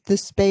underneath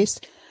this space.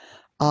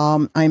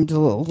 I'm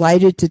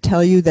delighted to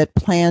tell you that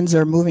plans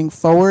are moving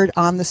forward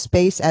on the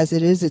space as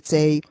it is. It's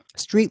a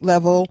street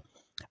level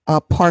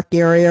park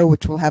area,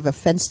 which will have a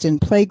fenced in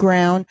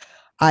playground.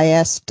 I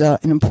asked an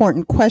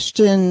important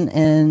question,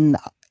 and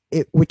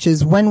which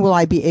is, when will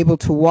I be able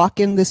to walk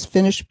in this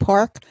finished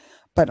park?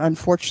 But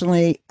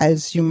unfortunately,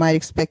 as you might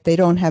expect, they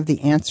don't have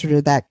the answer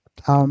to that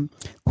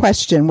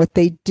question. What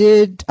they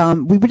did,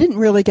 we didn't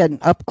really get an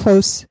up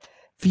close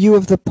view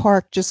of the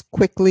park. Just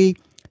quickly,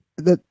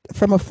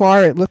 from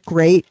afar, it looked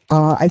great.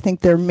 I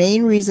think their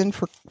main reason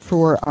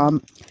for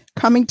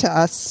coming to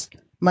us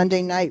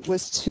Monday night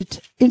was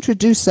to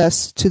introduce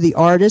us to the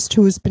artist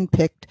who has been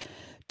picked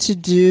to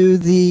do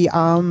the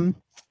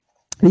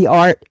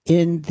art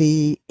in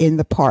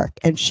the park,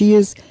 and she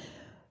is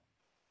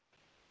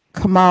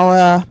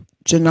Kamala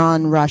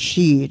Janan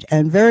Rashid,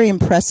 and very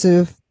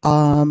impressive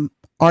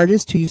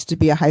artist who used to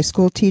be a high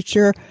school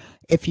teacher.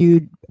 If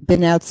you've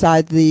been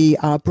outside the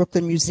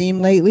Brooklyn Museum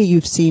lately,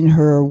 you've seen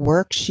her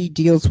work. She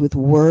deals with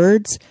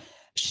words.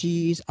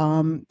 She's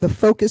the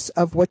focus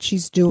of what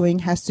she's doing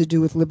has to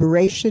do with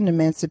liberation,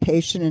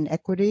 emancipation, and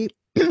equity.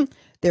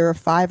 There are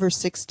 5 or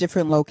 6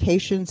 different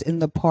locations in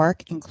the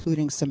park,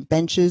 including some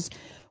benches,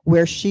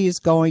 where she is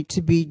going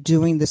to be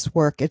doing this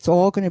work. It's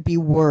all going to be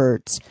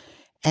words.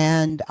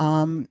 And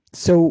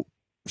so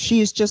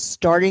she is just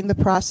starting the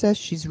process.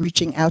 She's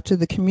reaching out to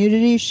the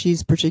community.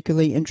 She's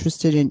particularly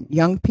interested in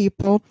young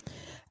people.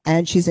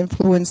 And she's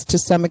influenced to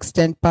some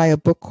extent by a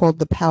book called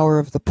The Power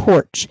of the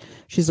Porch.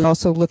 She's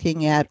also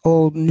looking at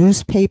old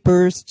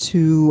newspapers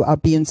to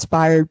be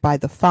inspired by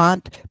the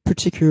font,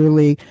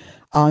 particularly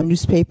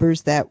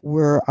newspapers that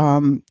were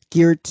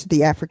geared to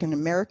the African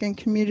American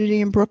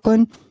community in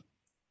Brooklyn.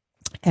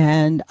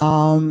 And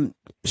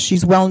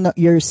she's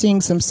you're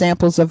seeing some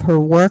samples of her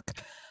work.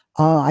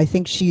 I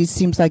think she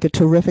seems like a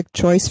terrific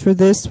choice for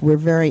this. We're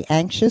very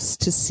anxious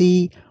to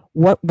see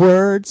what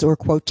words or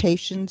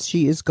quotations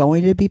she is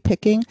going to be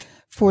picking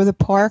for the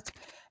park,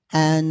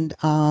 and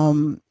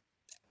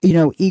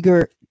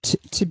eager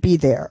to be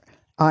there.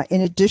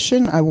 In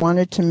addition, I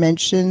wanted to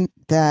mention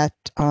that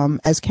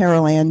as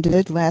Carol Ann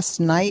did last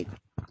night,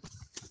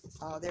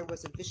 there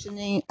was a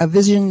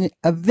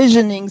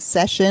visioning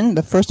session,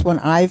 the first one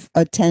I've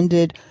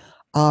attended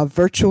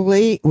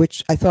virtually,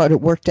 which I thought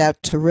it worked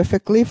out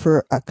terrifically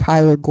for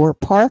Kyler Gore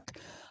Park.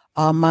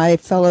 My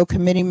fellow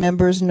committee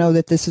members know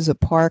that this is a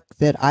park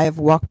that I have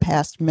walked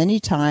past many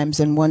times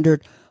and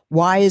wondered,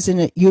 why isn't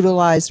it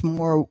utilized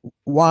more?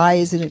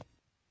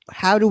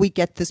 How do we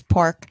get this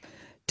park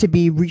to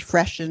be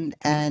refreshened?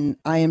 And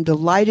I am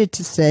delighted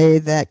to say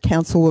that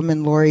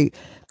Councilwoman Lori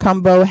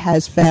Cumbo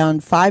has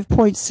found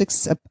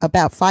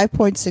about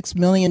 $5.6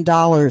 million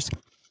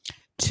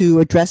to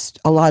address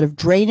a lot of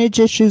drainage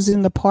issues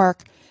in the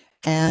park,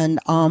 and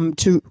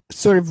to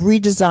sort of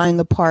redesign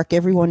the park.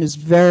 Everyone is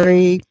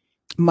very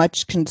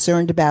much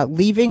concerned about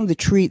leaving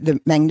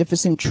the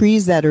magnificent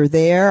trees that are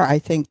there. I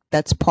think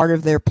that's part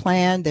of their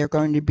plan. They're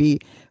going to be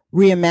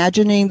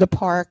reimagining the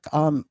park,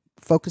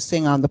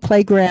 focusing on the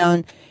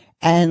playground.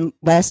 And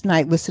last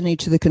night, listening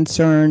to the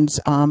concerns,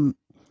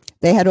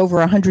 they had over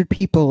 100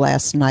 people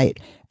last night,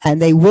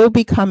 and they will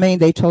be coming.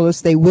 They told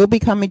us they will be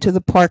coming to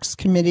the Parks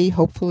Committee,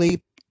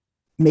 hopefully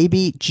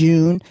maybe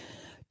June,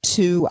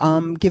 to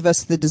give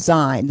us the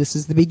design. This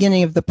is the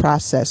beginning of the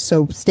process,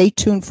 so stay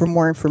tuned for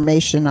more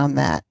information on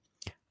that.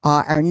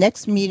 Our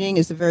next meeting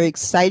is a very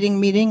exciting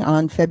meeting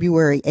on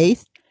February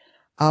 8th.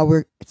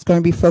 It's going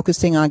to be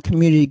focusing on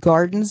community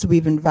gardens.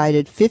 We've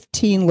invited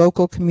 15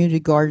 local community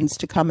gardens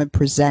to come and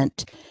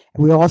present.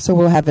 We also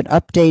will have an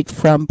update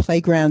from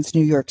Playgrounds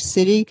New York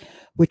City,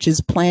 which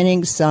is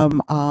planning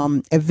some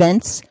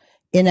events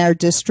in our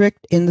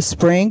district in the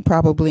spring,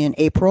 probably in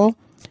April.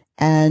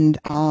 And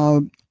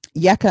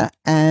YECA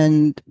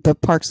and the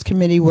Parks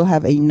Committee will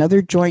have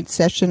another joint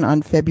session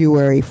on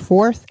February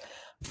 4th,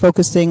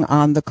 focusing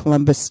on the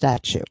Columbus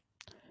statue.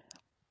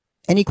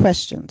 Any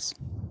questions?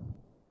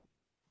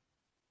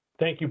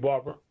 Thank you,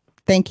 Barbara.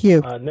 Thank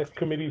you. Next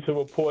committee to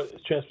report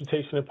is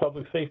Transportation and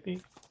Public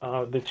Safety.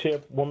 The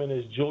chairwoman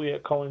is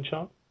Juliet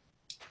Cullen-Chung.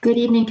 Good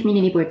evening,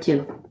 Community Board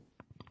 2.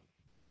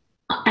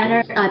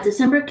 At our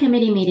December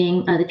committee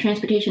meeting, the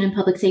Transportation and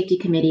Public Safety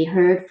Committee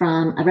heard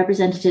from a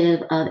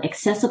representative of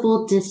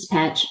Accessible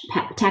Dispatch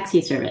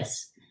Taxi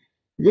Service.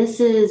 This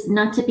is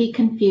not to be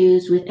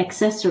confused with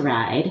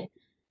Accessoride.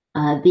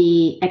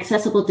 The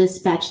Accessible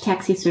Dispatch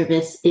Taxi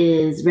Service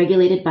is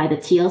regulated by the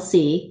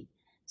TLC.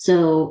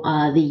 So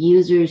the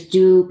users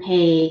do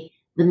pay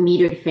the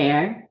metered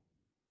fare.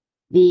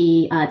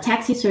 The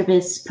taxi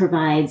service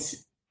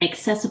provides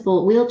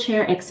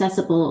wheelchair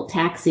accessible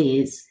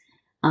taxis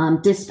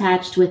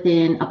dispatched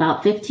within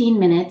about 15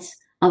 minutes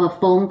of a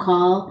phone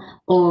call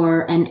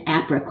or an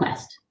app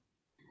request.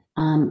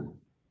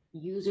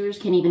 Users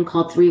can even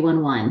call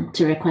 311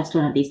 to request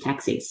one of these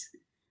taxis.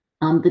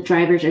 The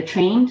drivers are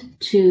trained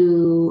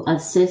to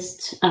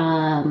assist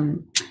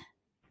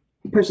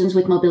persons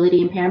with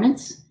mobility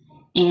impairments.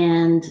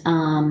 And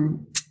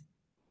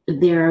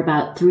there are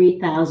about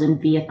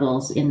 3,000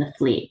 vehicles in the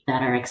fleet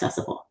that are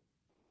accessible.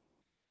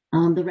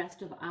 The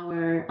rest of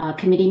our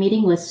committee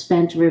meeting was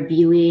spent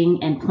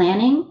reviewing and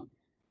planning,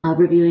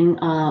 reviewing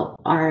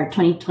our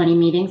 2020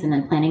 meetings and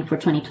then planning for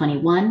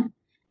 2021.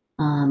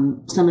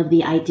 Some of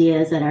the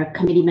ideas that our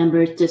committee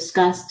members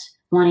discussed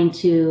wanting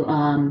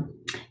to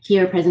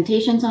hear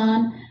presentations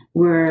on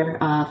were,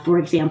 for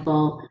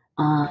example,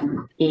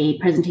 a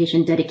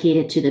presentation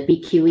dedicated to the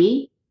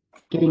BQE,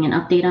 getting an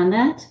update on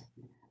that.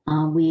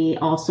 We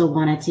also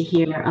wanted to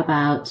hear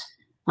about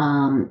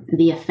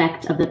the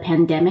effect of the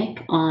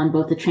pandemic on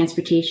both the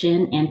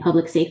transportation and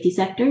public safety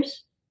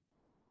sectors.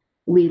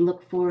 We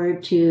look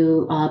forward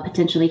to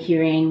potentially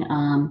hearing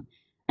an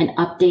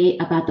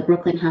update about the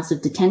Brooklyn House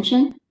of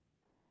Detention.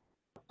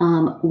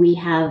 We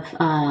have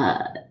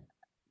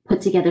put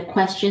together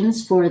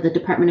questions for the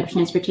Department of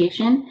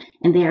Transportation,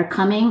 and they are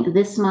coming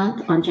this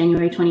month on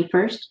January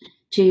 21st.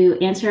 To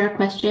answer our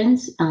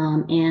questions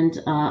and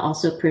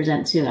also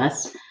present to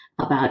us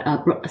about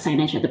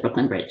signage at the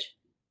Brooklyn Bridge.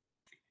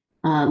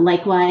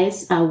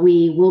 Likewise,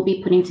 we will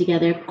be putting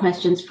together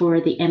questions for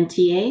the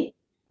MTA.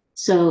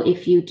 So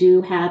if you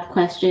do have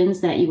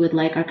questions that you would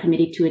like our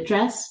committee to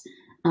address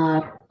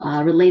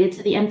related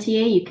to the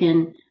MTA, you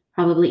can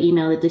probably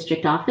email the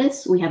district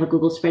office. We have a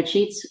Google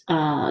Spreadsheets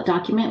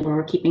document where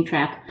we're keeping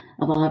track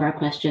of all of our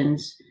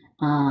questions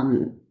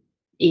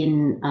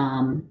in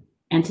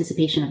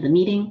anticipation of the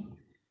meeting.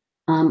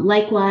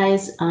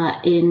 Likewise,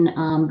 in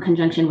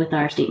conjunction with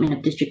our statement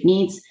of district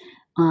needs,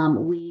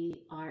 we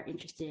are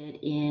interested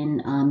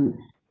in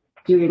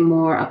hearing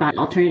more about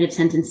alternative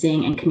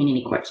sentencing and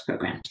community courts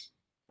programs.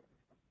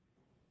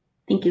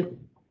 Thank you.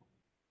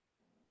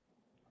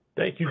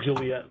 Thank you,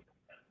 Juliet.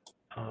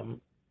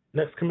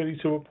 Next committee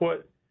to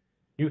report,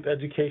 Youth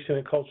Education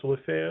and Cultural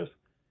Affairs.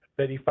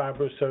 Betty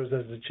Fiber serves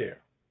as the chair.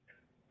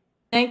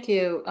 Thank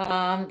you.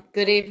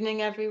 Good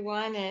evening,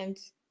 everyone, and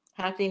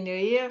Happy New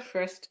Year,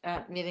 first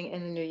meeting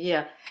in the new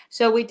year.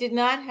 So we did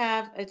not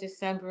have a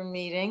December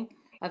meeting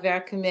of our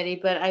committee,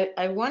 but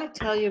I want to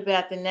tell you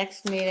about the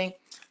next meeting.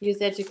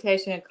 Youth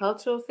Education and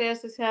Cultural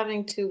Affairs is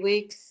having 2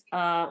 weeks,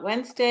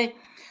 Wednesday.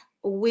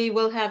 We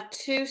will have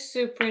 2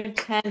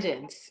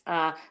 superintendents,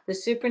 the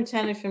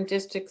superintendent from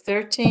District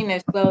 13,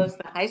 as well as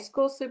the high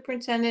school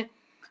superintendent,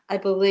 I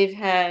believe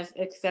has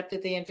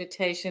accepted the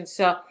invitation.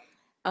 So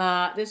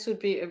this would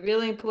be a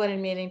really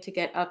important meeting to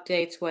get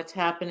updates, what's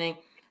happening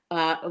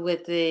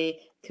with the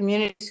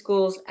community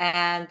schools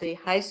and the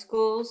high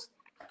schools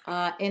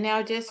in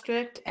our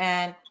district,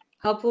 and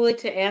hopefully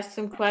to ask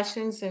some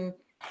questions and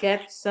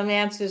get some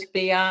answers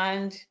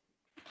beyond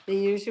the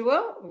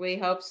usual. We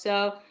hope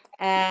so.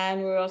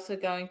 And we're also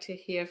going to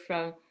hear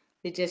from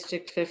the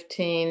District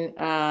 15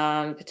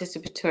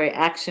 Participatory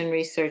Action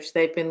Research.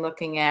 They've been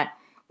looking at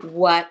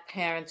what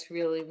parents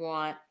really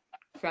want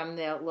from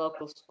their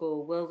local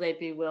school. Will they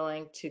be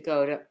willing to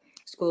go to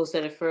schools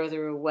that are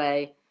further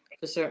away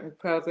for certain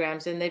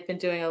programs. And they've been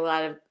doing a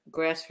lot of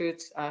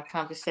grassroots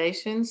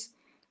conversations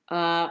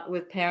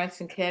with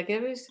parents and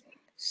caregivers.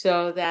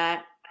 So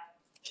that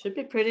should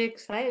be pretty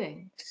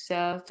exciting.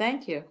 So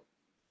thank you.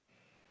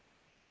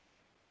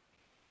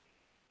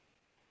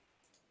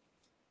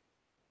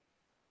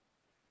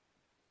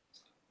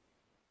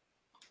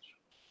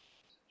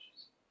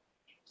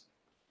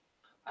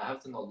 I have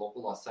to know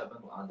local law 7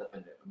 on the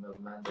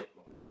mandate.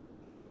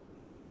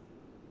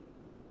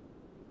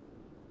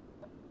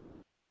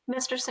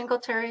 Mr.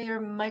 Singletary, your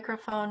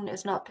microphone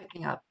is not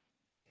picking up.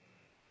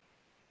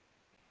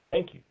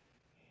 Thank you.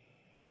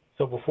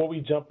 So before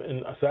we jump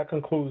in, so that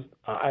concludes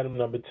item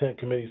number 10,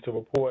 committees to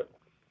report.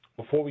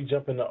 Before we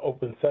jump into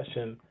open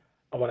session,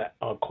 I want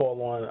to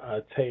call on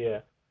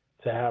Taya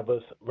to have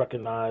us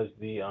recognize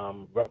the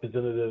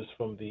representatives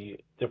from the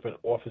different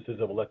offices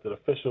of elected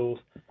officials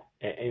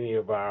and any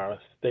of our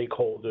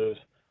stakeholders,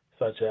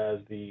 such as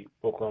the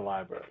Brooklyn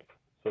Library.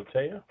 So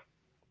Taya?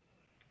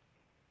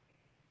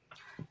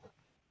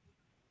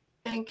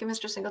 Thank you,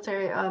 Mr.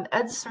 Singletary.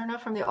 Ed Cerna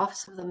from the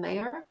Office of the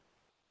Mayor.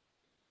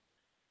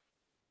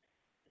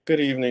 Good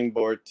evening,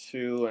 Board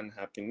 2, and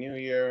Happy New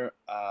Year.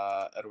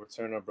 Edward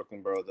Cerna,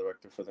 Brooklyn Borough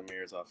Director for the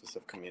Mayor's Office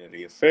of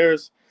Community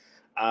Affairs.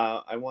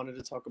 I wanted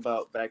to talk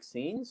about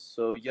vaccines.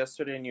 So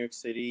yesterday in New York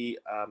City,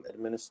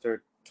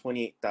 administered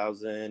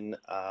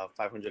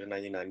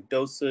 28,599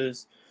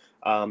 doses.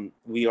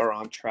 We are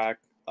on track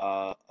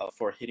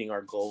for hitting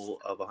our goal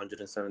of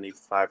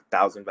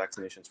 175,000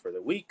 vaccinations for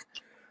the week.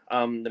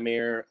 The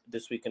mayor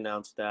this week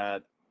announced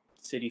that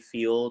Citi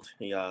Field,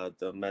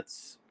 the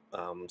Mets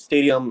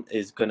stadium,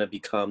 is going to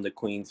become the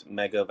Queen's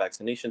mega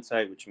vaccination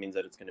site, which means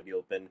that it's going to be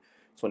open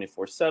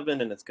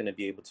 24/7, and it's going to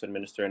be able to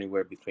administer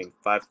anywhere between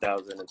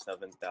 5,000 and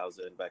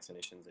 7,000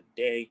 vaccinations a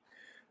day.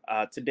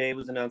 Today it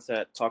was announced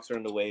that talks are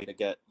underway to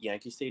get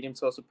Yankee Stadium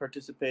to also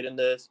participate in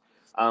this.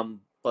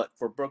 But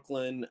for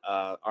Brooklyn,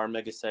 our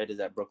mega site is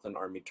at Brooklyn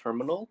Army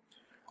Terminal.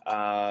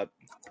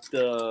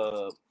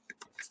 The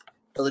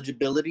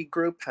eligibility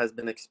group has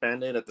been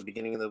expanded. At the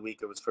beginning of the week,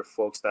 it was for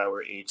folks that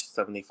were aged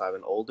 75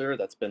 and older.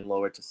 That's been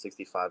lowered to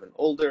 65 and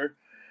older.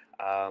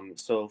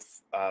 So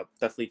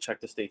definitely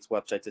check the state's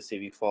website to see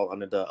if you fall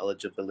under the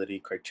eligibility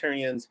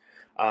criterions.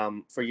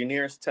 For your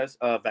nearest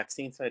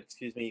vaccine site,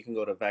 you can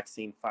go to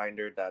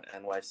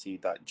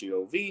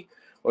vaccinefinder.nyc.gov,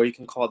 or you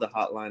can call the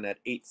hotline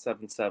at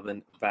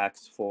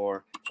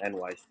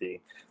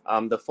 877-VAX4-NYC.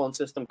 The phone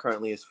system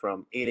currently is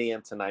from 8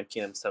 a.m. to 9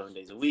 p.m. 7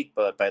 days a week,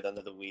 but by the end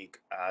of the week,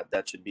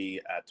 that should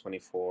be at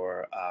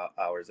 24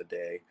 hours a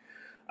day.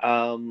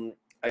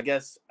 I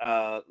guess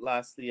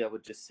lastly, I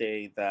would just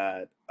say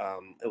that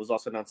it was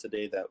also announced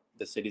today that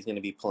the city is going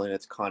to be pulling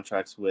its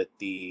contracts with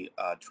the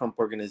Trump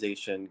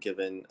organization,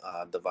 given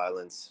the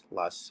violence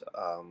last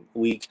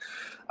week.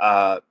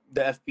 The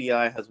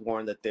FBI has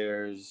warned that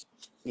there's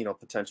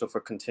potential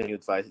for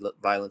continued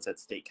violence at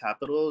state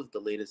capitals. The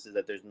latest is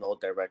that there's no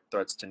direct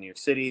threats to New York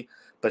City,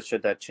 but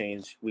should that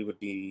change, we would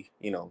be,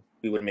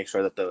 we would make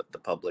sure that the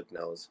public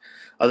knows.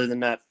 Other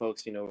than that,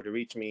 folks, where to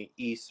reach me,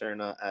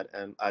 ecerna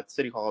at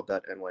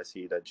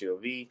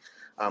cityhall.nyc.gov.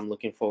 I'm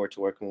looking forward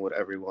to working with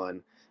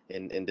everyone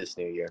in this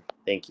new year.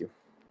 Thank you.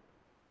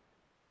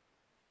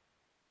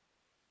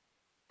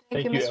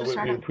 Thank you, Edward.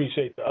 We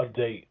appreciate the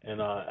update,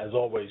 and as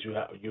always, you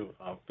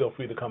feel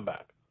free to come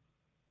back.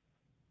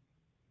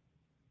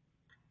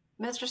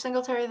 Mr.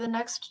 Singletary, the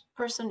next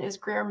person is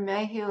Greer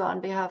Mayhew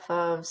on behalf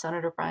of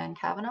Senator Brian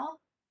Kavanagh.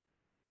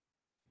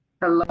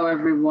 Hello,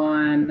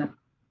 everyone.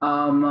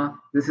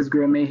 This is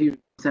Greer Mayhew,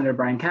 Senator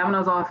Brian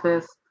Kavanagh's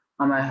office.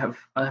 I have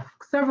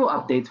several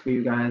updates for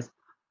you guys.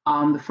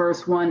 The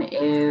first one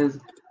is,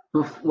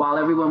 while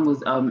everyone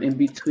was in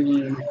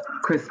between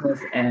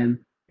Christmas and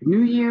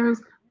New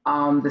Year's,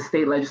 the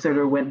state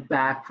legislature went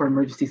back for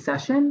emergency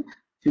session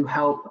to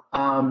help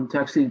to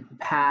actually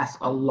pass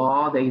a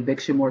law, the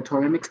eviction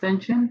moratorium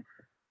extension.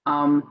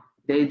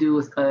 They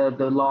do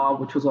the law,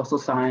 which was also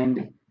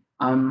signed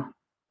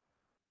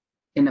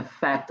in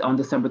effect on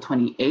December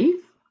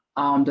 28th.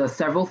 Does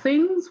several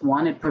things.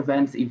 One, it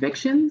prevents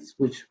evictions,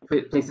 which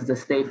places a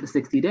stay for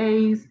 60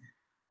 days.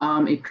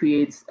 It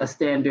creates a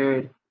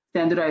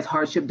standardized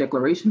hardship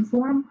declaration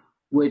form,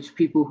 which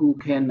people who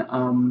can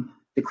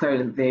declare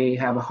that they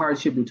have a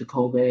hardship due to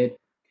COVID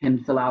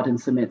can fill out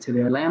and submit to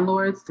their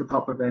landlords to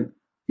help prevent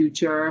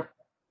future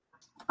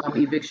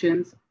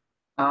evictions.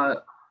 It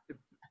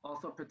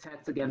also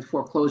protects against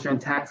foreclosure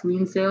and tax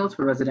lien sales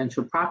for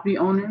residential property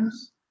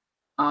owners,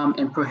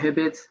 and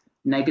prohibits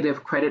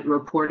negative credit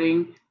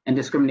reporting and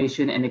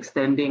discrimination in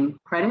extending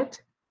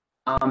credit.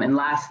 And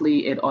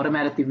lastly, it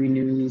automatically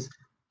renews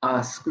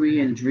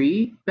SCREE and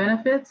DREE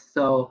benefits.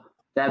 So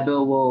that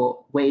bill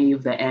will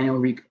waive the annual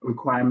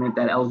requirement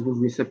that eligible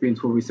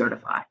recipients will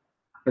recertify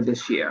for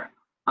this year.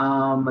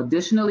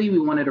 Additionally, we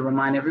wanted to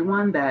remind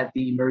everyone that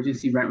the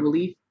Emergency Rent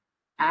Relief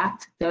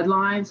Act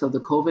deadline, so the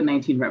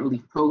COVID-19 Rent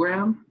Relief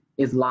Program,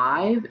 is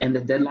live, and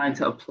the deadline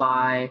to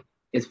apply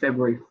is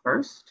February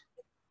 1st.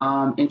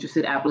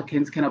 Interested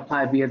applicants can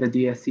apply via the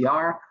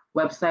DSCR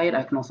website.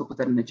 I can also put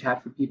that in the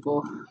chat for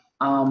people.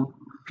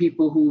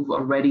 People who've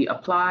already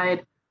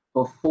applied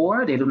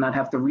before, they do not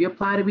have to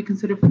reapply to be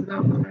considered for the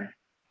voucher.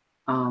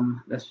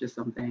 That's just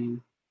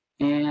something.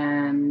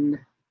 And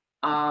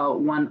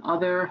one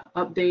other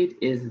update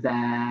is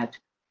that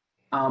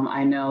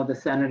I know the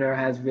senator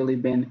has really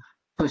been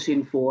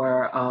pushing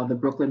for the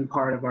Brooklyn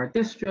part of our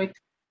district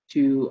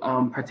to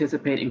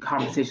participate in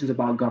conversations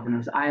about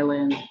Governor's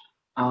Island.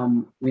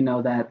 We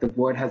know that the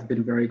board has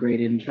been very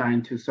great in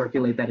trying to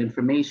circulate that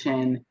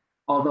information.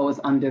 Although it's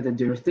under the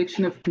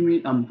jurisdiction of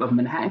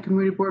Manhattan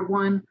Community Board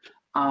 1,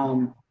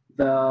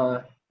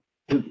 the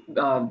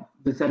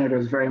senator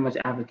is very much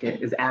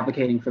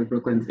advocating for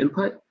Brooklyn's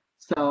input.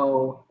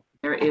 So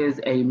there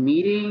is a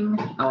meeting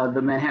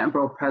the Manhattan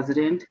Borough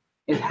President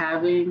is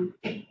having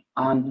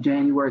on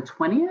January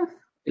 20th.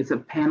 It's a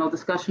panel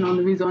discussion on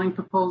the rezoning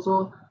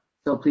proposal.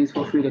 So please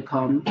feel free to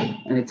come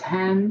and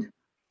attend.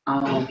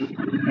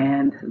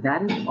 And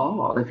that is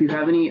all. If you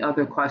have any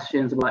other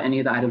questions about any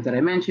of the items that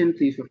I mentioned,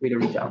 please feel free to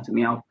reach out to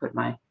me. I'll put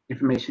my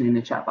information in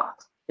the chat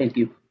box. Thank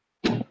you.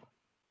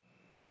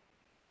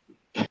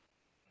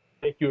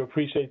 Thank you.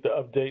 Appreciate the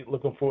update.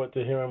 Looking forward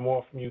to hearing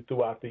more from you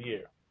throughout the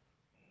year.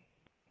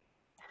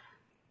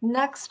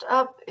 Next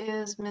up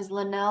is Ms.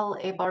 Linnell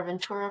A.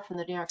 Barventura from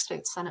the New York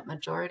State Senate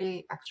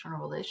Majority, External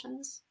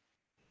Relations.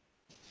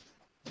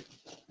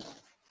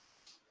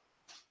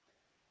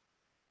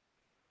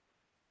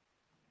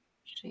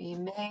 She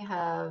may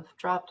have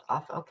dropped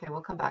off. Okay,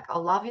 we'll come back.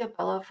 Elavia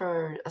Bello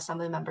for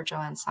Assemblymember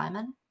Joanne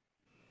Simon.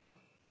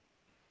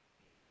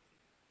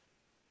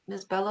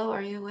 Ms. Bello,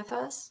 are you with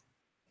us?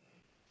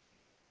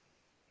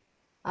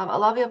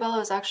 Elavia Bello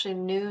is actually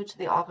new to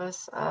the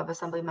office of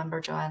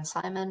Assemblymember Joanne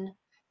Simon,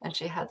 and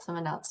she had some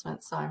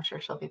announcements, so I'm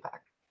sure she'll be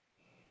back.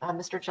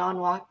 Mr. John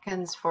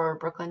Watkins for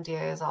Brooklyn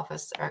DA's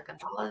office, Eric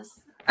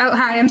Gonzalez. Oh,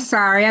 hi, I'm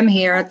sorry, I'm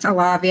here. It's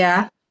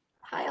Elavia.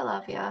 Hi,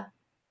 Elavia.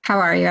 How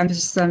are you? I'm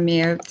just on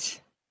mute.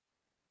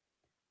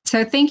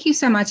 So thank you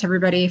so much,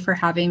 everybody, for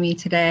having me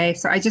today.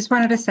 So I just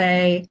wanted to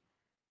say,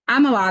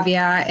 I'm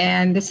Elavia,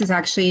 and this is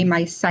actually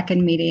my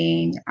second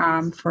meeting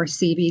for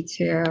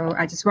CB2.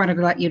 I just wanted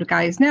to let you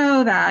guys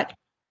know that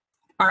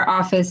our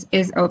office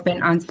is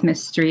open on Smith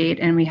Street,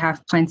 and we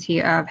have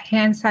plenty of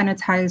hand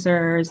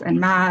sanitizers and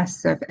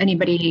masks. So if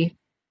anybody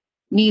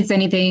needs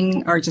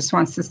anything or just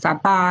wants to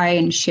stop by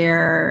and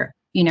share,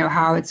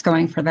 how it's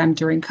going for them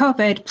during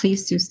COVID,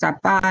 please do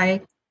stop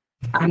by.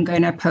 I'm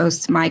going to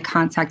post my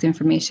contact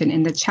information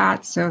in the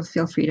chat, so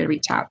feel free to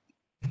reach out.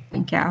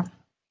 Thank you.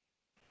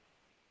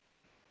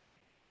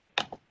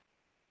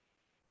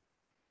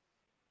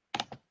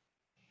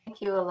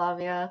 Thank you,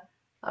 Elavia.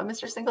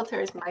 Mr.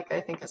 Singletary's mic,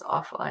 I think, is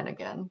offline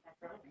again.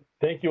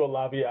 Thank you,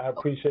 Elavia. I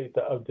appreciate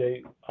the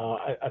update.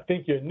 I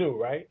think you're new,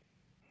 right?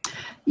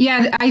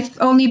 Yeah, I've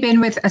only been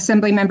with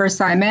Assemblymember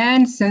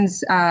Simon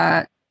since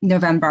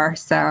November,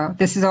 so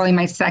this is only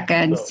my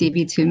second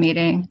CB2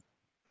 meeting.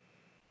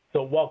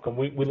 So welcome.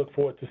 We look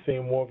forward to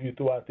seeing more of you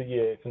throughout the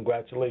year.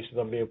 Congratulations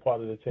on being part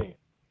of the team.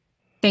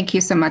 Thank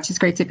you so much. It's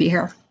great to be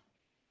here.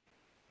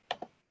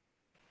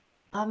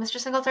 Mr.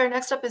 Singletary,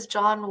 next up is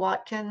John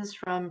Watkins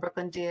from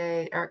Brooklyn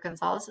DA Eric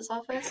Gonzalez's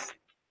office.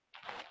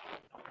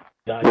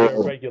 John, you're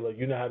a regular.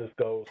 You know how this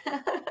goes.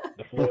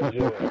 The floor is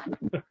yours.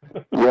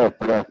 Yes,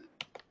 yes.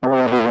 Hello,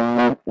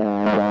 everyone.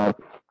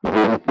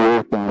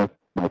 And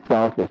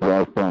myself as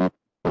well from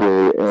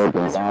Eric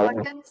Gonzalez. Mr.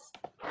 Watkins?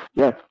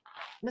 Yes.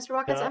 Mr.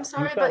 Watkins, I'm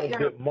sorry, you but sound a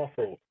bit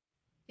muffled.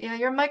 Yeah,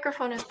 your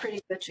microphone is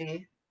pretty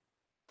glitchy.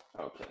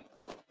 Okay.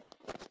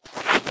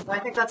 I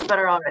think that's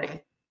better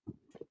already.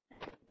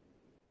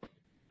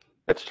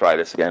 Let's try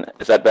this again.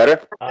 Is that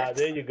better?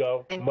 There you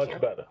go. Much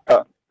better.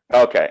 Oh,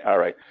 okay. All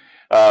right.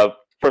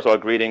 First of all,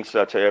 greetings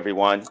to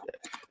everyone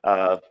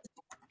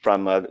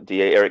from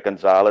DA Eric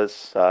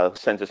Gonzalez, who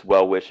sends us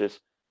well wishes.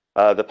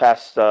 The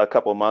past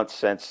couple of months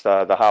since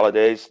the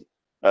holidays,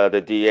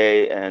 the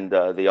DA and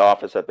the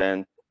office have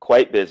been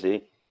quite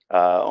busy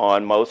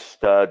on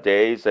most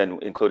days,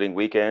 and including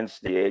weekends.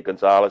 DA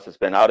Gonzalez has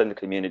been out in the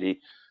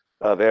community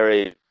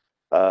very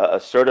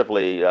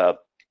assertively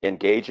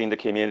engaging the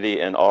community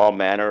in all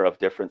manner of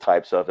different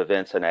types of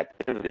events and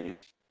activities,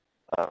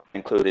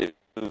 including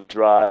food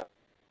drive,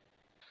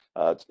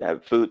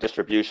 food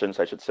distributions,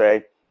 I should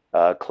say,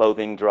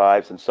 clothing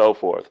drives, and so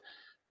forth.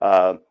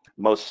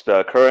 Most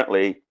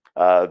currently,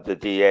 the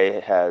DA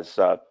has,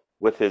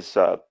 with his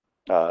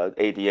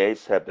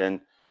ADAs, have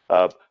been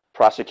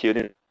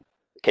prosecuting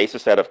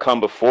cases that have come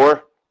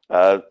before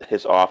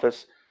his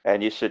office.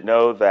 And you should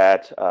know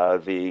that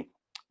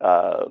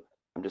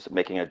I'm just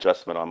making an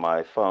adjustment on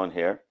my phone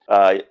here.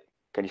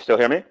 Can you still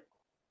hear me?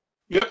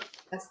 Yep.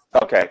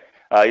 Okay.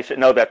 You should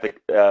know that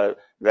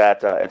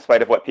that in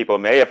spite of what people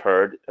may have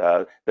heard,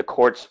 the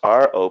courts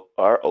are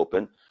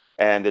open,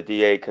 and the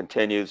DA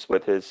continues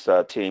with his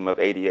team of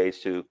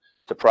ADAs to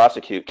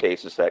prosecute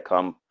cases that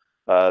come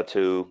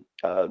to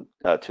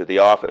the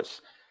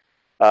office.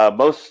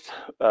 Most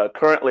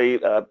currently,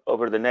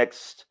 over the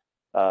next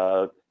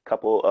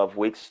couple of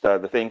weeks,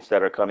 the things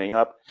that are coming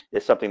up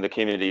is something the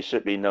community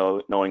should be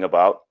knowing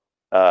about,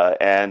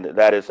 and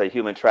that is a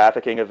human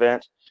trafficking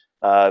event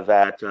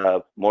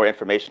that more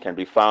information can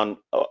be found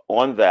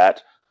on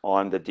that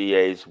on the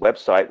DA's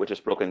website, which is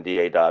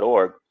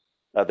brooklynda.org.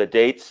 The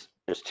dates,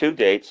 there's 2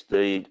 dates,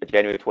 the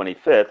January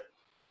 25th,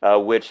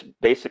 which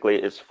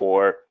basically is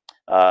for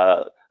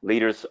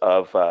leaders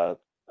of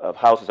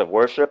houses of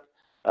worship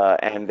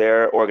and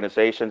their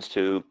organizations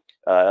to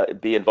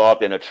be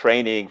involved in a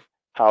training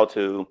how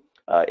to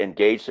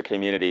engage the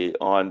community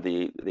on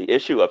the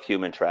issue of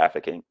human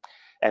trafficking.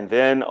 And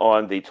then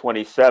on the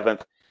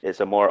 27th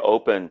is a more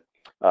open,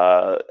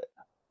 of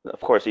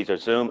course, these are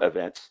Zoom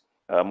events,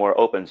 a more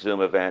open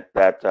Zoom event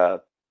that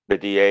the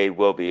DA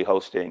will be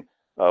hosting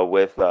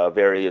with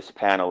various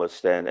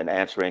panelists and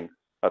answering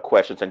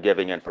questions and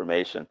giving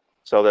information.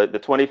 So the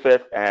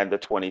 25th and the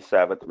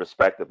 27th,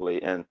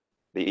 respectively, in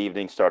the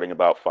evening, starting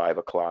about 5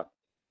 o'clock.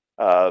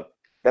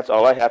 That's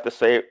all I have to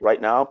say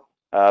right now.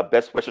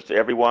 Best wishes to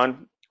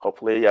everyone,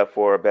 hopefully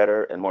for a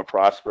better and more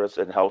prosperous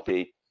and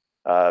healthy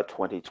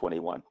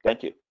 2021.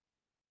 Thank you.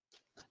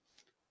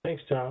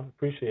 Thanks, John.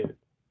 Appreciate it.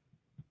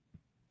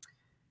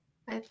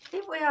 I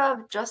think we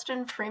have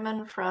Justin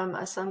Freeman from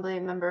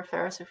Assemblymember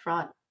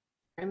Ferris-Souffrant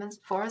Freeman's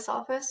Forest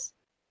office.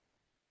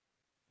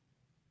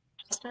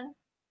 Justin?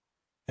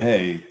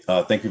 Hey,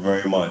 thank you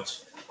very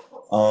much.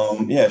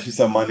 Yeah, she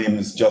said, my name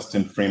is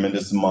Justin Freeman.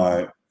 This is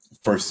my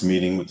first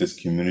meeting with this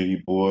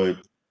community board.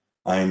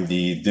 I'm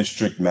the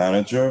district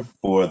manager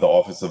for the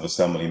Office of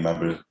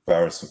Assemblymember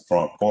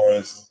Ferris-Souffrant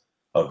Forest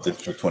of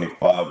District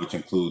 25, which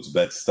includes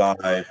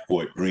Bed-Stuy,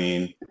 Fort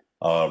Greene,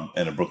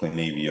 and the Brooklyn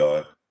Navy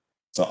Yard.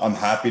 So I'm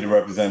happy to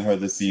represent her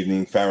this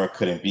evening. Farah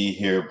couldn't be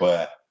here,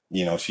 but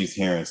you know, she's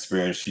here in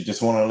spirit. She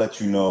just wanted to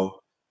let you know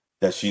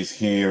that she's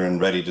here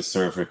and ready to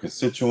serve her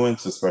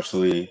constituents,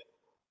 especially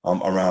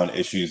around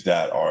issues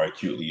that are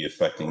acutely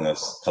affecting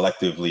us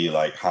collectively,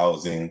 like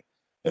housing,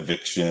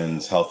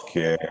 evictions,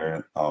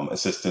 healthcare,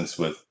 assistance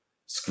with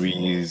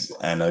screens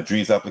and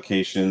DREES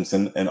applications,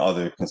 and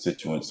other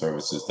constituent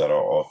services that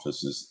our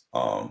office is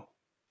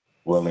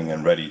willing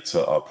and ready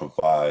to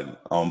provide.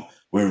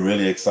 We're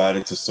really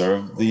excited to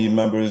serve the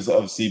members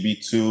of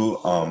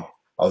CB2.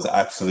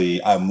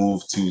 I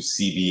moved to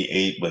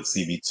CB8, but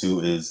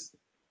CB2 is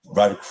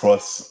right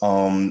across,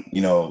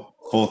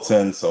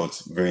 Fulton, so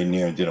it's very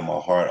near and dear to my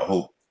heart.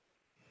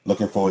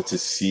 Looking forward to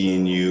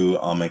seeing you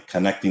and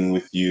connecting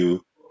with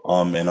you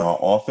in our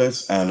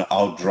office, and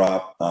I'll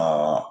drop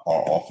our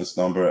office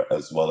number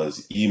as well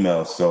as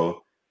email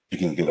so you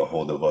can get a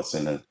hold of us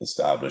and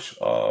establish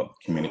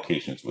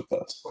communications with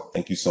us.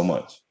 Thank you so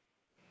much.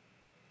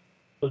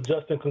 So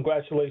Justin,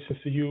 congratulations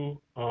to you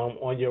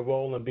on your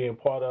role and being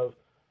part of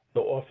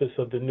the office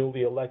of the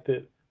newly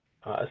elected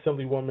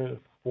Assemblywoman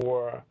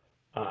for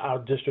our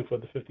district for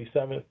the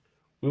 57th.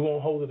 We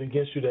won't hold it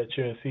against you that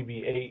you're in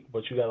CB8,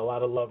 but you got a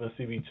lot of love in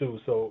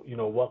CB2. So,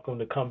 welcome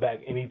to come back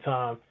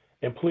anytime.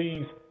 And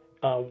please,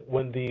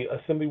 when the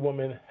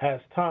Assemblywoman has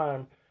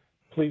time,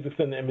 please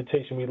extend the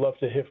invitation. We'd love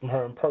to hear from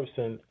her in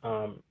person.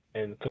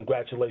 And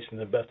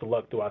congratulations and best of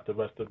luck throughout the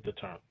rest of the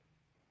term.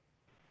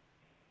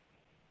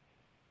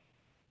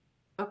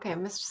 Okay,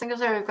 Mr.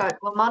 Singletary, we've got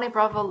Lamani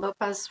Bravo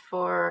Lopez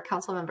for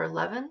Councilmember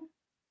Levin.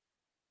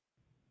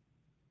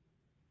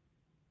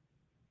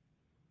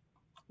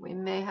 We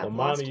may have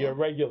lost Lamani, you. you're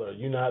regular.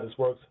 You know how this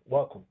works.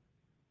 Welcome.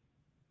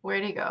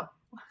 Where'd he go?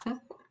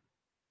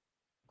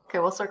 Okay,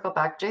 we'll circle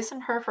back.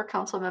 Jason Herr for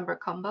Councilmember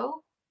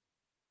Cumbo.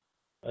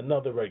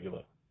 Another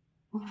regular.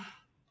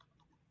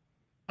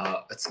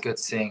 It's good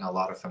seeing a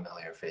lot of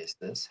familiar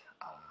faces.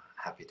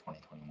 Happy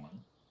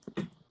 2021,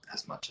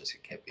 as much as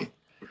it can be.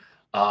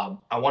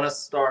 I want to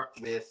start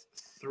with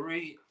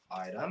 3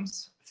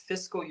 items.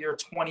 Fiscal year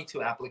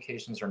 22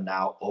 applications are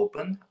now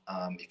open.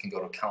 You can go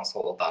to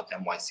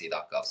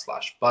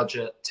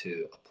council.nyc.gov/budget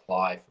to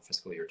apply for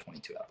fiscal year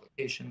 22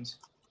 applications.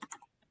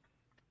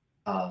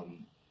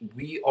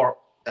 We are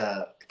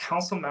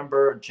Council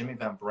Member Jimmy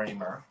Van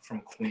Bramer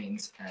from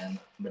Queens and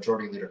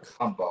Majority Leader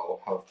Cumbo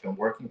have been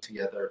working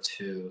together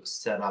to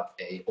set up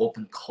a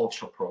open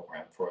culture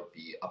program for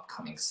the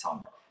upcoming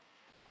summer.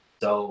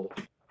 So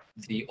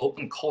the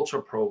open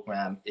culture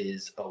program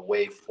is a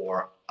way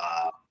for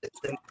it's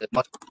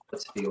much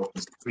like the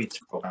open streets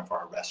program for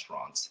our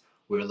restaurants.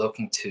 We're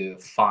looking to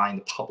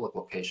find public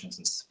locations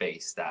and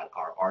space that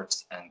our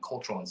arts and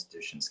cultural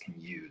institutions can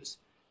use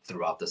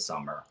throughout the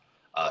summer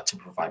to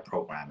provide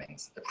programming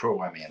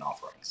and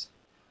offerings.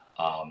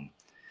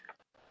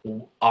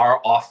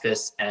 Our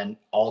office and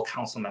all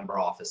council member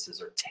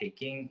offices are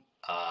taking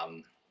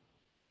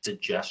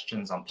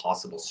suggestions on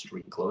possible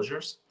street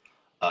closures.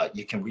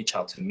 You can reach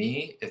out to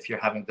me if you're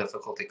having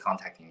difficulty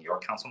contacting your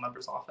council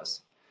member's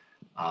office.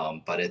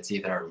 But it's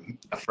either,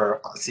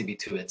 for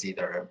CB2, it's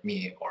either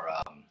me or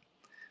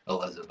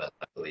Elizabeth,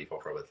 I believe,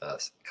 over with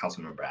us,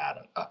 council member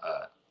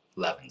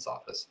Levin's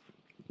office.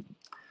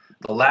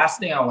 The last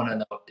thing I want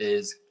to note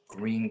is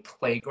Green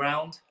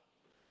Playground.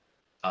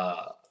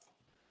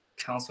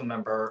 Council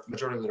member,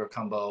 Majority Leader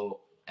Cumbo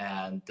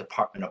and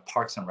Department of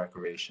Parks and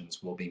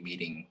Recreations will be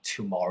meeting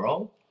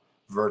tomorrow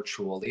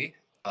virtually,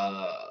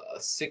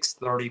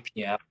 6:30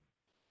 p.m.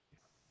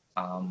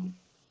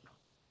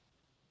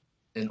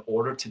 in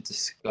order to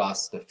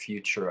discuss the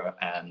future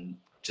and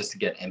just to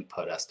get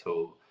input as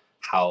to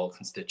how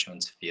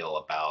constituents feel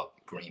about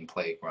Green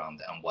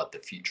Playground and what the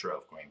future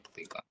of Green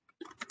Playground.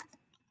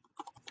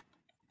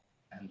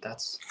 And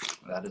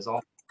that is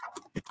all.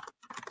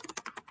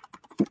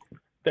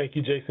 Thank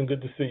you, Jason.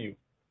 Good to see you.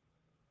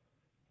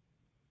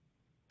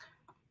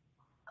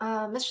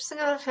 Mr.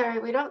 Secretary,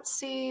 we don't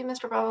see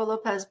Mr. Bravo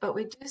Lopez, but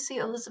we do see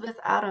Elizabeth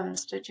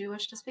Adams. Did you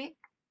wish to speak?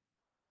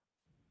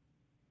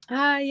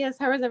 Hi, yes.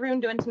 How is everyone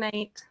doing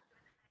tonight?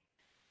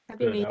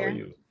 Happy Good. New How are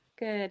Year. you?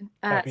 Good.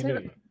 Happy So New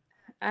Year.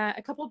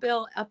 a couple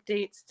bill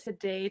updates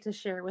today to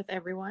share with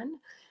everyone.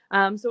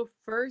 So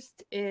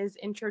first is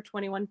Intro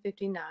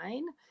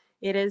 2159.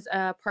 It is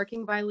a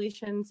parking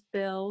violations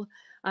bill,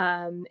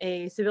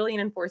 a civilian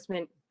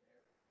enforcement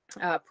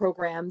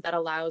program that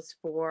allows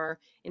for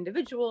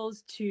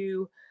individuals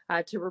to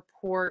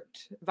report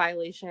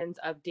violations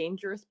of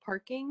dangerous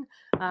parking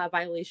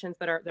violations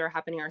that are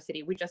happening in our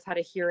city. We just had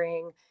a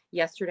hearing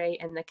yesterday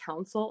in the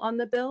council on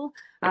the bill.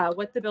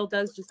 What the bill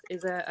does just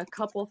is a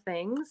couple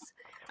things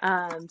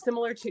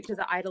similar to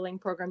the idling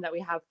program that we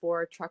have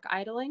for truck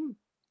idling.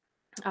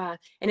 An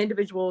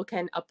individual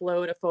can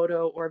upload a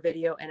photo or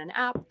video in an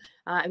app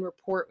and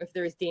report if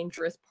there's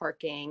dangerous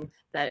parking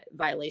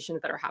violations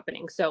that are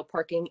happening. So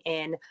parking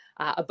in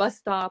a bus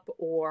stop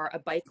or a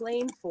bike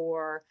lane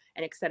for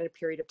an extended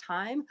period of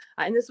time.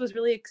 And this was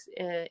really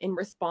in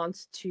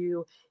response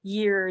to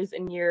years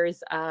and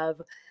years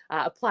of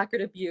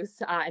placard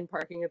abuse and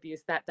parking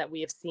abuse that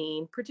we have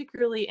seen,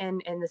 particularly in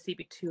the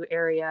CB2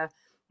 area,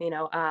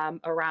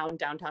 around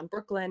downtown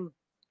Brooklyn.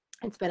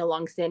 It's been a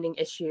longstanding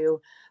issue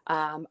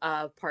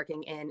of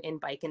parking in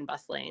bike and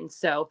bus lanes.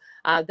 So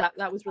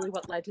that was really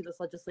what led to this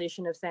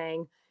legislation of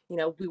saying,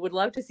 we would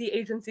love to see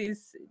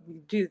agencies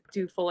do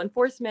full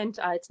enforcement.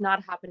 It's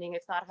not happening.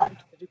 It's not happening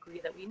to the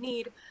degree that we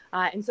need.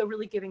 And so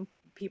really giving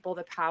people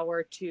the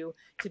power to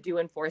do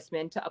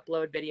enforcement, to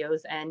upload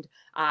videos, and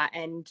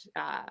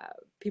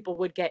people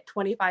would get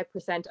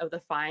 25% of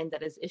the fine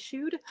that is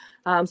issued.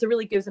 So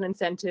really gives an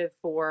incentive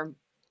for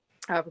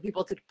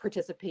people to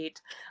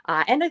participate,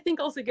 and I think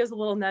also gives a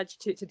little nudge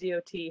to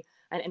DOT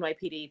and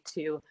NYPD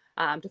to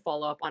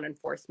follow up on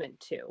enforcement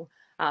too.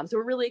 So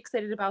we're really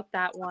excited about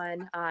that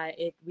one.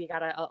 We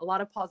got a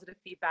lot of positive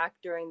feedback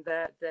during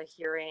the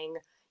hearing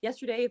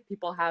yesterday. If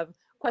people have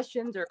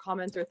questions or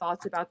comments or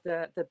thoughts about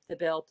the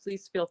bill,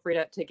 please feel free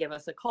to give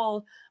us a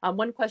call.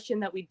 One question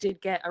that we did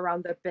get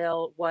around the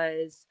bill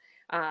was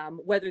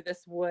whether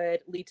this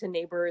would lead to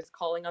neighbors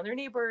calling on their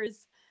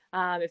neighbors.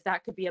 If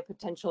that could be a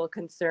potential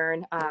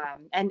concern.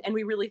 And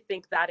we really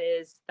think that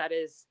is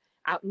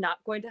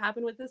not going to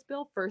happen with this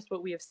bill. First,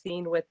 what we have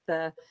seen with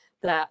the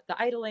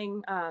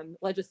idling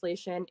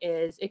legislation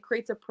is it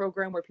creates a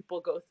program where people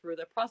go through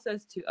the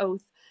process to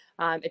oath.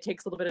 It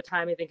takes a little bit of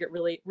time. I think it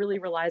really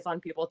relies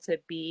on people to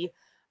be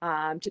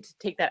to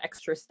take that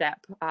extra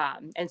step.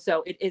 And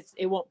so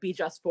it won't be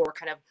just for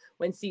kind of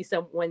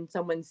when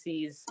someone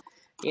sees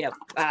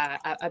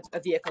a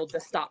vehicle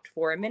just stopped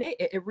for a minute.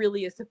 It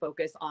really is to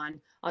focus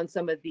on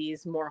some of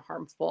these more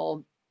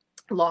harmful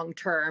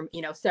long-term,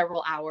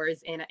 several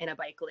hours in a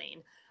bike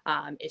lane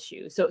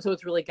issues. So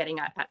it's really getting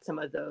at some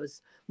of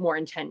those more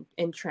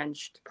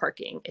entrenched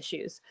parking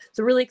issues.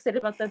 So really excited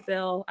about the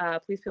bill.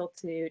 Please feel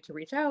to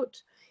reach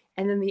out.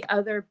 And then the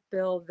other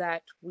bill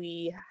that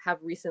we have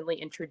recently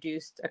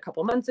introduced a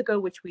couple months ago,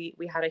 which we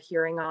had a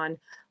hearing on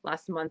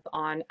last month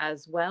on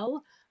as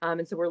well.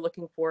 And so we're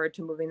looking forward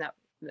to moving that.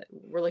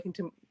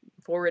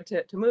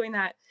 Moving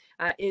that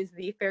is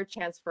the Fair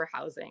Chance for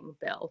Housing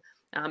bill.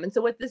 And so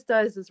what this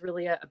does is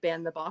really a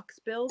ban the box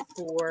bill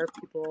for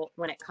people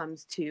when it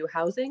comes to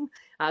housing.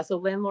 So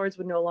landlords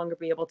would no longer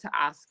be able to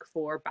ask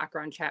for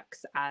background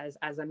checks as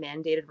a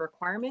mandated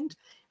requirement.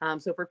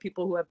 So for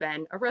people who have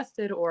been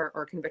arrested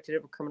or convicted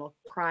of a criminal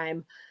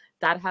crime,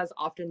 that has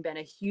often been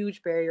a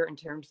huge barrier in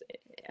terms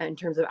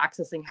of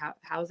accessing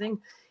housing,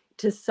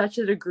 to such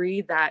a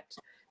degree that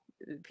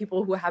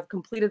people who have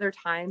completed their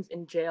times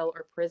in jail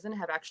or prison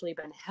have actually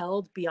been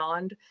held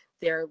beyond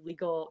their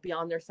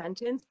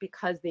sentence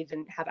because they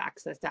didn't have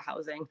access to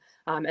housing,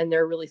 and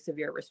there are really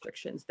severe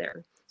restrictions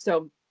there.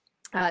 So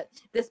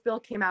this bill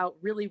came out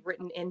really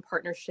written in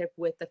partnership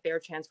with the Fair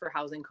Chance for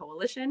Housing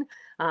Coalition.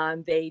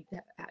 They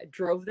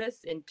drove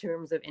this in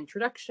terms of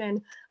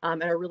introduction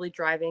and are really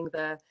driving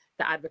the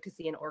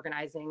advocacy and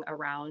organizing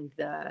around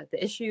the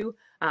issue.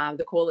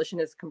 The coalition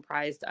is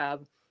comprised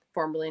of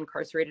formerly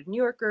incarcerated New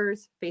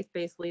Yorkers,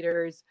 faith-based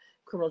leaders,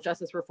 criminal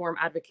justice reform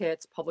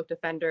advocates, public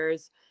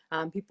defenders,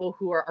 people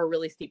who are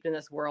really steeped in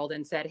this world,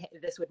 and said, hey,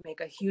 this would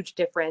make a huge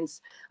difference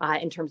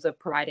in terms of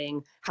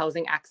providing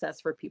housing access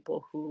for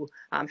people who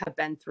have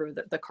been through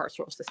the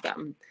carceral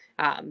system.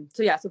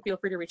 So feel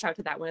free to reach out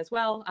to that one as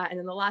well. And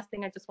then the last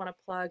thing I just want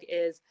to plug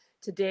is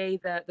today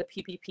the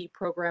PPP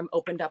program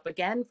opened up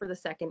again for the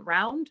second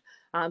round.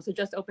 So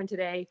just open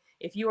today.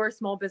 If you are a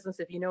small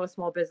business, if you know a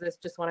small business,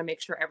 just want to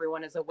make sure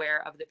everyone is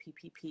aware of the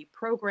PPP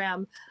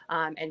program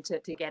and to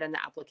get in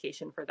the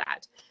application for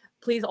that.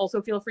 Please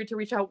also feel free to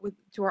reach out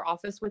to our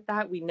office with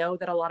that. We know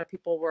that a lot of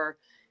people were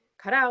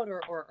cut out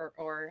or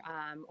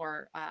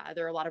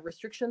there are a lot of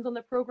restrictions on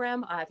the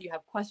program. If you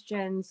have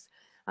questions,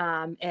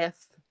 if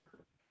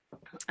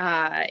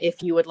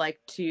you would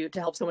like to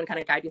help someone kind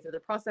of guide you through the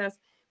process,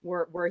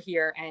 we're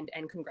here, and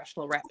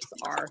congressional reps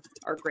are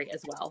great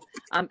as well.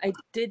 I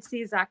did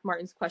see Zach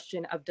Martin's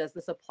question of, does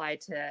this apply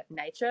to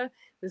NYCHA?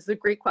 This is a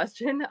great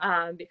question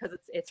because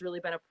it's really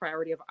been a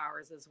priority of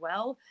ours as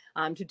well,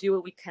 to do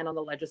what we can on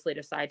the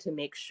legislative side to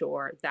make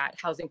sure that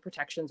housing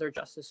protections are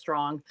just as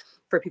strong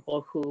for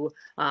people who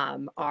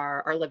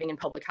are living in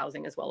public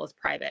housing as well as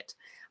private.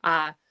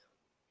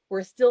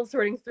 We're still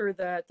sorting through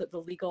the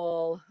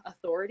legal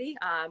authority.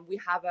 We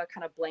have a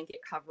kind of blanket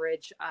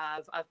coverage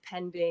of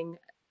pending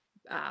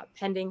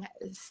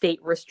state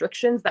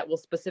restrictions that will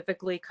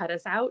specifically cut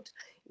us out.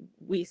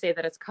 We say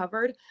that it's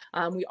covered.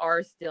 We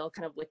are still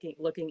kind of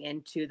looking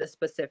into the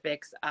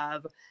specifics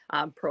of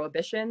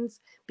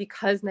prohibitions.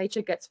 Because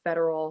NYCHA gets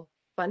federal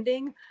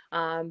funding,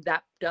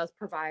 that does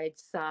provide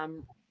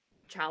some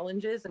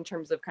challenges in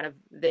terms of kind of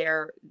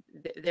their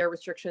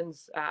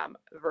restrictions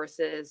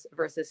versus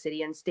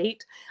city and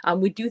state.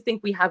 We do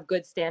think we have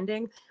good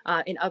standing.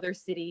 In other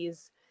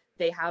cities,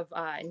 they have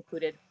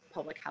included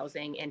public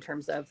housing in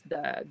terms of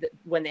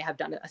when they have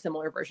done a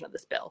similar version of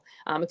this bill.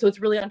 So it's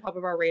really on top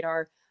of our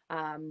radar,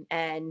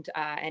 and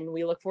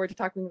we look forward to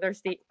talking with our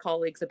state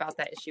colleagues about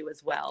that issue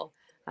as well.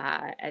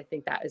 I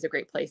think that is a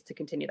great place to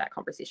continue that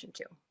conversation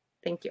too.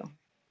 Thank you.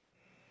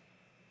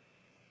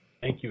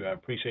 Thank you. I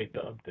appreciate the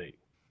update.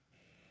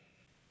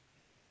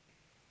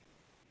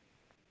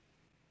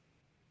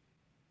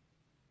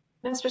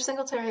 Mr.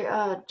 Singletary,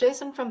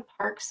 Jason from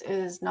Parks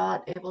is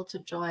not able to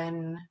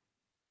join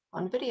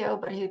on video,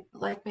 but he'd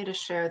like me to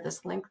share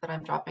this link that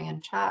I'm dropping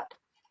in chat.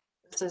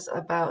 This is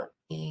about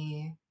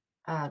the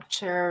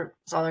Chair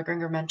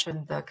Zoller-Gringer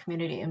mentioned the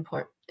community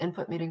input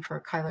meeting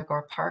for Kyler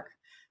Gore Park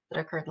that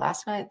occurred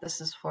last night.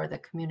 This is for the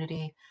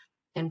community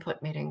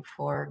input meeting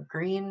for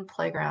Green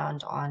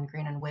Playground on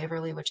Green and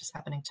Waverly, which is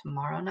happening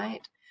tomorrow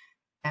night.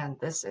 And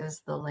this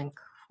is the link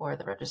for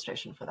the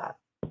registration for that.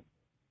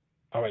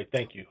 All right,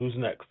 thank you. Who's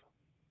next?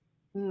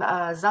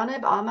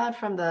 Zanib Ahmad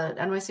from the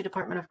NYC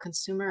Department of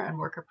Consumer and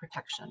Worker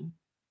Protection.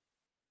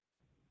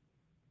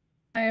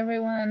 Hi,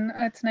 everyone.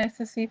 It's nice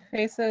to see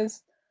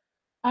faces.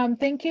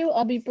 Thank you.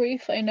 I'll be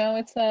brief. I know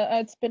it's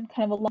been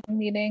kind of a long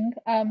meeting.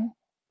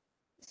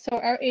 So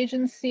our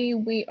agency,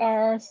 we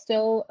are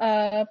still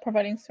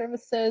providing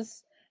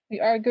services. We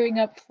are gearing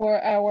up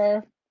for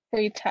our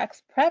free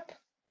tax prep.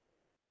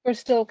 We're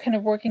still kind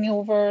of working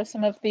over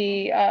some of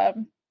the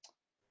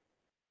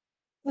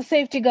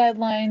safety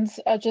guidelines,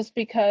 just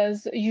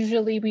because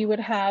usually we would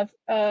have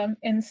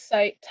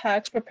in-site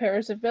tax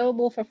preparers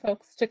available for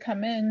folks to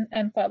come in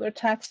and file their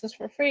taxes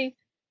for free.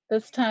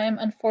 This time,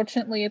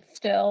 unfortunately, it's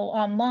still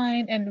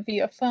online and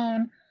via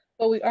phone,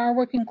 but we are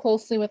working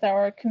closely with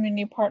our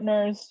community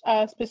partners,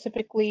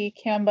 specifically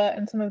CAMBA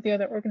and some of the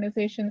other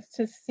organizations,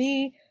 to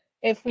see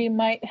if we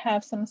might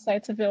have some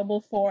sites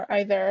available for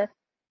either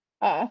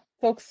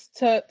folks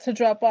to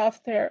drop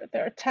off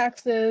their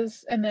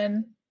taxes and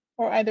then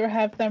or either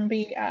have them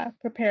be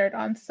prepared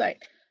on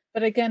site.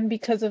 But again,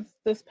 because of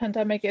this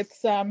pandemic,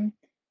 it's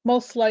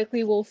most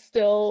likely we'll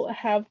still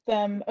have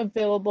them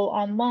available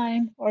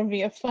online or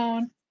via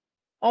phone.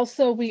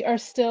 Also, we are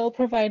still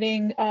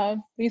providing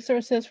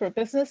resources for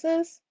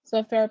businesses. So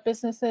if there are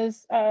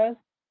businesses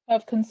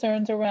have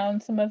concerns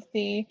around some of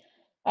the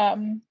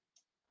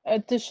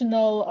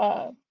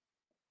additional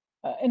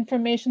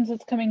information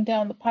that's coming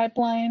down the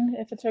pipeline,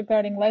 if it's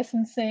regarding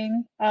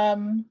licensing,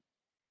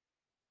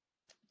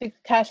 the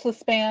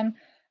cashless ban,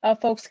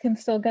 folks can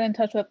still get in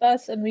touch with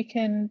us and we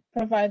can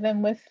provide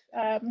them with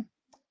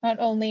not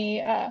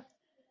only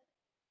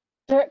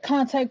direct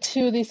contact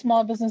to the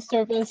small business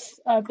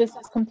service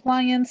business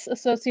compliance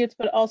associates,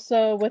 but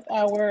also with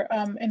our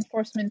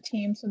enforcement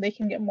team so they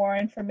can get more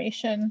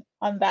information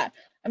on that.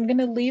 I'm going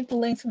to leave the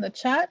links in the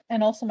chat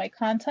and also my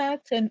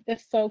contact. And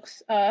if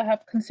folks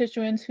have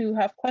constituents who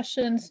have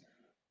questions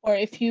or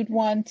if you'd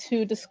want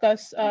to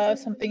discuss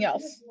something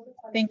else.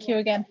 Thank you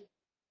again.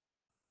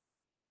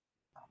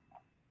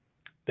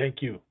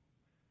 Thank you.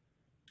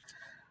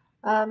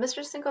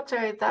 Mr.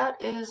 Singletary,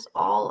 that is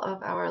all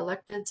of our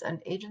electeds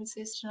and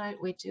agencies tonight.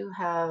 We do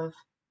have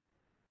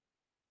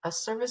a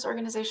service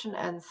organization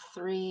and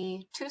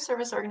two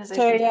service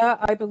organizations. Taya,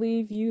 I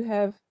believe you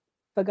have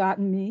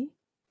forgotten me.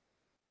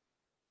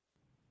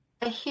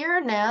 I hear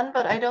Nan,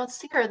 but I don't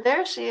see her.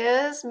 There she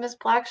is, Miss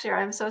Blackshear.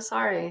 I'm so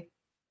sorry.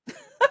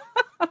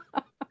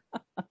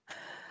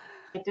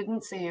 I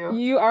didn't see you.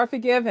 You are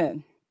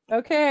forgiven.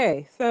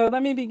 Okay, so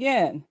let me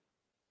begin.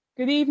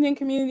 Good evening,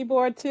 Community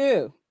Board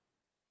 2.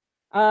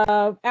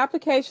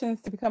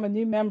 Applications to become a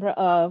new member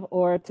of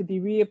or to be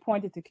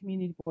reappointed to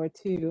Community Board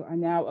 2 are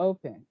now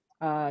open.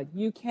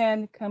 You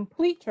can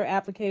complete your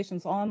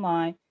applications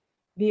online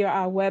via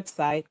our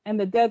website, and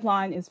the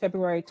deadline is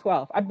February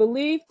 12th. I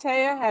believe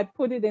Taya had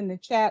put it in the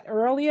chat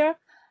earlier.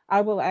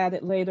 I will add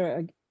it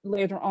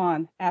later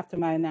on after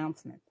my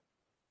announcement.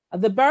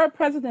 The Borough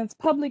President's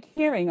public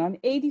hearing on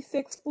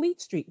 86 Fleet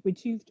Street,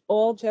 which you've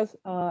all just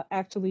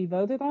actually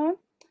voted on,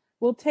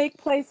 will take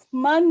place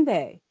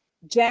Monday,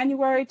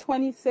 January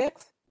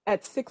 26th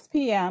at 6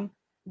 p.m.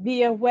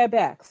 via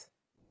Webex.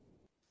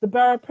 The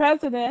Borough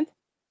President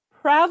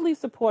proudly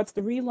supports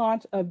the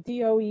relaunch of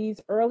DOE's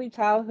Early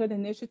Childhood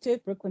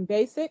Initiative, Brooklyn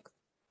Basics.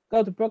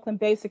 Go to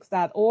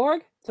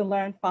brooklynbasics.org to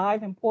learn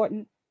 5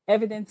 important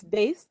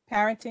evidence-based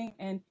parenting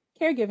and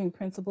caregiving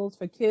principles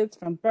for kids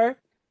from birth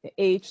to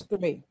age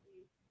 3.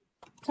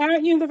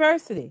 Parent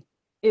University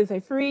is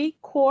a free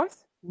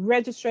course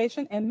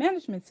registration and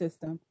management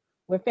system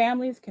where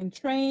families can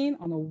train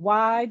on a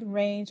wide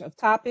range of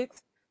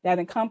topics that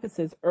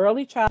encompasses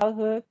early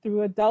childhood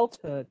through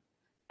adulthood.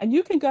 And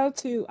you can go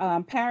to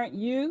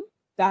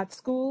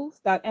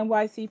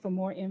parentu.schools.nyc for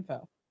more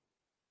info.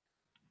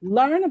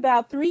 Learn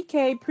about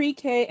 3K,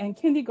 pre-K, and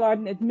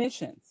kindergarten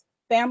admissions.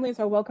 Families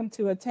are welcome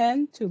to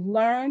attend to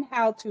learn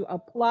how to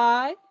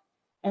apply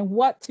and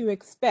what to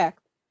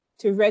expect.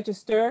 To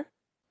register,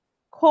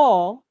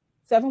 call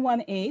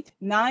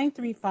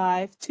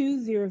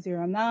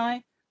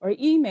 718-935-2009 or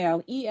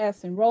email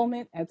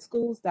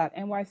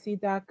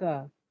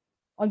esenrollment@schools.nyc.gov.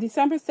 On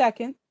December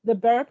 2nd, the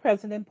Borough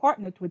President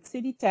partnered with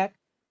City Tech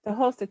to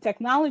host a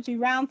technology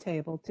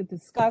roundtable to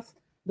discuss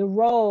the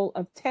role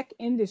of tech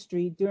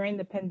industry during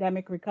the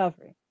pandemic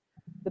recovery.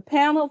 The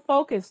panel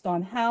focused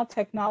on how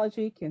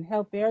technology can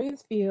help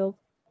various fields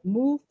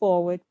move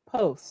forward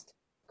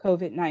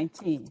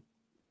post-COVID-19.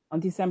 On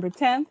December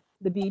 10th,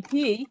 the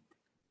BP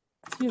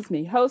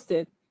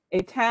hosted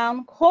a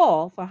town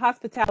hall for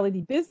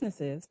hospitality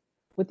businesses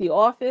with the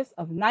Office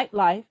of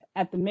Nightlife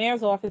at the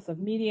Mayor's Office of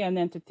Media and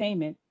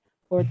Entertainment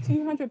for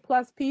 200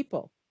 plus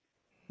people.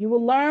 You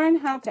will learn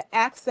how to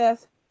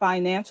access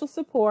financial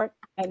support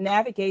and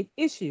navigate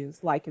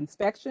issues like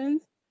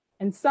inspections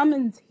and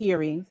summons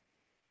hearings.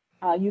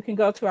 You can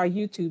go to our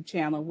YouTube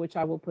channel, which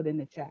I will put in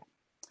the chat.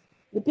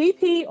 The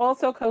BP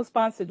also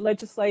co-sponsored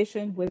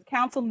legislation with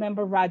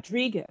Councilmember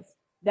Rodriguez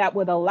that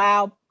would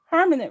allow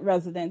permanent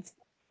residents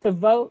to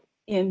vote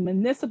in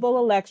municipal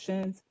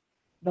elections.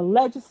 The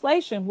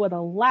legislation would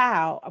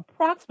allow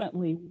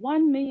approximately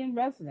 1 million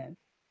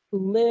residents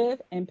who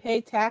live and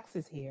pay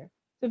taxes here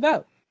to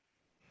vote.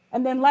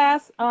 And then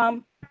last,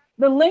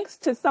 the links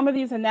to some of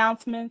these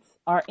announcements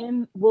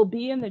will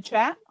be in the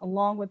chat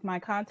along with my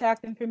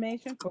contact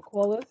information for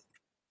callers.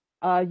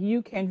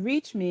 You can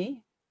reach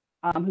me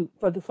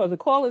for the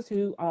callers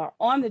who are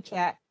on the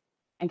chat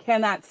and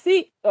cannot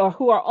see, or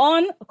who are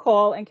on a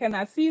call and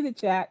cannot see the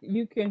chat.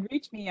 You can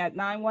reach me at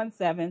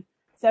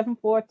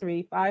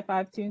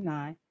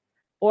 917-743-5529,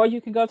 or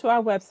you can go to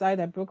our website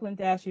at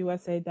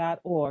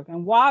brooklyn-usa.org.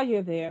 And while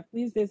you're there,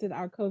 please visit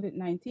our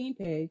COVID-19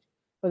 page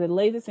for the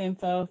latest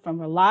info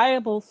from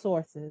reliable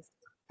sources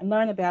and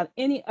learn about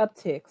any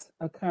upticks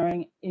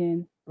occurring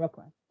in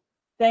Brooklyn.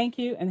 Thank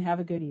you and have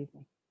a good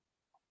evening.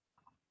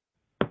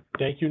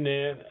 Thank you,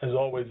 Nan. As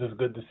always, it's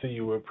good to see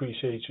you. We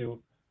appreciate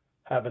you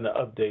having the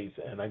updates.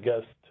 And I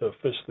guess to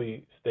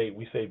officially state,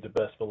 we saved the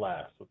best for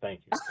last. So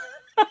thank you.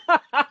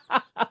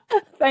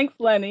 Thanks,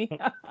 Lenny.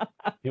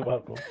 You're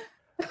welcome.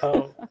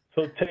 So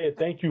Ted,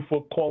 thank you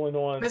for calling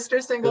on.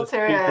 Mr.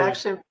 Singletary, I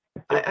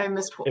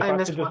missed If I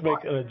missed could just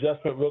make an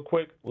adjustment real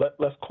quick,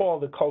 let's call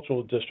the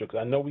cultural districts.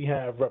 I know we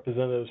have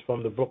representatives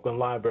from the Brooklyn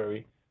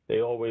Library.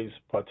 They always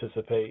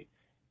participate.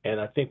 And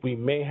I think we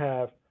may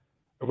have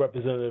a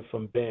representative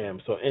from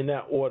BAM. So in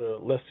that order,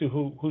 let's see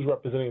who's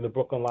representing the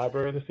Brooklyn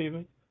Library this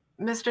evening.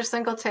 Mr.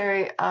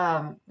 Singletary,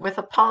 with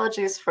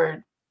apologies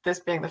for this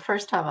being the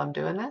first time I'm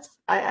doing this,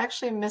 I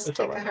actually missed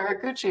Tika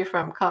Haraguchi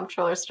from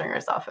Comptroller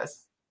Stringer's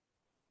office.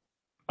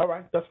 All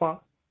right, that's fine.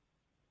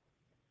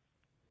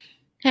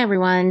 Hey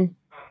everyone,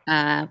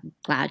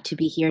 glad to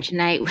be here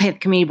tonight with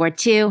Community Board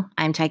 2.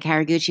 I'm Taika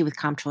Haraguchi with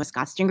Comptroller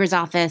Scott Stringer's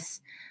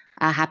office.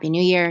 Happy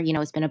New Year. You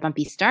know, it's been a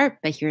bumpy start,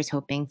 but here's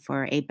hoping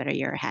for a better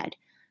year ahead.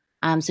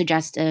 So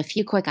just a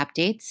few quick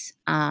updates.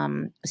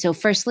 So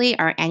firstly,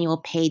 our annual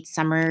paid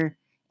summer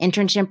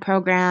internship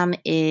program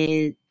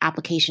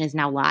application is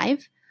now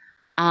live.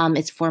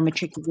 It's for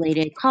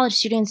matriculated college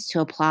students to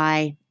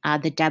apply.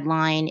 The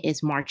deadline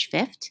is March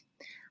 5th.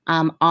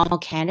 All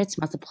candidates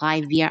must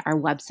apply via our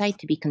website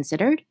to be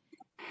considered.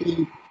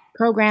 The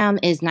program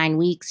is 9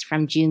 weeks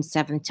from June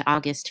 7th to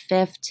August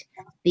 5th.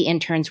 The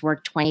interns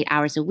work 28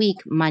 hours a week,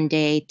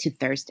 Monday to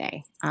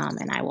Thursday,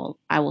 and I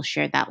will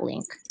share that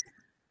link.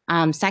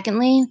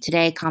 Secondly,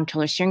 today,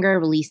 Comptroller Stringer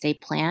released a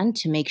plan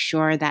to make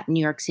sure that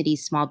New York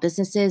City's small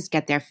businesses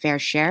get their fair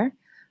share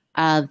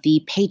of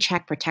the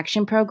Paycheck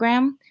Protection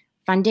Program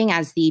funding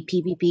as the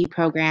PPP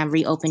program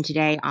reopened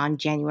today on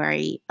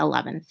January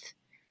 11th.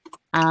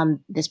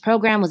 This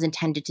program was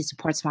intended to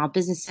support small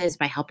businesses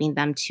by helping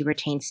them to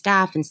retain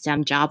staff and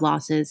stem job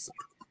losses.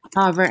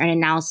 However, an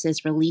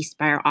analysis released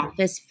by our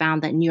office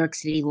found that New York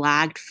City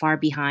lagged far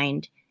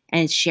behind in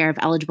its share of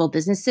eligible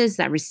businesses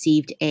that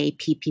received a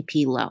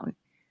PPP loan.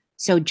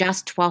 So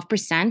just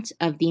 12%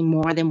 of the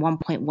more than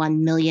 1.1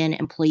 million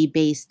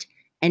employee-based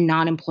and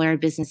non-employer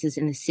businesses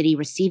in the city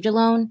received a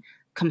loan,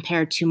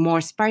 compared to more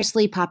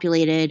sparsely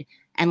populated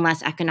and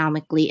less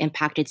economically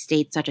impacted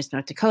states such as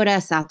North Dakota,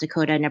 South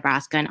Dakota,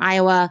 Nebraska, and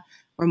Iowa,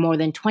 where more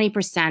than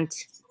 20%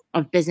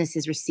 of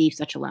businesses receive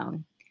such a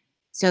loan.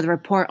 So the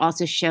report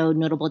also showed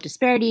notable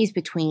disparities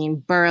between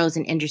boroughs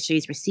and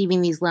industries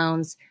receiving these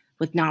loans,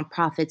 with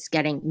nonprofits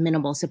getting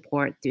minimal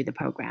support through the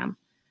program.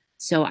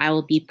 So I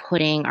will be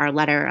putting our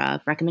letter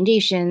of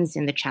recommendations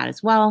in the chat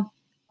as well.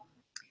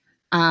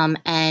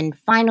 And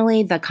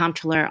finally, the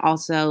comptroller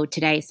also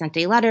today sent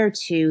a letter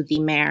to the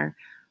mayor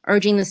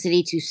urging the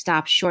city to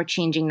stop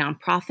shortchanging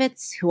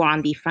nonprofits who are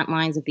on the front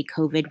lines of the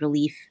COVID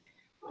relief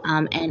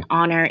and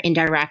honor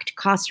indirect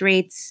cost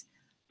rates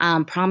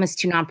promised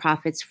to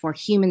nonprofits for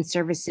human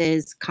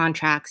services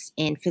contracts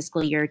in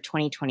fiscal year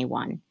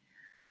 2021.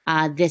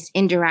 This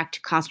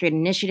indirect cost rate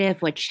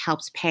initiative, which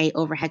helps pay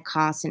overhead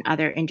costs and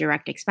other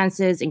indirect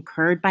expenses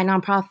incurred by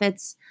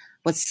nonprofits,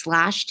 was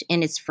slashed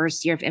in its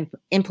first year of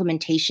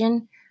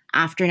implementation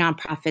after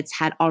nonprofits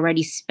had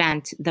already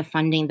spent the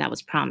funding that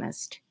was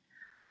promised.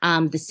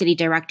 The city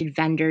directed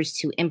vendors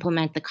to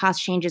implement the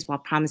cost changes while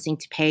promising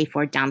to pay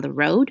for it down the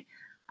road,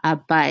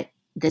 but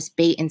this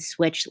bait and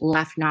switch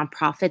left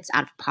nonprofits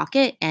out of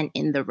pocket and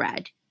in the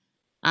red.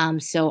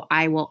 So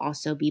I will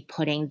also be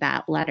putting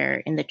that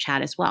letter in the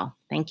chat as well.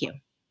 Thank you.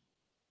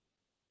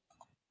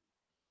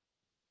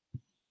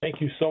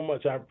 Thank you so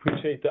much. I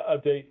appreciate the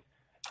update.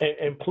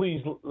 And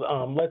please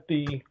let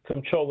the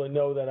controller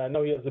know that I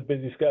know he has a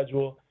busy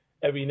schedule.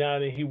 Every now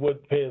and then he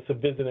would pay us a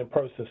visit in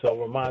person. So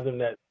remind him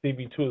that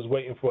CB2 is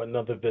waiting for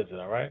another visit,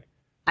 all right?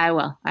 I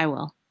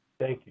will.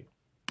 Thank you.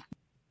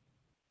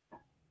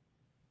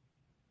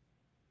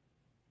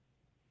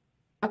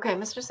 Okay,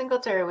 Mr.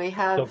 Singletary, we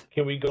have. So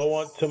can we go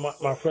on to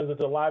my friends at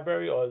the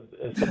library, or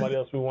is somebody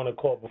else we want to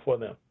call before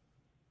them?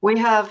 We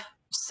have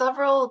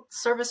several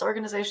service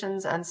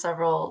organizations and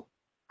several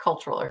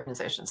cultural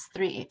organizations,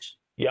 3 each.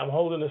 Yeah, I'm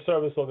holding the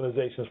service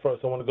organizations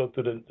first. I want to go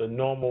through the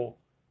normal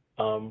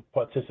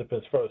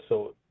participants first.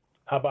 So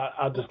how about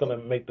I'm just going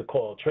to make the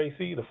call.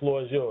 Tracy, the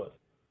floor is yours.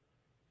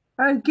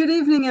 All right, good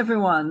evening,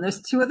 everyone.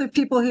 There's 2 other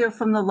people here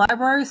from the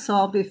library, so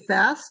I'll be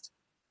fast.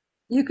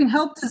 You can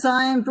help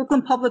design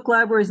Brooklyn Public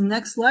Library's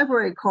next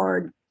library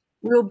card.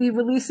 We'll be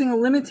releasing a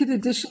limited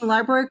edition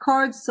library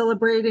card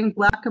celebrating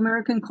Black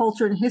American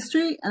culture and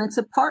history, and it's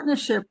a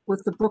partnership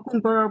with the Brooklyn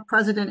Borough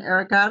President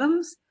Eric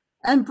Adams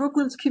and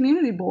Brooklyn's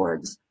community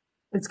boards.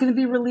 It's going to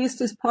be released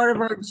as part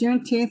of our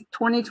Juneteenth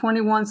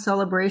 2021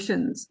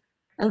 celebrations.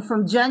 And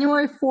from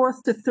January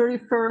 4th to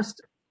 31st,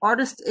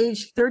 artists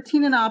aged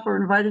 13 and up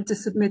are invited to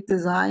submit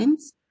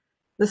designs.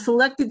 The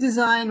selected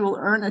design will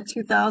earn a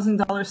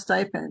 $2,000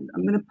 stipend.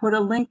 I'm going to put a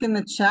link in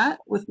the chat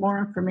with more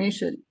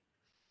information.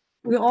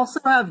 We also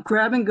have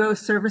grab-and-go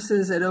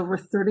services at over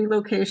 30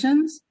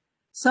 locations.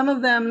 Some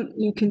of them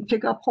you can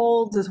pick up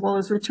holds as well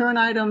as return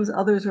items.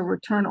 Others are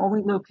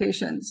return-only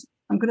locations.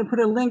 I'm going to put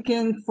a link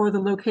in for the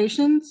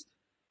locations.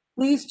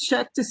 Please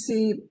check to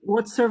see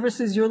what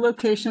services your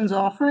location's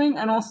offering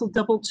and also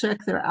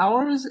double-check their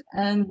hours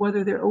and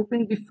whether they're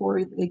open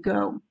before they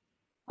go.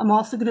 I'm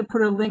also going to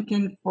put a link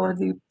in for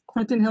the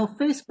Clinton Hill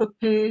Facebook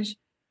page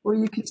where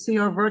you can see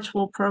our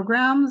virtual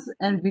programs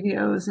and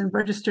videos and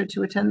register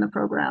to attend the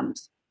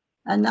programs.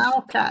 And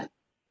now, Kat.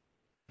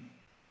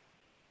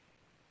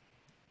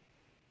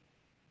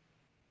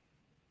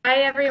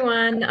 Hi,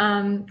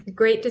 everyone.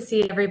 Great to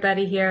see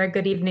everybody here.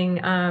 Good evening,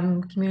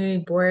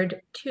 Community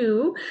Board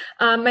 2.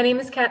 My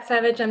name is Kat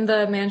Savage. I'm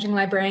the managing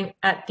librarian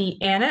at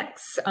the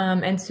Annex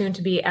and soon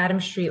to be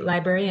Adams Street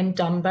Library in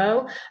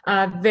Dumbo.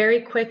 Very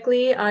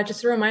quickly,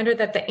 just a reminder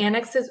that the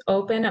Annex is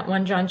open at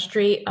 1 John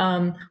Street.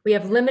 We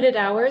have limited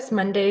hours,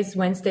 Mondays,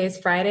 Wednesdays,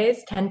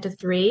 Fridays, 10 to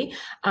 3.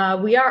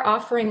 We are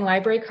offering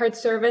library card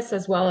service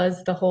as well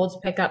as the holds,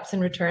 pickups,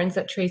 and returns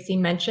that Tracy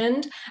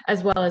mentioned,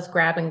 as well as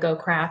grab and go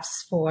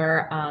crafts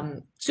for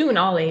soon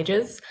all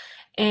ages.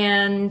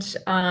 And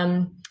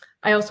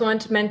I also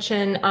want to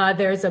mention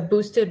there's a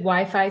boosted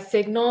Wi-Fi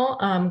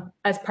signal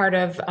as part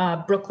of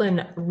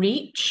Brooklyn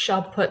Reach.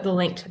 I'll put the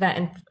link to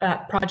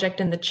that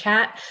project in the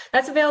chat.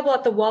 That's available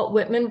at the Walt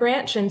Whitman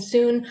branch and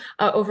soon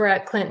over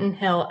at Clinton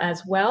Hill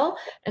as well.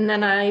 And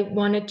then I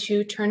wanted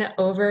to turn it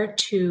over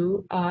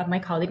to my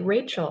colleague,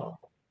 Rachel.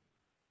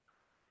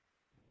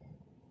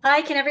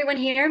 Hi, can everyone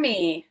hear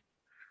me?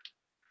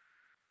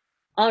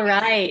 All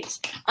right.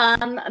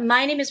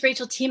 My name is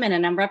Rachel Tiemann,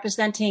 and I'm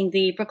representing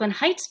the Brooklyn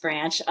Heights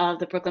branch of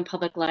the Brooklyn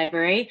Public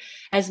Library.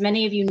 As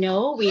many of you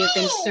know, we have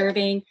been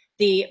serving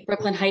the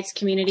Brooklyn Heights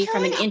community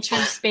from an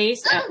interim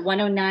space at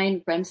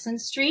 109 Remsen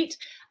Street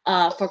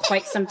for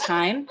quite some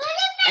time.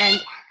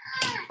 And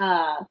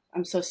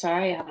I'm so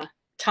sorry, I have a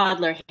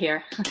toddler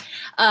here.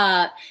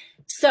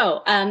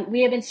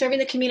 We have been serving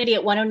the community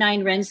at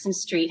 109 Remsen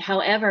Street.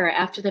 However,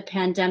 after the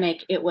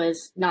pandemic, it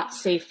was not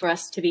safe for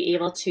us to be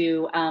able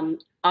to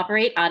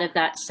operate out of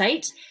that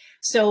site.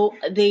 So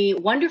the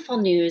wonderful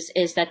news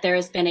is that there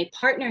has been a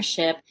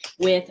partnership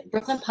with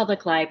Brooklyn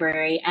Public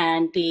Library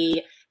and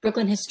the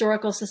Brooklyn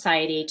Historical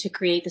Society to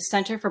create the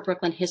Center for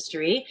Brooklyn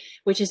History,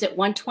 which is at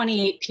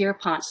 128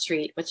 Pierpont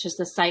Street, which is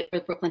the site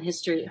where Brooklyn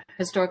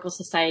Historical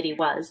Society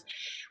was.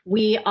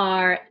 We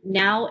are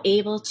now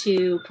able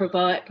to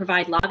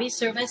provide lobby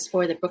service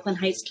for the Brooklyn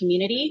Heights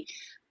community.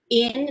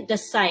 in the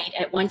site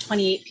at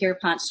 128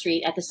 Pierpont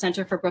Street at the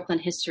Center for Brooklyn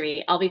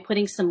History. I'll be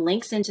putting some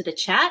links into the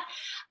chat.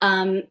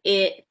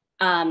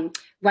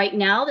 Right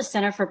now, the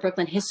Center for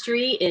Brooklyn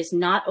History is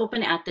not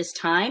open at this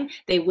time.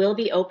 They will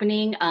be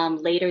opening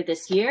later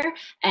this year,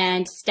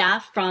 and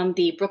staff from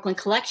the Brooklyn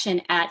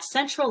Collection at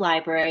Central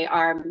Library,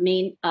 our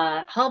main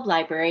hub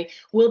library,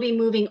 will be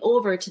moving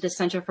over to the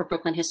Center for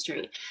Brooklyn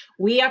History.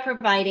 We are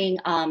providing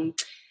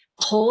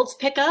holds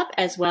pickup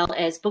as well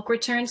as book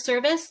return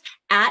service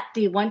at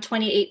the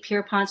 128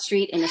 Pierpont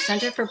Street in the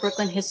Center for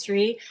Brooklyn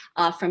History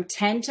from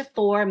 10 to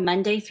 4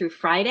 Monday through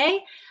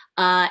Friday.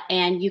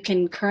 And you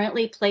can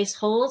currently place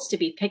holds to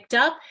be picked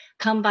up.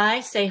 Come by,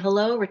 say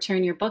hello,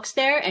 return your books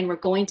there, and we're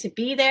going to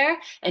be there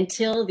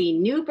until the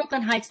new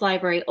Brooklyn Heights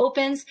Library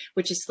opens,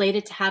 which is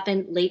slated to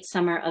happen late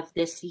summer of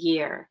this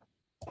year.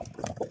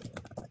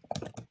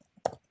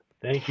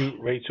 Thank you,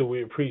 Rachel.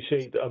 We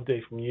appreciate the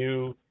update from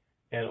you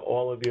and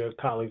all of your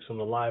colleagues from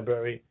the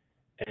library.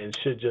 And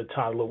should your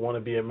toddler want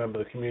to be a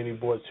member of the community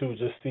board too,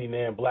 just see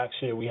Nan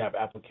Blackshear, we have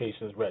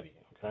applications ready,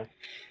 okay?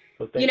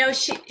 So you know,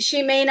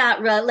 she may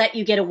not let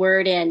you get a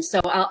word in,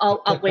 so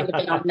I'll wait a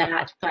bit on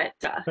that, but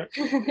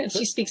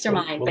she speaks her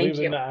mind. Thank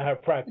you. I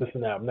have practice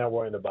in that. I'm not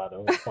worried about it.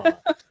 It's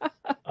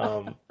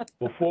fine.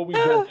 Before we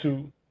go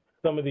to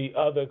some of the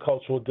other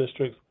cultural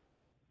districts,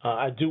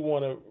 I do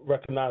want to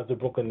recognize the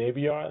Brooklyn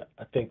Navy Yard.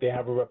 I think they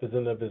have a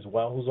representative as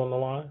well who's on the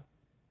line.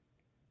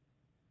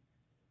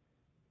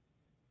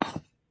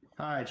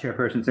 Hi,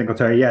 Chairperson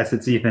Singletary. Yes,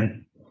 it's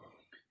Ethan.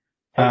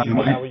 Hey, Ethan,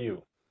 how are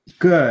you?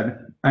 Good.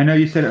 I know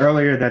you said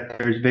earlier that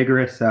there's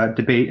vigorous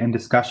debate and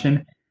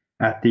discussion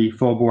at the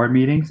full board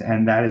meetings,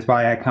 and that is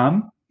why I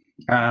come.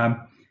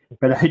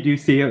 But I do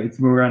see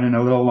we're running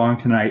a little long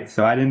tonight,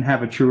 so I didn't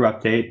have a true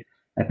update.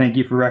 I thank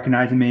you for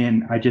recognizing me,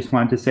 and I just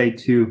wanted to say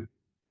to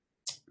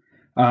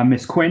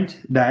Ms. Quint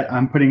that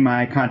I'm putting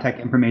my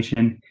contact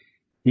information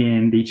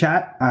in the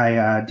chat.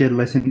 I did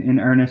listen in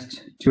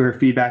earnest to her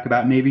feedback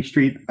about Navy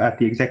Street at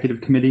the executive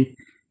committee,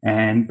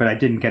 but I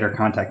didn't get her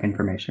contact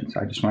information,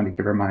 so I just wanted to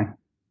give her mine.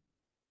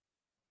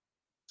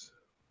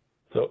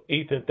 So,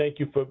 Ethan, thank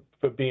you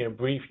for being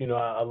brief. You know,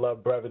 I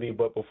love brevity,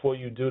 but before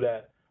you do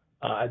that,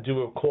 I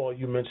do recall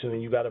you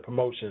mentioning you got a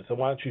promotion. So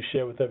why don't you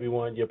share with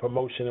everyone your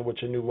promotion and what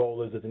your new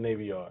role is at the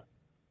Navy Yard?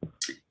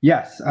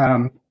 Yes.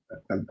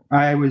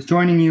 I was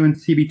joining you in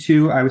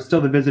CB2. I was still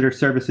the visitor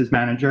services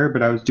manager,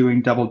 but I was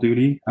doing double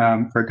duty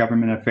for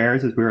government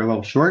affairs as we were a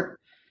little short.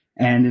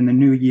 And in the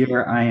new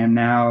year, I am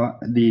now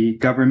the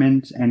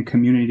government and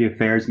community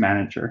affairs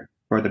manager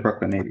for the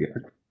Brooklyn Navy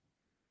Yard.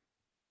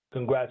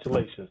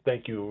 Congratulations.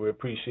 Thank you. We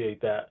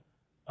appreciate that.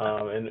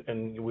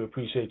 And we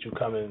appreciate you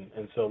coming.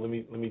 And so let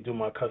me do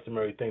my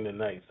customary thing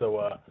tonight.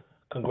 So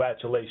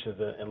congratulations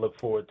and look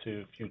forward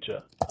to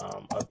future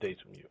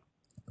updates from you.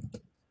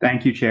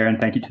 Thank you, Chair, and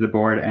thank you to the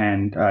board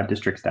and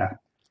district staff.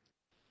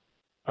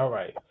 All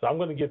right. So I'm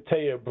going to give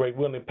Taya a break.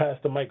 We're going to pass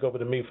the mic over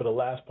to me for the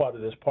last part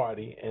of this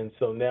party. And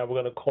so now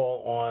we're going to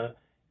call on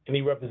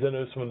any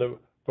representatives from the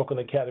Brooklyn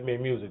Academy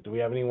of Music. Do we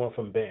have anyone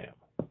from BAM?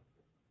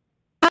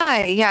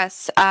 Hi,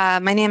 yes. My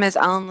name is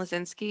Ellen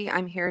Lazinski.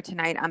 I'm here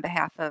tonight on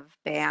behalf of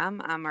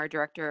BAM. I'm our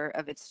Director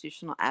of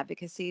Institutional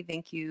Advocacy.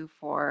 Thank you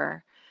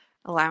for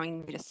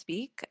allowing me to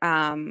speak.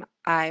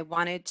 I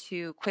wanted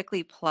to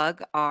quickly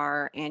plug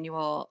our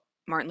annual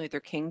Martin Luther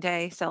King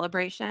Day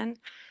celebration.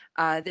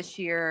 This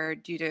year,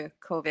 due to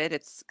COVID,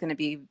 it's going to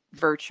be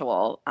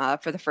virtual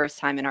for the first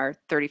time in our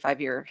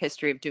 35-year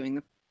history of doing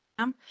the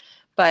program.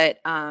 But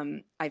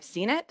I've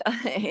seen it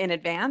in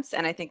advance,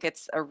 and I think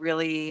it's a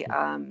really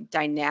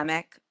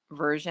dynamic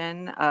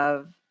version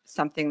of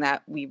something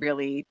that we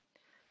really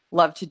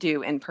love to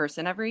do in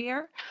person every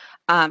year.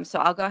 So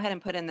I'll go ahead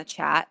and put in the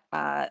chat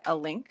a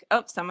link.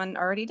 Oh, someone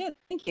already did.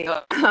 Thank you.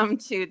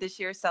 To this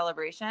year's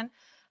celebration.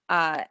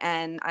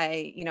 And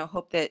I,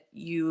 hope that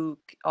you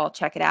all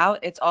check it out.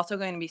 It's also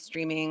going to be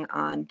streaming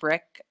on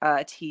Brick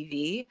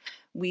TV.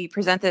 We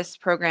present this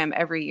program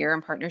every year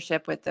in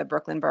partnership with the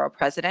Brooklyn Borough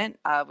President,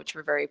 which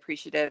we're very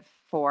appreciative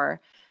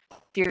for.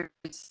 Here's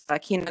a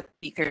keynote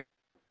speaker,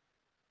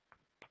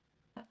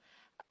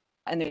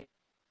 and there's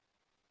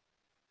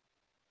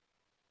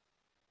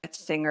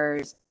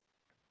singers.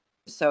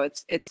 So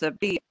it's a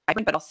big,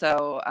 but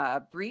also a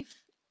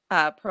brief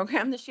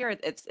program this year.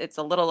 It's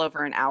a little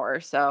over an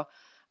hour. So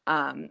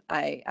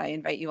I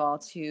invite you all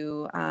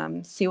to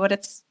see what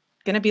it's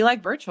going to be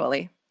like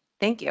virtually.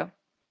 Thank you.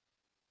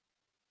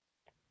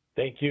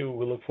 Thank you.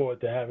 We look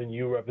forward to having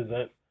you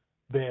represent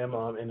BAM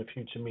in the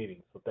future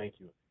meetings. So thank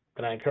you.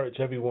 And I encourage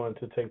everyone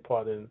to take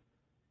part in,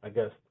 I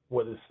guess,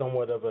 what is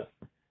somewhat of a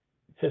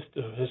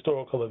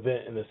historical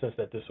event in the sense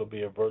that this will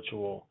be a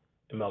virtual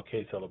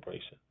MLK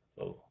celebration.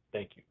 So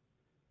thank you.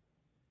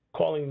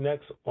 Calling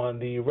next on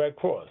the Red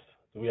Cross.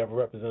 Do we have a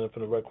representative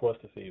from the Red Cross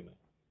this evening?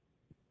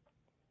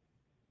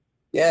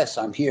 Yes,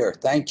 I'm here.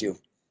 Thank you.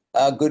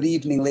 Good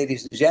evening,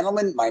 ladies and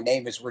gentlemen. My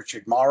name is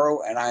Richard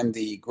Morrow, and I'm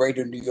the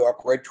Greater New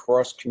York Red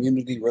Cross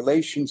Community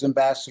Relations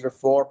Ambassador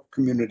for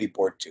Community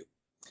Board 2.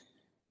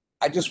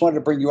 I just wanted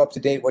to bring you up to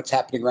date what's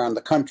happening around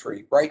the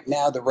country. Right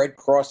now, the Red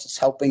Cross is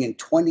helping in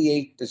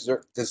 28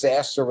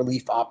 disaster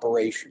relief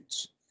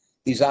operations.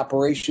 These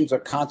operations are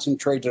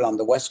concentrated on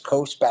the West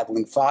Coast,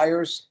 battling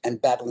fires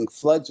and battling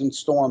floods and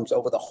storms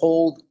over the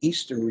whole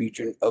eastern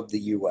region of the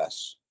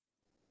U.S.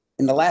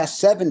 In the last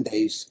 7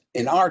 days,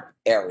 in our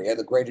area,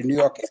 the greater New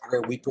York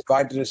area, we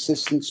provided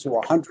assistance to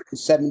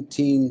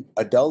 117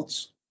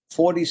 adults,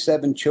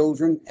 47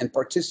 children, and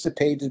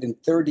participated in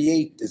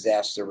 38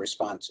 disaster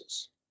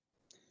responses.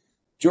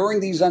 During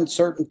these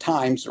uncertain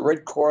times, the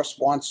Red Cross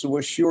wants to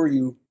assure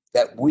you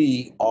that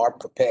we are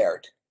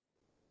prepared.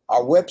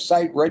 Our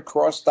website,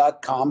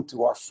 redcross.com,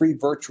 through our free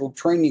virtual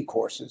training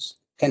courses,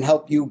 can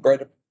help you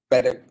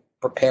better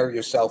prepare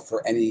yourself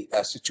for any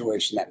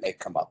situation that may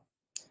come up.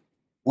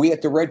 We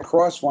at the Red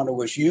Cross want to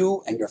wish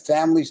you and your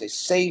families a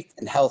safe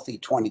and healthy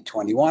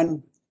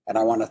 2021. And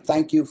I want to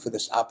thank you for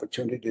this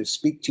opportunity to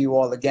speak to you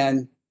all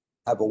again.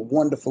 Have a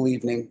wonderful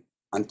evening.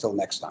 Until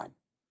next time.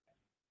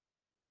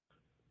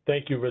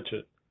 Thank you,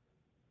 Richard.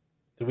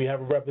 Do we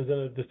have a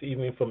representative this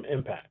evening from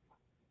Impact?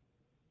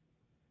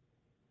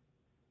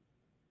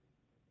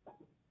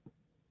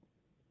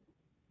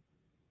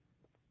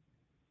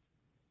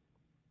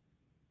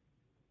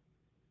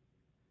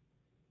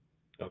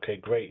 Okay,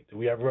 great. Do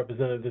we have a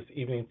representative this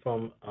evening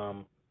from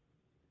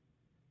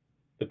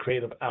the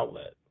Creative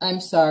Outlet? I'm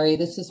sorry,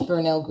 this is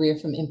Bernell Greer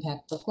from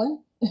Impact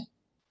Brooklyn.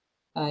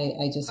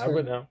 I just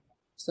heard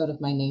sort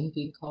of my name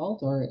being called,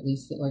 or at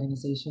least the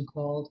organization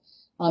called.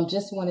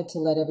 Just wanted to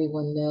let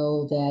everyone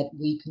know that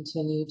we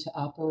continue to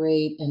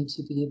operate and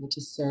to be able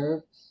to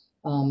serve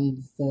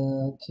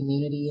the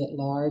community at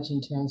large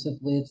in terms of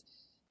with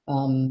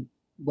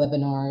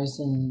webinars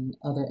and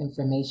other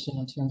information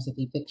in terms of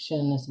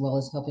eviction, as well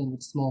as helping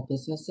with small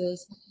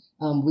businesses.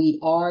 We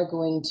are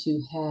going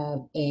to have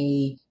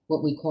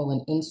what we call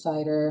an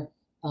insider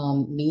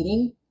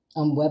meeting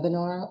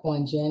webinar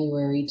on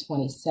January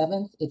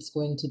 27th. It's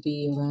going to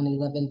be around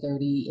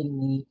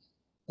 11:30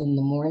 in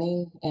the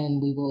morning,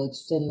 and we will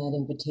extend that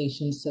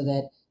invitation so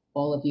that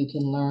all of you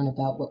can learn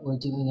about what we're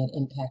doing at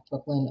Impact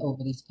Brooklyn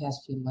over these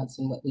past few months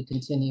and what we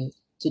continue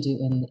to do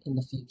in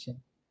the future.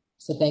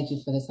 So thank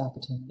you for this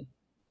opportunity.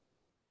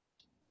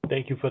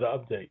 Thank you for the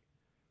update.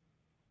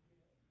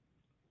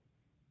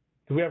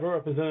 Do we have a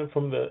representative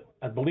from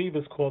I believe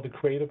it's called the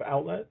Creative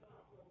Outlet?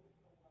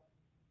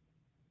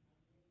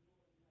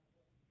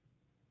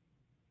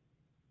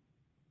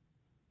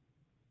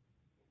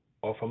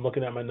 Or if I'm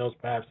looking at my notes,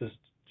 perhaps it's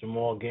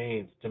Jamel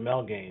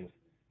Gaines,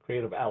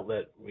 Creative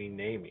Outlet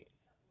renaming.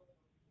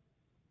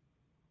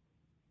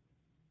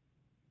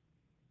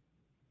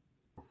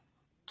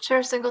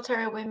 Chair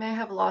Singletary, we may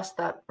have lost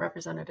that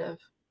representative.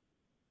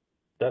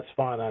 That's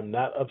fine. I'm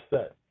not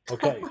upset.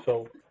 Okay,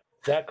 so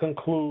that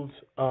concludes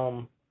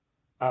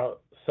our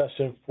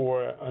session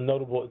for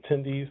notable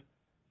attendees.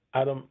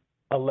 Item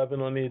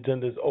 11 on the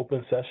agenda is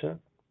open session.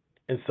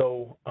 And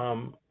so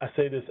I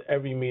say this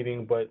every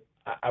meeting, but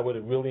I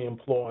would really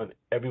implore on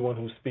everyone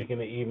who's speaking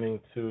the evening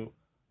to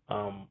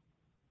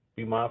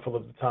be mindful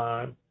of the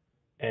time.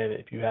 And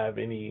if you have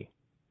any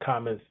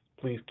comments,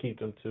 please keep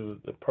them to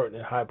the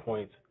pertinent high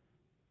points,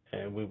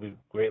 and we would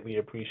greatly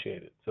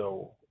appreciate it.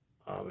 So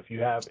if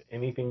you have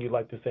anything you'd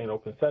like to say in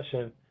open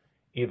session,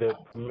 either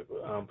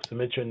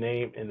submit your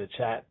name in the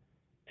chat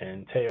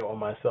and Taya or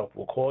myself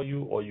will call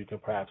you, or you can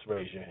perhaps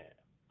raise your hand.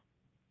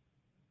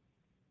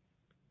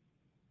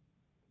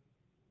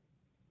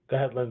 Go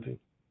ahead, Lindsay.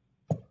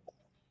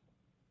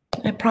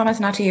 I promise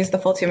not to use the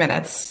full 2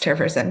 minutes,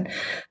 Chairperson.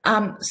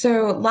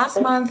 So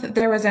last month,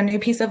 there was a new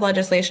piece of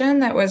legislation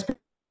that was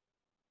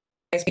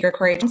by Speaker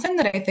Corey Johnson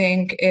that I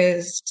think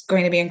is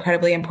going to be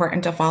incredibly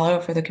important to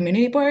follow for the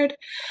community board.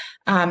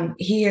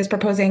 He is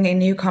proposing a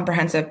new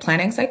comprehensive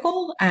planning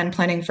cycle and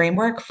planning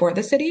framework for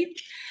the city.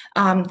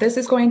 This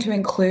is going to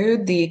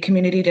include the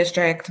community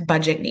district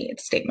budget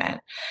needs statement.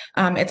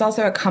 It's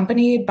also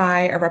accompanied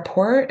by a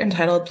report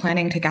entitled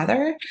Planning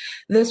Together.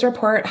 This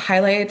report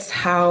highlights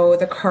how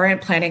the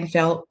current planning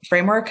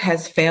framework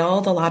has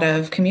failed a lot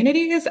of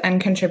communities and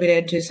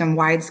contributed to some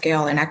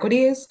wide-scale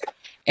inequities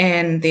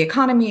in the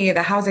economy,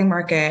 the housing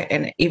market,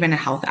 and even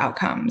health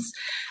outcomes.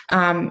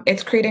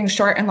 It's creating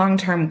short and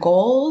long-term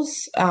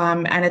goals,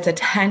 and it's a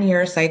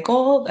 10-year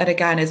cycle that,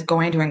 again, is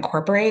going to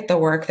incorporate the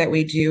work that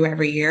we do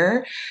every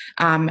year.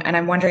 And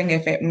I'm wondering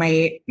if it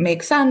might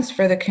make sense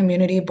for the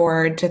community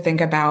board to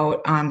think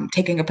about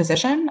taking a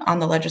position on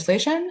the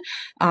legislation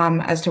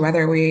as to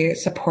whether we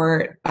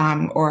support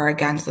or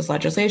against this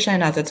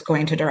legislation, as it's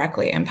going to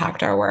directly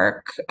impact our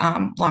work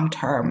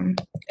long-term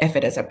if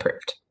it is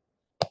approved.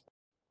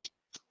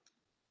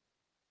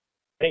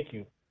 Thank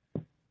you.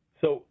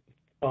 So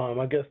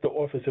I guess the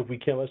office, if we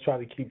can, let's try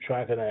to keep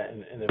track of that.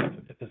 And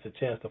if there's a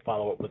chance to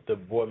follow up with the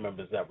board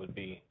members, that would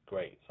be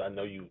great. So I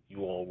know you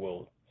all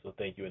will. So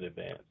thank you in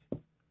advance.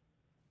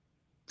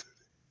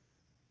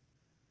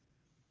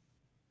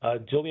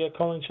 Julia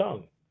Cullen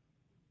Chung.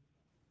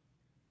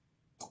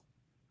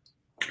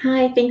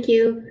 Hi, thank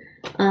you.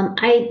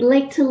 I'd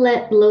like to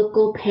let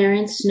local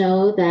parents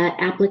know that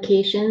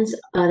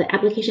the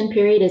application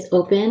period is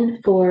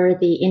open for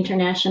the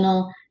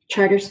International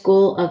Charter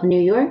School of New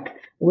York,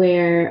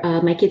 where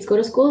my kids go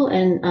to school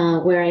and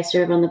where I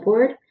serve on the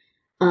board.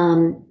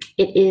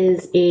 It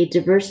is a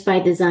diverse by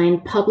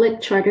design public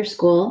charter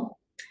school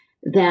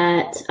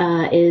that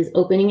is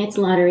opening its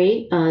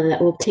lottery that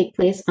will take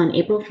place on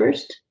April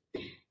 1st.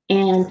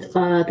 And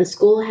the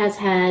school has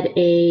had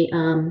a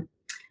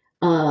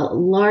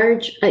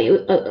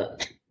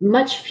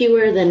much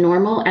fewer than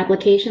normal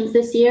applications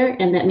this year,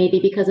 and that may be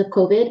because of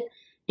COVID.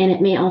 And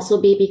it may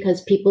also be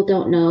because people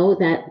don't know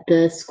that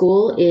the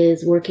school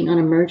is working on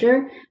a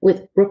merger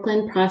with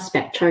Brooklyn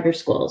Prospect Charter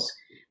Schools,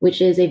 which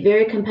is a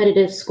very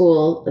competitive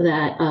school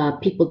that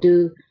people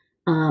do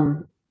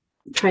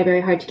try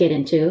very hard to get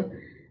into,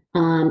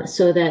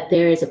 so that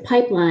there is a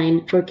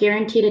pipeline for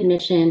guaranteed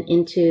admission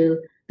into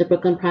the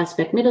Brooklyn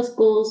Prospect middle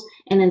schools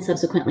and then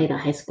subsequently the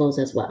high schools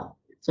as well.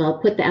 So I'll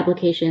put the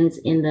applications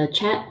in the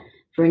chat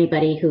for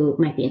anybody who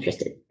might be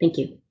interested. Thank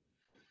you.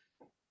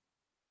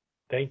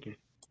 Thank you.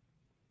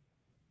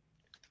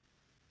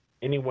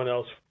 Anyone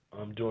else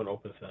doing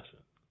open session?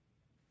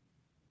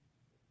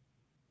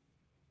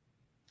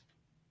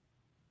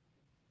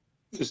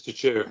 Mr.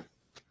 Chair.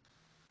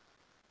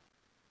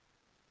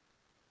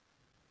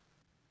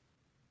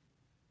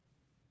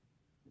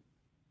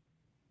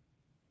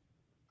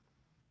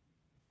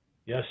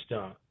 Yes,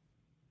 John.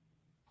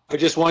 I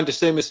just wanted to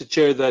say, Mr.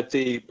 Chair, that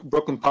the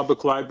Brooklyn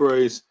Public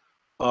Library's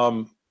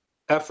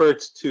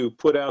efforts to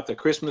put out the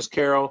Christmas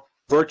Carol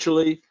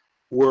virtually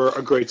were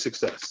a great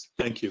success.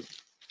 Thank you.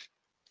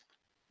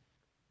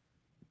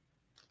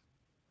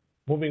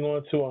 Moving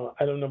on to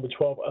item number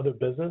 12, other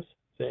business.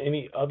 Is there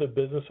any other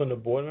business from the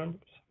board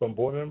members, from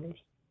board members?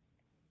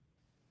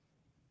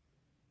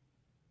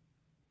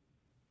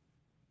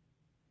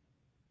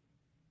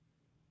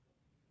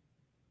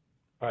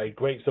 All right,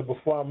 great. So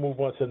before I move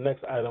on to the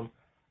next item,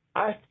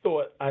 I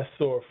thought I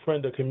saw a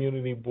friend of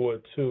Community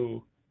Board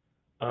 2,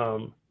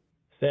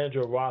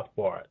 Sandra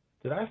Rothbart.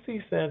 Did I see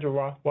Sandra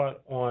Rothbart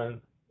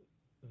on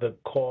the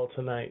call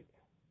tonight?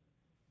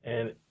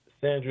 And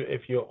Sandra,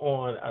 if you're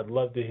on, I'd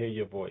love to hear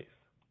your voice.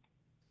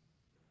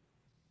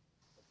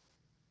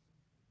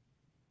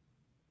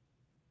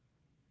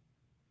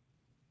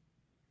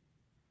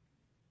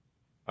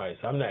 All right,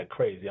 so I'm not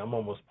crazy. I'm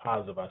almost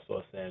positive I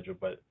saw Sandra,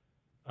 but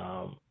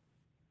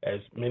as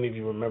many of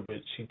you remember,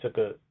 she took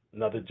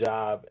another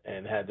job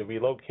and had to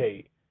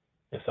relocate,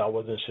 and so I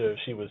wasn't sure if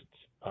she was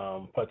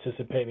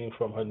participating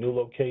from her new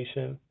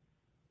location,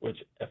 which,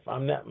 if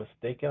I'm not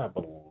mistaken, I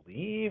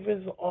believe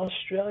is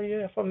Australia,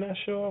 if I'm not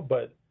sure,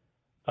 but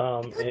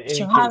in any case,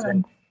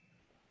 Holland.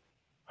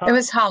 Huh? It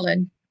was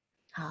Holland.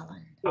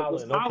 Holland,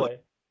 Holland. okay.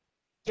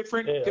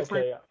 Different.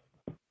 Okay.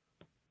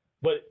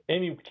 But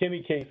in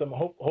any case,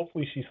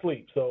 hopefully she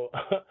sleeps. So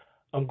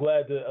I'm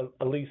glad to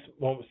at least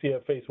see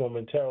her face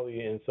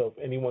momentarily. And so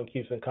if anyone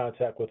keeps in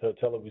contact with her,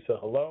 tell her we said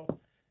hello.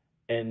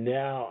 And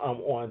now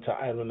I'm on to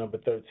item number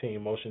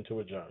 13, motion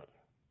to adjourn.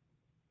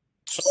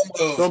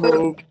 So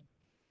moved.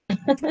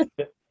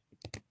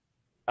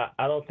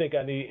 I don't think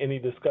I need any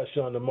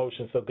discussion on the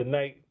motion. So good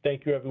night.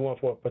 Thank you, everyone,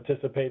 for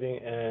participating,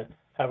 and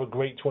have a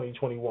great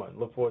 2021.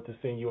 Look forward to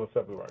seeing you in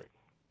February.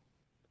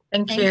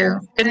 Thank you.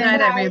 Good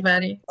night,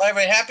 everybody. Bye,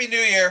 everybody. Happy New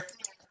Year.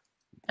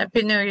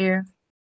 Happy New Year.